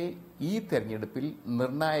ഒരു പക്ഷേ ഈ തെരഞ്ഞെടുപ്പിൽ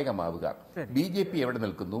നിർണായകമാവുക. BJP എവിടെ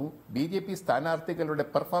നിൽക്കുന്നു, BJP സ്ഥാനാർത്ഥികളുടെ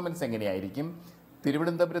പെർഫോമൻസ് എങ്ങനെയായിരിക്കും,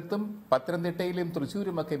 തിരുവനന്തപുരത്തും പത്തനംതിട്ടയിലും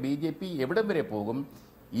തൃശ്ശൂരുമൊക്കെ BJP എവിടം വരെ പോകും,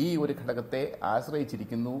 ഈ ഒരു ഘടകത്തെ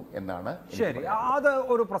ആശ്രയിച്ചിരിക്കുന്നു എന്നാണ്. ശരി, അത്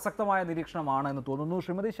ഒരു പ്രസക്തമായ നിരീക്ഷണമാണ് എന്ന് തോന്നുന്നു.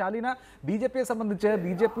 ശ്രീമതി ശാലീന, BJPയെ സംബന്ധിച്ച്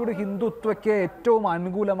BJPയുടെ ഹിന്ദുത്വയ്ക്ക് ഏറ്റവും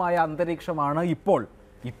അനുകൂലമായ അന്തരീക്ഷമാണ്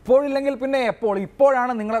ഇപ്പോഴില്ലെങ്കിൽ പിന്നെ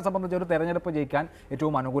ഇപ്പോഴാണ് നിങ്ങളെ സംബന്ധിച്ച് ഒരു തെരഞ്ഞെടുപ്പ് ജയിക്കാൻ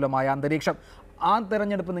ഏറ്റവും അനുകൂലമായ അന്തരീക്ഷം. ആ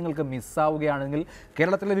തെരഞ്ഞെടുപ്പ് നിങ്ങൾക്ക് മിസ്സാവുകയാണെങ്കിൽ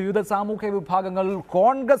കേരളത്തിലെ വിവിധ സാമൂഹ്യ വിഭാഗങ്ങൾ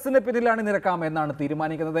കോൺഗ്രസിന് പിന്നിലാണ് നിരക്കാം എന്നാണ്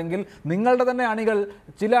തീരുമാനിക്കുന്നതെങ്കിൽ, നിങ്ങളുടെ തന്നെ അണികൾ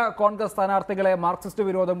ചില കോൺഗ്രസ് സ്ഥാനാർത്ഥികളെ മാർക്സിസ്റ്റ്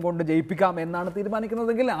വിരോധം കൊണ്ട് ജയിപ്പിക്കാം എന്നാണ്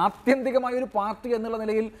തീരുമാനിക്കുന്നതെങ്കിൽ, ആത്യന്തികമായ ഒരു പാർട്ടി എന്നുള്ള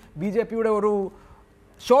നിലയിൽ BJPയുടെ ഒരു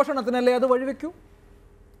ശോഷണത്തിനല്ലേ അത് വഴിവെക്കൂ?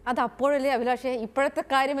 അത് അപ്പോഴല്ലേ അഭിലാഷേ, ഇപ്പോഴത്തെ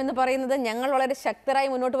കാര്യം എന്ന് പറയുന്നത് ഞങ്ങൾ വളരെ ശക്തരായി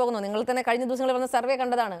മുന്നോട്ട് പോകുന്നു. നിങ്ങൾ തന്നെ കഴിഞ്ഞ ദിവസങ്ങളിൽ വന്ന സർവേ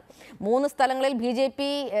കണ്ടതാണ്. 3 സ്ഥലങ്ങളിൽ BJP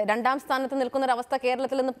 2ാം സ്ഥാനത്ത് നിൽക്കുന്ന ഒരു അവസ്ഥ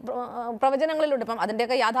കേരളത്തിൽ നിന്ന് പ്രവചനങ്ങളിലുണ്ട്. ഇപ്പം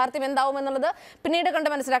അതിൻ്റെയൊക്കെ യാഥാർത്ഥ്യം എന്താവും എന്നുള്ളത് പിന്നീട് കണ്ട്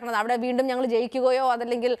മനസ്സിലാക്കണം. അവിടെ വീണ്ടും ഞങ്ങൾ ജയിക്കുകയോ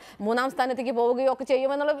അതല്ലെങ്കിൽ 3ാം സ്ഥാനത്തേക്ക് പോവുകയോ ഒക്കെ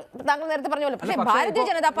ചെയ്യുമെന്നുള്ളത് താങ്കൾ നേരത്തെ പറഞ്ഞല്ലോ. പക്ഷേ ഭാരതീയ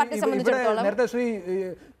ജനതാ പാർട്ടി സംബന്ധിച്ചിടത്തോളം നേരത്തെ ശ്രീ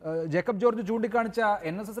ജേക്കബ് ജോർജ് ചൂണ്ടിക്കാണിച്ച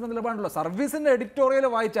NSSന്റെ നിലപാടുള്ള സർവീസിന്റെ എഡിറ്റോറിയൽ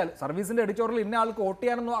വായിച്ചാൽ, സർവീസിന്റെ എഡിറ്റോറിയൽ ഇന്ന ആൾക്ക് വോട്ട്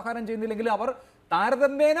ചെയ്യാനൊന്നും ആഹാരം ചെയ്യുന്നില്ലെങ്കിൽ അവർ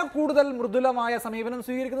താരതമ്യേന കൂടുതൽ മൃദുലമായ സമീപനം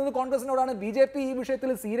സ്വീകരിക്കുന്നത് കോൺഗ്രസിനോടാണ്. BJP ഈ വിഷയത്തിൽ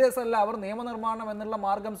സീരിയസ് അല്ല, അവർ നിയമനിർമ്മാണം എന്നുള്ള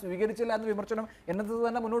മാർഗം സ്വീകരിച്ചില്ല എന്ന വിമർശനം NSS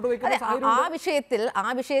തന്നെ മുന്നോട്ട് വയ്ക്കുന്ന ആ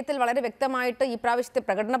വിഷയത്തിൽ വളരെ വ്യക്തമായിട്ട് ഈ പ്രാവശ്യത്തെ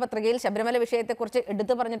പ്രകടന പത്രികയിൽ ശബരിമല വിഷയത്തെക്കുറിച്ച്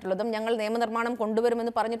എടുത്തു പറഞ്ഞിട്ടുള്ളതും ഞങ്ങൾ നിയമനിർമ്മാണം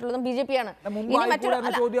കൊണ്ടുവരുമെന്ന് പറഞ്ഞിട്ടുള്ളതും BJP ആണ്.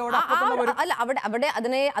 അല്ല, അവിടെ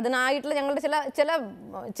അതിനായിട്ടുള്ള ഞങ്ങളുടെ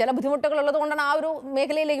ചില ബുദ്ധിമുട്ടുകൾ ഉള്ളത് കൊണ്ടാണ് ആ ഒരു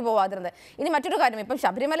മേഖലയിലേക്ക് പോകാതിരുന്നത്. ഇനി മറ്റൊരു കാര്യം, ഇപ്പം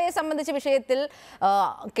ശബരിമലയെ സംബന്ധിച്ച വിഷയത്തിൽ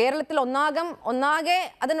കേരളത്തിൽ ഒന്നാകെ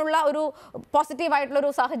അതിനുള്ള ഒരു പോസിറ്റീവായിട്ടുള്ള ഒരു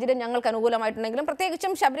സാഹചര്യം ഞങ്ങൾക്ക് അനുകൂലമായിട്ടുണ്ടെങ്കിലും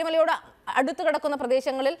പ്രത്യേകിച്ചും ശബരിമലയോട് അടുത്ത് കിടക്കുന്ന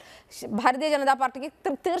പ്രദേശങ്ങളിൽ ഭാരതീയ ജനതാ പാർട്ടിക്ക്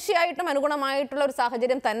തീർച്ചയായിട്ടും അനുഗുണമായിട്ടുള്ള ഒരു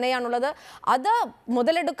സാഹചര്യം തന്നെയാണുള്ളത്. അത്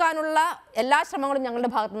മുതലെടുക്കാനുള്ള എല്ലാ ശ്രമങ്ങളും ഞങ്ങളുടെ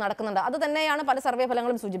ഭാഗത്ത് നടക്കുന്നുണ്ട്. അത് തന്നെയാണ് പല സർവേ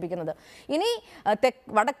ഫലങ്ങളും സൂചിപ്പിക്കുന്നത്. ഇനി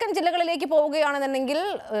വടക്കൻ ജില്ലകളിലേക്ക് പോവുകയാണെന്നുണ്ടെങ്കിൽ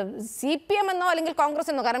CPM എന്നോ അല്ലെങ്കിൽ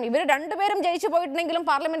കോൺഗ്രസ് എന്നോ, കാരണം ഇവർ രണ്ടുപേരും ജയിച്ചു പോയിട്ടുണ്ടെങ്കിലും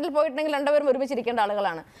പാർലമെന്റിൽ പോയിട്ടുണ്ടെങ്കിൽ രണ്ടുപേരും ഒരുമിച്ചിരിക്കേണ്ട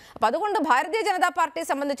ആളുകളാണ്. അപ്പം അതുകൊണ്ട് ഭാരതീയ ജനതാ പാർട്ടിയെ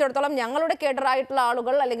സംബന്ധിച്ചിടത്തോളം ഞങ്ങളുടെ കേഡറായിട്ടുള്ള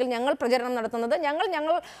ആളുകൾ അല്ലെങ്കിൽ ഞങ്ങൾ പ്രചരണം നടത്തുന്നത് ഞങ്ങൾ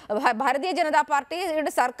ഭാരതീയ ജനതാ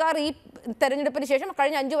പാർട്ടിയുടെ സർക്കാർ ഈ തെരഞ്ഞെടുപ്പിന് ശേഷം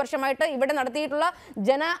കഴിഞ്ഞ 5 വർഷമായിട്ട് ഇവിടെ നടത്തിയിട്ടുള്ള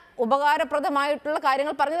ജന ഉപകാരപ്രദമായിട്ടുള്ള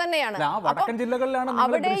കാര്യങ്ങൾ പറഞ്ഞു തന്നെയാണ്.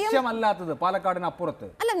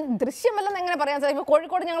 അല്ല, ദൃശ്യമല്ലെന്ന് എങ്ങനെ പറയാൻ സാധിക്കും?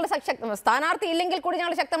 കോഴിക്കോട് ഞങ്ങളുടെ സ്ഥാനാർത്ഥി ഇല്ലെങ്കിൽ കൂടി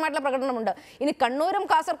ഞങ്ങൾ ശക്തമായിട്ടുള്ള പ്രകടനമുണ്ട്. ഇനി കണ്ണൂരും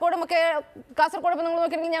കാസർഗോഡും ഒക്കെ, കാസർഗോഡ് നിങ്ങൾ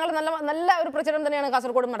നോക്കിയിട്ടുണ്ടെങ്കിൽ ഞങ്ങൾ നല്ല ഒരു പ്രചരണം തന്നെയാണ്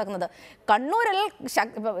കാസർഗോഡും നടക്കുന്നത്. കണ്ണൂരിൽ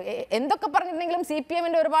എന്തൊക്കെ പറഞ്ഞിട്ടുണ്ടെങ്കിലും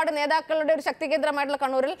CPMന്റെ ഒരുപാട് നേതാക്കളുടെ ഒരു ശക്തി കേന്ദ്രമായിട്ടുള്ള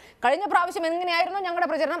കണ്ണൂരിൽ കഴിഞ്ഞ പ്രാവശ്യം എങ്ങനെയായിരുന്നു ഞങ്ങളുടെ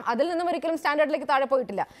പ്രചരണം, അതിൽ നിന്നും ഒരിക്കലും സ്റ്റാൻഡേർഡിലേക്ക് താഴെ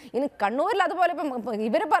പോയിട്ടില്ല. ഇനി കണ്ണൂരിൽ അതുപോലെ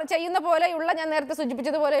ഇവർ ചെയ്യുന്ന പോലെയുള്ള, ഞാൻ നേരത്തെ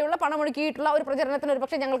സൂചിപ്പിച്ചതുപോലെയുള്ള പണമൊഴുക്കിയിട്ടുള്ള ഒരു പ്രചരണത്തിന് ഒരു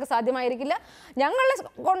പക്ഷേ ഞങ്ങൾക്ക് സാധ്യമായിരിക്കില്ല. ഞങ്ങളെ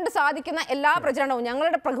കൊണ്ട് സാധിക്കുന്ന എല്ലാ പ്രചരണവും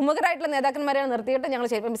ഞങ്ങളുടെ പ്രമുഖരായിട്ടുള്ള നേതാക്കന്മാരെയാണ് നിർത്തിയിട്ട് ഞങ്ങൾ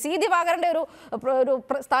ചെയ്യും. C. ദിവാകരന്റെ ഒരു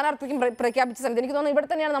സ്ഥാനാർത്ഥിക്കും പ്രഖ്യാപിച്ച സമയത്ത് എനിക്ക് തോന്നുന്നു ഇവിടെ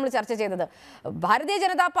തന്നെയാണ് നമ്മൾ ചർച്ച ചെയ്തത്. ഭാരതീയ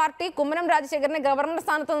ജനതാ പാർട്ടി കുമ്മനം രാജശേഖരനെ ഗവർണർ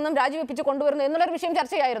സ്ഥാനത്ത് നിന്നും രാജിവെപ്പിച്ച് കൊണ്ടുവരുന്നു എന്നുള്ളൊരു വിഷയം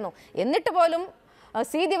ചർച്ചയായിരുന്നു. എന്നിട്ട് പോലും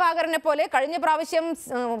C. ദിവാകരനെ പോലെ കഴിഞ്ഞ പ്രാവശ്യം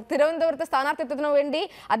തിരുവനന്തപുരത്ത് സ്ഥാനാർത്ഥിത്വത്തിനു വേണ്ടി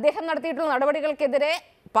അദ്ദേഹം നടത്തിയിട്ടുള്ള നടപടികൾക്കെതിരെ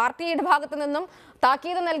പാർട്ടിയുടെ ഭാഗത്തു നിന്നും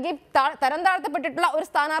താക്കീത് നൽകി തരം താഴ്ത്തപ്പെട്ടിട്ടുള്ള ഒരു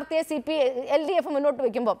സ്ഥാനാർത്ഥിയെ LDF മുന്നോട്ട്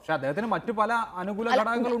വെക്കുമ്പോൾ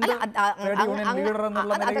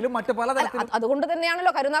അതുകൊണ്ട്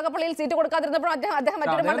തന്നെയാണല്ലോ കരുനാഗപ്പള്ളിയിൽ സീറ്റ് കൊടുക്കാതിരുന്നപ്പോൾ അദ്ദേഹം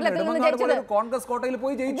മറ്റൊരു മണ്ഡലത്തിൽ നിന്ന്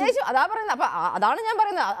ജയിച്ചു. അതാ പറയുന്നത്. അപ്പൊ അതാണ് ഞാൻ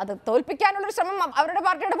പറയുന്നത്, അത് തോൽപ്പിക്കാനുള്ളൊരു ശ്രമം അവരുടെ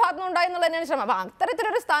പാർട്ടിയുടെ ഭാഗത്തുനിന്ന് ഉണ്ടായെന്നുള്ള തന്നെയാണ് ശ്രമം. അപ്പൊ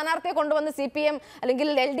അത്തരത്തിലൊരു സ്ഥാനാർത്ഥിയെ കൊണ്ടുവന്ന് CPM അല്ലെങ്കിൽ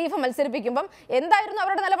LDF മത്സരിപ്പിക്കുമ്പോൾ എന്തായിരുന്നു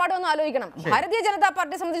അവരുടെ നിലപാടെന്ന് ആലോചിക്കണം. ഭാരതീയ ജനതാ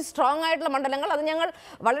പാർട്ടിയെ സംബന്ധിച്ച് സ്ട്രോങ് ആയിട്ടുള്ള മണ്ഡലങ്ങൾ അത് ഞങ്ങൾ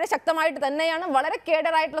വളരെ ശക്തമായിട്ട് തന്നെയാണ്, വളരെ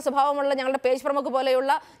കേഡറായിട്ടുള്ള സ്വഭാവമുള്ള ഞങ്ങളുടെ പേജ് പ്രമുഖ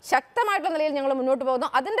പോലെയുള്ള ശക്തമായിട്ടുള്ള നിലയിൽ ഞങ്ങൾ മുന്നോട്ട് പോകുന്നു.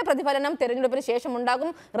 അതിന്റെ പ്രതിഫലനം തെരഞ്ഞെടുപ്പിന് ശേഷം ഉണ്ടാകും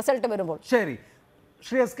റിസൾട്ട് വരുമ്പോൾ. ശരി,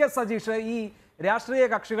 ശ്രീ SK സജീഷ്, ഈ രാഷ്ട്രീയ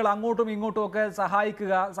കക്ഷികൾ അങ്ങോട്ടും ഇങ്ങോട്ടും ഒക്കെ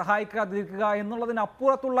സഹായിക്കാതിരിക്കുക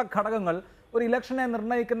എന്നുള്ളതിനപ്പുറത്തുള്ള ഘടകങ്ങൾ, ഒരു ഇലക്ഷനെ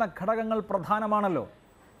നിർണ്ണയിക്കുന്ന ഘടകങ്ങൾ പ്രധാനമാണല്ലോ.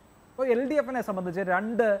 അപ്പോൾ LDFനെ സംബന്ധിച്ച്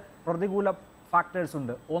 2 പ്രതികൂല ഫാക്ടേഴ്സ്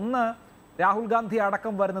ഉണ്ട്. ഒന്ന്, രാഹുൽ ഗാന്ധി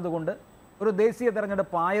അടക്കം വരുന്നത് കൊണ്ട്, ഒരു ദേശീയ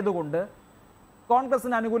തെരഞ്ഞെടുപ്പ് ആയതുകൊണ്ട്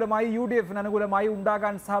കോൺഗ്രസിന് അനുകൂലമായി UDFന് അനുകൂലമായി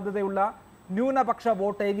ഉണ്ടാകാൻ സാധ്യതയുള്ള ന്യൂനപക്ഷ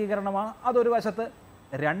വോട്ട് ഏകീകരണമാണ്. അതൊരു വശത്ത്.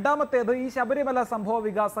 രണ്ടാമത്തേത്, ഈ ശബരിമല സംഭവ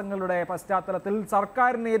വികാസങ്ങളുടെ പശ്ചാത്തലത്തിൽ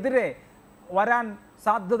സർക്കാരിനെതിരെ വരാൻ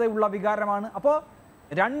സാധ്യതയുള്ള വികാരമാണ്. അപ്പോൾ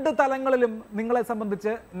 2 തലങ്ങളിലും നിങ്ങളെ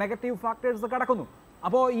സംബന്ധിച്ച് നെഗറ്റീവ് ഫാക്ടേഴ്സ് കടക്കുന്നു.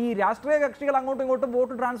 അപ്പോൾ ഈ രാഷ്ട്രീയ കക്ഷികൾ അങ്ങോട്ടും ഇങ്ങോട്ടും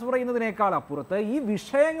വോട്ട് ട്രാൻസ്ഫർ ചെയ്യുന്നതിനേക്കാൾ അപ്പുറത്ത് ഈ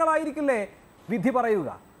വിഷയങ്ങളായിരിക്കില്ലേ വിധി പറയുക?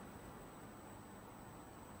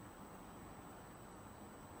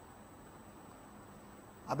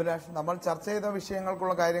 അഭിലാഷ്, നമ്മൾ ചർച്ച ചെയ്ത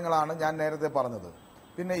വിഷയങ്ങൾക്കുള്ള കാര്യങ്ങളാണ് ഞാൻ നേരത്തെ പറഞ്ഞത്.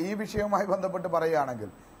 പിന്നെ ഈ വിഷയവുമായി ബന്ധപ്പെട്ട് പറയുകയാണെങ്കിൽ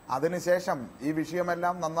അതിനുശേഷം ഈ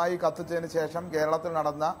വിഷയമെല്ലാം നന്നായി കത്തിച്ചതിന് ശേഷം കേരളത്തിൽ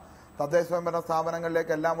നടന്ന തദ്ദേശ സ്വയംഭരണ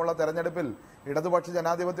സ്ഥാപനങ്ങളിലേക്കെല്ലാമുള്ള തെരഞ്ഞെടുപ്പിൽ ഇടതുപക്ഷ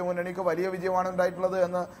ജനാധിപത്യ മുന്നണിക്ക് വലിയ വിജയമാണ് ഉണ്ടായിട്ടുള്ളത്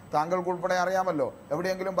എന്ന് താങ്കൾക്കുൾപ്പെടെ അറിയാമല്ലോ.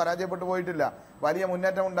 എവിടെയെങ്കിലും പരാജയപ്പെട്ടു പോയിട്ടില്ല. വലിയ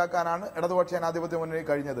മുന്നേറ്റം ഉണ്ടാക്കാനാണ് ഇടതുപക്ഷ ജനാധിപത്യ മുന്നണി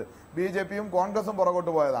കഴിഞ്ഞത്. BJPയും കോൺഗ്രസും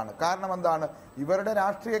പുറകോട്ട് പോയതാണ്. കാരണം എന്താണ്? ഇവരുടെ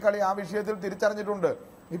രാഷ്ട്രീയ കളി ആ വിഷയത്തിൽ തിരിച്ചറിഞ്ഞിട്ടുണ്ട്.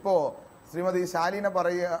 ഇപ്പോൾ ശ്രീമതി ശാലീന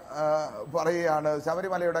പറയുകയാണ്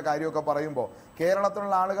ശബരിമലയുടെ കാര്യമൊക്കെ പറയുമ്പോൾ,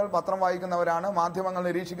 കേരളത്തിലുള്ള ആളുകൾ പത്രം വായിക്കുന്നവരാണ്, മാധ്യമങ്ങൾ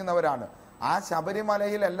നിരീക്ഷിക്കുന്നവരാണ്. ആ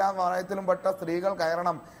ശബരിമലയിൽ എല്ലാ പ്രായത്തിലും പെട്ട സ്ത്രീകൾ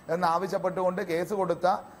കയറണം എന്നാവശ്യപ്പെട്ടുകൊണ്ട് കേസ് കൊടുത്ത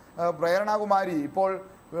പ്രേരണകുമാരി ഇപ്പോൾ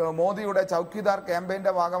മോദിയുടെ ചൗക്കിദാർ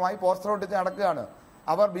ക്യാമ്പയിന്റെ ഭാഗമായി പോസ്റ്റർ ഒട്ടിച്ച് നടക്കുകയാണ്.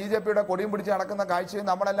 അവർ BJPയുടെ കൊടിയും പിടിച്ച് നടക്കുന്ന കാഴ്ചയും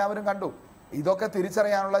നമ്മളെല്ലാവരും കണ്ടു. ഇതൊക്കെ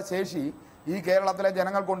തിരിച്ചറിയാനുള്ള ശേഷി ഈ കേരളത്തിലെ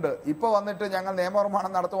ജനങ്ങൾക്കുണ്ട്. ഇപ്പോൾ വന്നിട്ട് ഞങ്ങൾ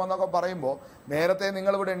നിയമനിർമ്മാണം നടത്തുമെന്നൊക്കെ പറയുമ്പോൾ നേരത്തെ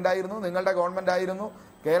നിങ്ങളിവിടെ ഉണ്ടായിരുന്നു, നിങ്ങളുടെ ഗവൺമെൻറ് ആയിരുന്നു.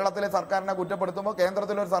 കേരളത്തിലെ സർക്കാരിനെ കുറ്റപ്പെടുത്തുമ്പോൾ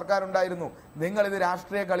കേന്ദ്രത്തിലൊരു സർക്കാർ ഉണ്ടായിരുന്നു. നിങ്ങളിത്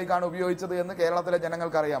രാഷ്ട്രീയ കളിക്കാണ് ഉപയോഗിച്ചത് എന്ന് കേരളത്തിലെ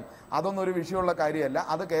ജനങ്ങൾക്കറിയാം. അതൊന്നും ഒരു വിഷയമുള്ള കാര്യമല്ല.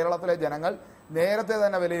 അത് കേരളത്തിലെ ജനങ്ങൾ നേരത്തെ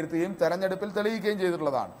തന്നെ വിലയിരുത്തുകയും തെരഞ്ഞെടുപ്പിൽ തെളിയിക്കുകയും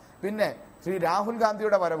ചെയ്തിട്ടുള്ളതാണ്. പിന്നെ ശ്രീ രാഹുൽ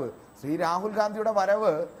ഗാന്ധിയുടെ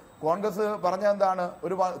വരവ് കോൺഗ്രസ് പറഞ്ഞെന്താണ്?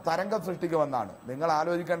 ഒരു തരംഗം സൃഷ്ടിക്കുമെന്നാണ്. നിങ്ങൾ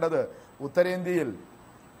ആലോചിക്കേണ്ടത്, ഉത്തരേന്ത്യയിൽ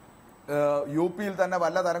UP-യിൽ തന്നെ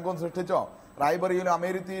വല്ല തരംഗവും സൃഷ്ടിച്ചോ? റായ്ബറിയിലും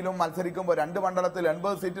അമേരിക്കയിലും മത്സരിക്കുമ്പോൾ 2 മണ്ഡലത്തിൽ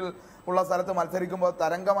 80 സീറ്റിൽ ഉള്ള സ്ഥലത്ത് മത്സരിക്കുമ്പോൾ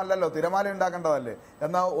തരംഗമല്ലല്ലോ, തിരമാല ഉണ്ടാക്കേണ്ടതല്ലേ?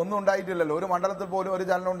 എന്നാൽ ഒന്നും ഉണ്ടായിട്ടില്ലല്ലോ. ഒരു മണ്ഡലത്തിൽ പോലും ഒരു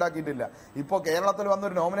ചലനം ഉണ്ടാക്കിയിട്ടില്ല. ഇപ്പോൾ കേരളത്തിൽ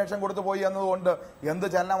വന്നൊരു നോമിനേഷൻ കൊടുത്തു പോയി എന്നതുകൊണ്ട് എന്ത്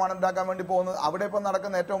ചലനമാണ് ഉണ്ടാക്കാൻ വേണ്ടി പോകുന്നത്? അവിടെ ഇപ്പം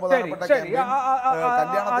നടക്കുന്ന ഏറ്റവും പ്രധാനപ്പെട്ട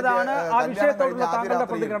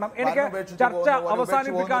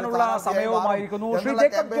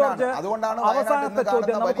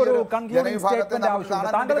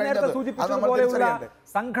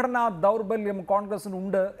സംഘടനാ ദൗർബല്യം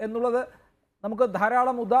കോൺഗ്രസിനുണ്ട് എന്നുള്ളത് നമുക്ക്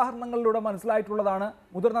ധാരാളം ഉദാഹരണങ്ങളിലൂടെ മനസ്സിലായിട്ടുള്ളതാണ്.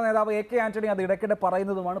 മുതിർന്ന നേതാവ് AK ആന്റണി അത് ഇടയ്ക്കിടെ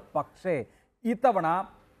പറയുന്നതുമാണ്. പക്ഷേ ഇത്തവണ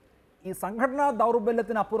ഈ സംഘടനാ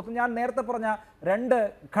ദൗർബല്യത്തിനപ്പുറത്ത് ഞാൻ നേരത്തെ പറഞ്ഞ 2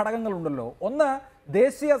 ഘടകങ്ങളുണ്ടല്ലോ. ഒന്ന്,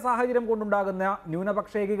 ദേശീയ സാഹചര്യം കൊണ്ടുണ്ടാകുന്ന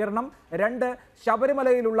ന്യൂനപക്ഷ ഏകീകരണം. 2,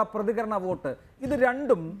 ശബരിമലയിലുള്ള പ്രതികരണ വോട്ട്. ഇത്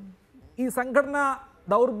രണ്ടും ഈ സംഘടനാ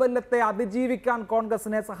ദൗർബല്യത്തെ അതിജീവിക്കാൻ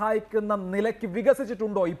കോൺഗ്രസിനെ സഹായിക്കുന്ന നിലയ്ക്ക്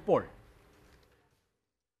വികസിച്ചിട്ടുണ്ടോ ഇപ്പോൾ?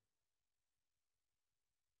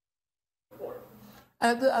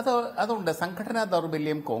 അതുണ്ട്. സംഘടനാ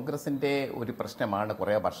ദൗർബല്യം കോൺഗ്രസിന്റെ ഒരു പ്രശ്നമാണ്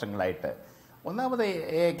കുറേ വർഷങ്ങളായിട്ട്. ഒന്നാമത്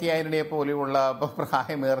AK ആന്റണിയെ പോലെയുള്ള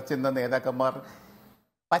പ്രായമേർച്ചെന്ന നേതാക്കന്മാർ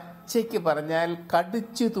പച്ചയ്ക്ക് പറഞ്ഞാൽ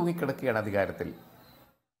കടിച്ചു തൂങ്ങിക്കിടക്കുകയാണ് അധികാരത്തിൽ.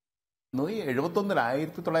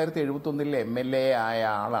 1971 MLA ആയ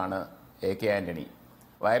ആളാണ് AK ആന്റണി.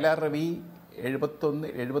 വയലാർ രവി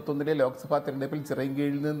 71 ലോക്സഭാ തെരഞ്ഞെടുപ്പിൽ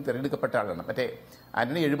ചിറയൻകീഴിൽ നിന്ന് തിരഞ്ഞെടുക്കപ്പെട്ട ആളാണ്. മറ്റേ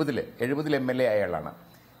ആന്റണി 70 MLA ആയ ആളാണ്.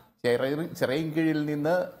 ചിറയൻകീഴിൽ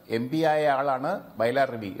നിന്ന് MP ആയ ആളാണ് വയലാർ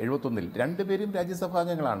രവി 71. രണ്ടുപേരും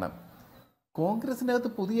രാജ്യസഭാംഗങ്ങളാണ്.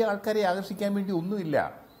 കോൺഗ്രസിനകത്ത് പുതിയ ആൾക്കാരെ ആകർഷിക്കാൻ വേണ്ടി ഒന്നുമില്ല.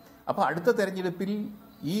 അപ്പോൾ അടുത്ത തെരഞ്ഞെടുപ്പിൽ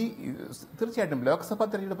തീർച്ചയായിട്ടും ലോക്സഭാ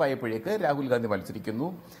തെരഞ്ഞെടുപ്പായപ്പോഴേക്ക് രാഹുൽ ഗാന്ധി മത്സരിക്കുന്നു.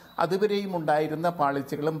 അതുവരെയും ഉണ്ടായിരുന്ന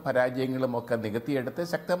പാളിച്ചകളും പരാജയങ്ങളും ഒക്കെ നികത്തിയെടുത്ത്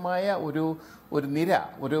ശക്തമായ ഒരു നിര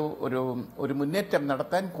ഒരു മുന്നേറ്റം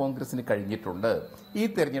നടത്താൻ കോൺഗ്രസിന് കഴിഞ്ഞിട്ടുണ്ട്. ഈ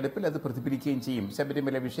തെരഞ്ഞെടുപ്പിൽ അത് പ്രതിഫലിക്കുകയും ചെയ്യും.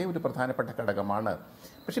 ശബരിമല വിഷയം ഒരു പ്രധാനപ്പെട്ട ഘടകമാണ്.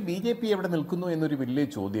 പക്ഷേ BJP എവിടെ നിൽക്കുന്നു എന്നൊരു വലിയ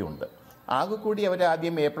ചോദ്യമുണ്ട്. ആകെ കൂടി അവർ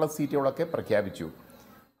ആദ്യം A+ സീറ്റുകളൊക്കെ പ്രഖ്യാപിച്ചു.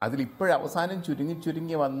 അതിലിപ്പോഴവസാനം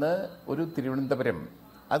ചുരുങ്ങി വന്ന് ഒരു തിരുവനന്തപുരം,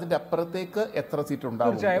 അതിന്റെ അപ്പുറത്തേക്ക് എത്ര സീറ്റ്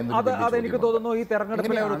ഉണ്ടാവും? അതെനിക്ക് തോന്നുന്നു ഈ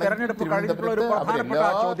തെരഞ്ഞെടുപ്പ് കഴിഞ്ഞിട്ടുള്ള ഒരു പ്രധാനപ്പെട്ട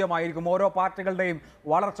ചോദ്യമായിരിക്കും. ഓരോ പാർട്ടികളുടെയും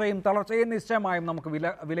വളർച്ചയും തളർച്ചയും നിശ്ചയമായും നമുക്ക്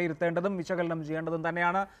വിലയിരുത്തേണ്ടതും വിശകലനം ചെയ്യേണ്ടതും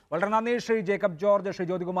തന്നെയാണ്. വളരെ നന്ദി Shri Jacob George, Shri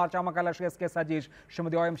Jyothikumar Chamakkala, Shri SK Sajeesh,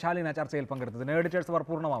 Shrimati OM Shalina ചർച്ചയിൽ പങ്കെടുത്തതിന്. എഡിറ്റേഴ്സ് അവർ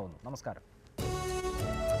പൂർണ്ണമാവുന്നു. നമസ്കാരം.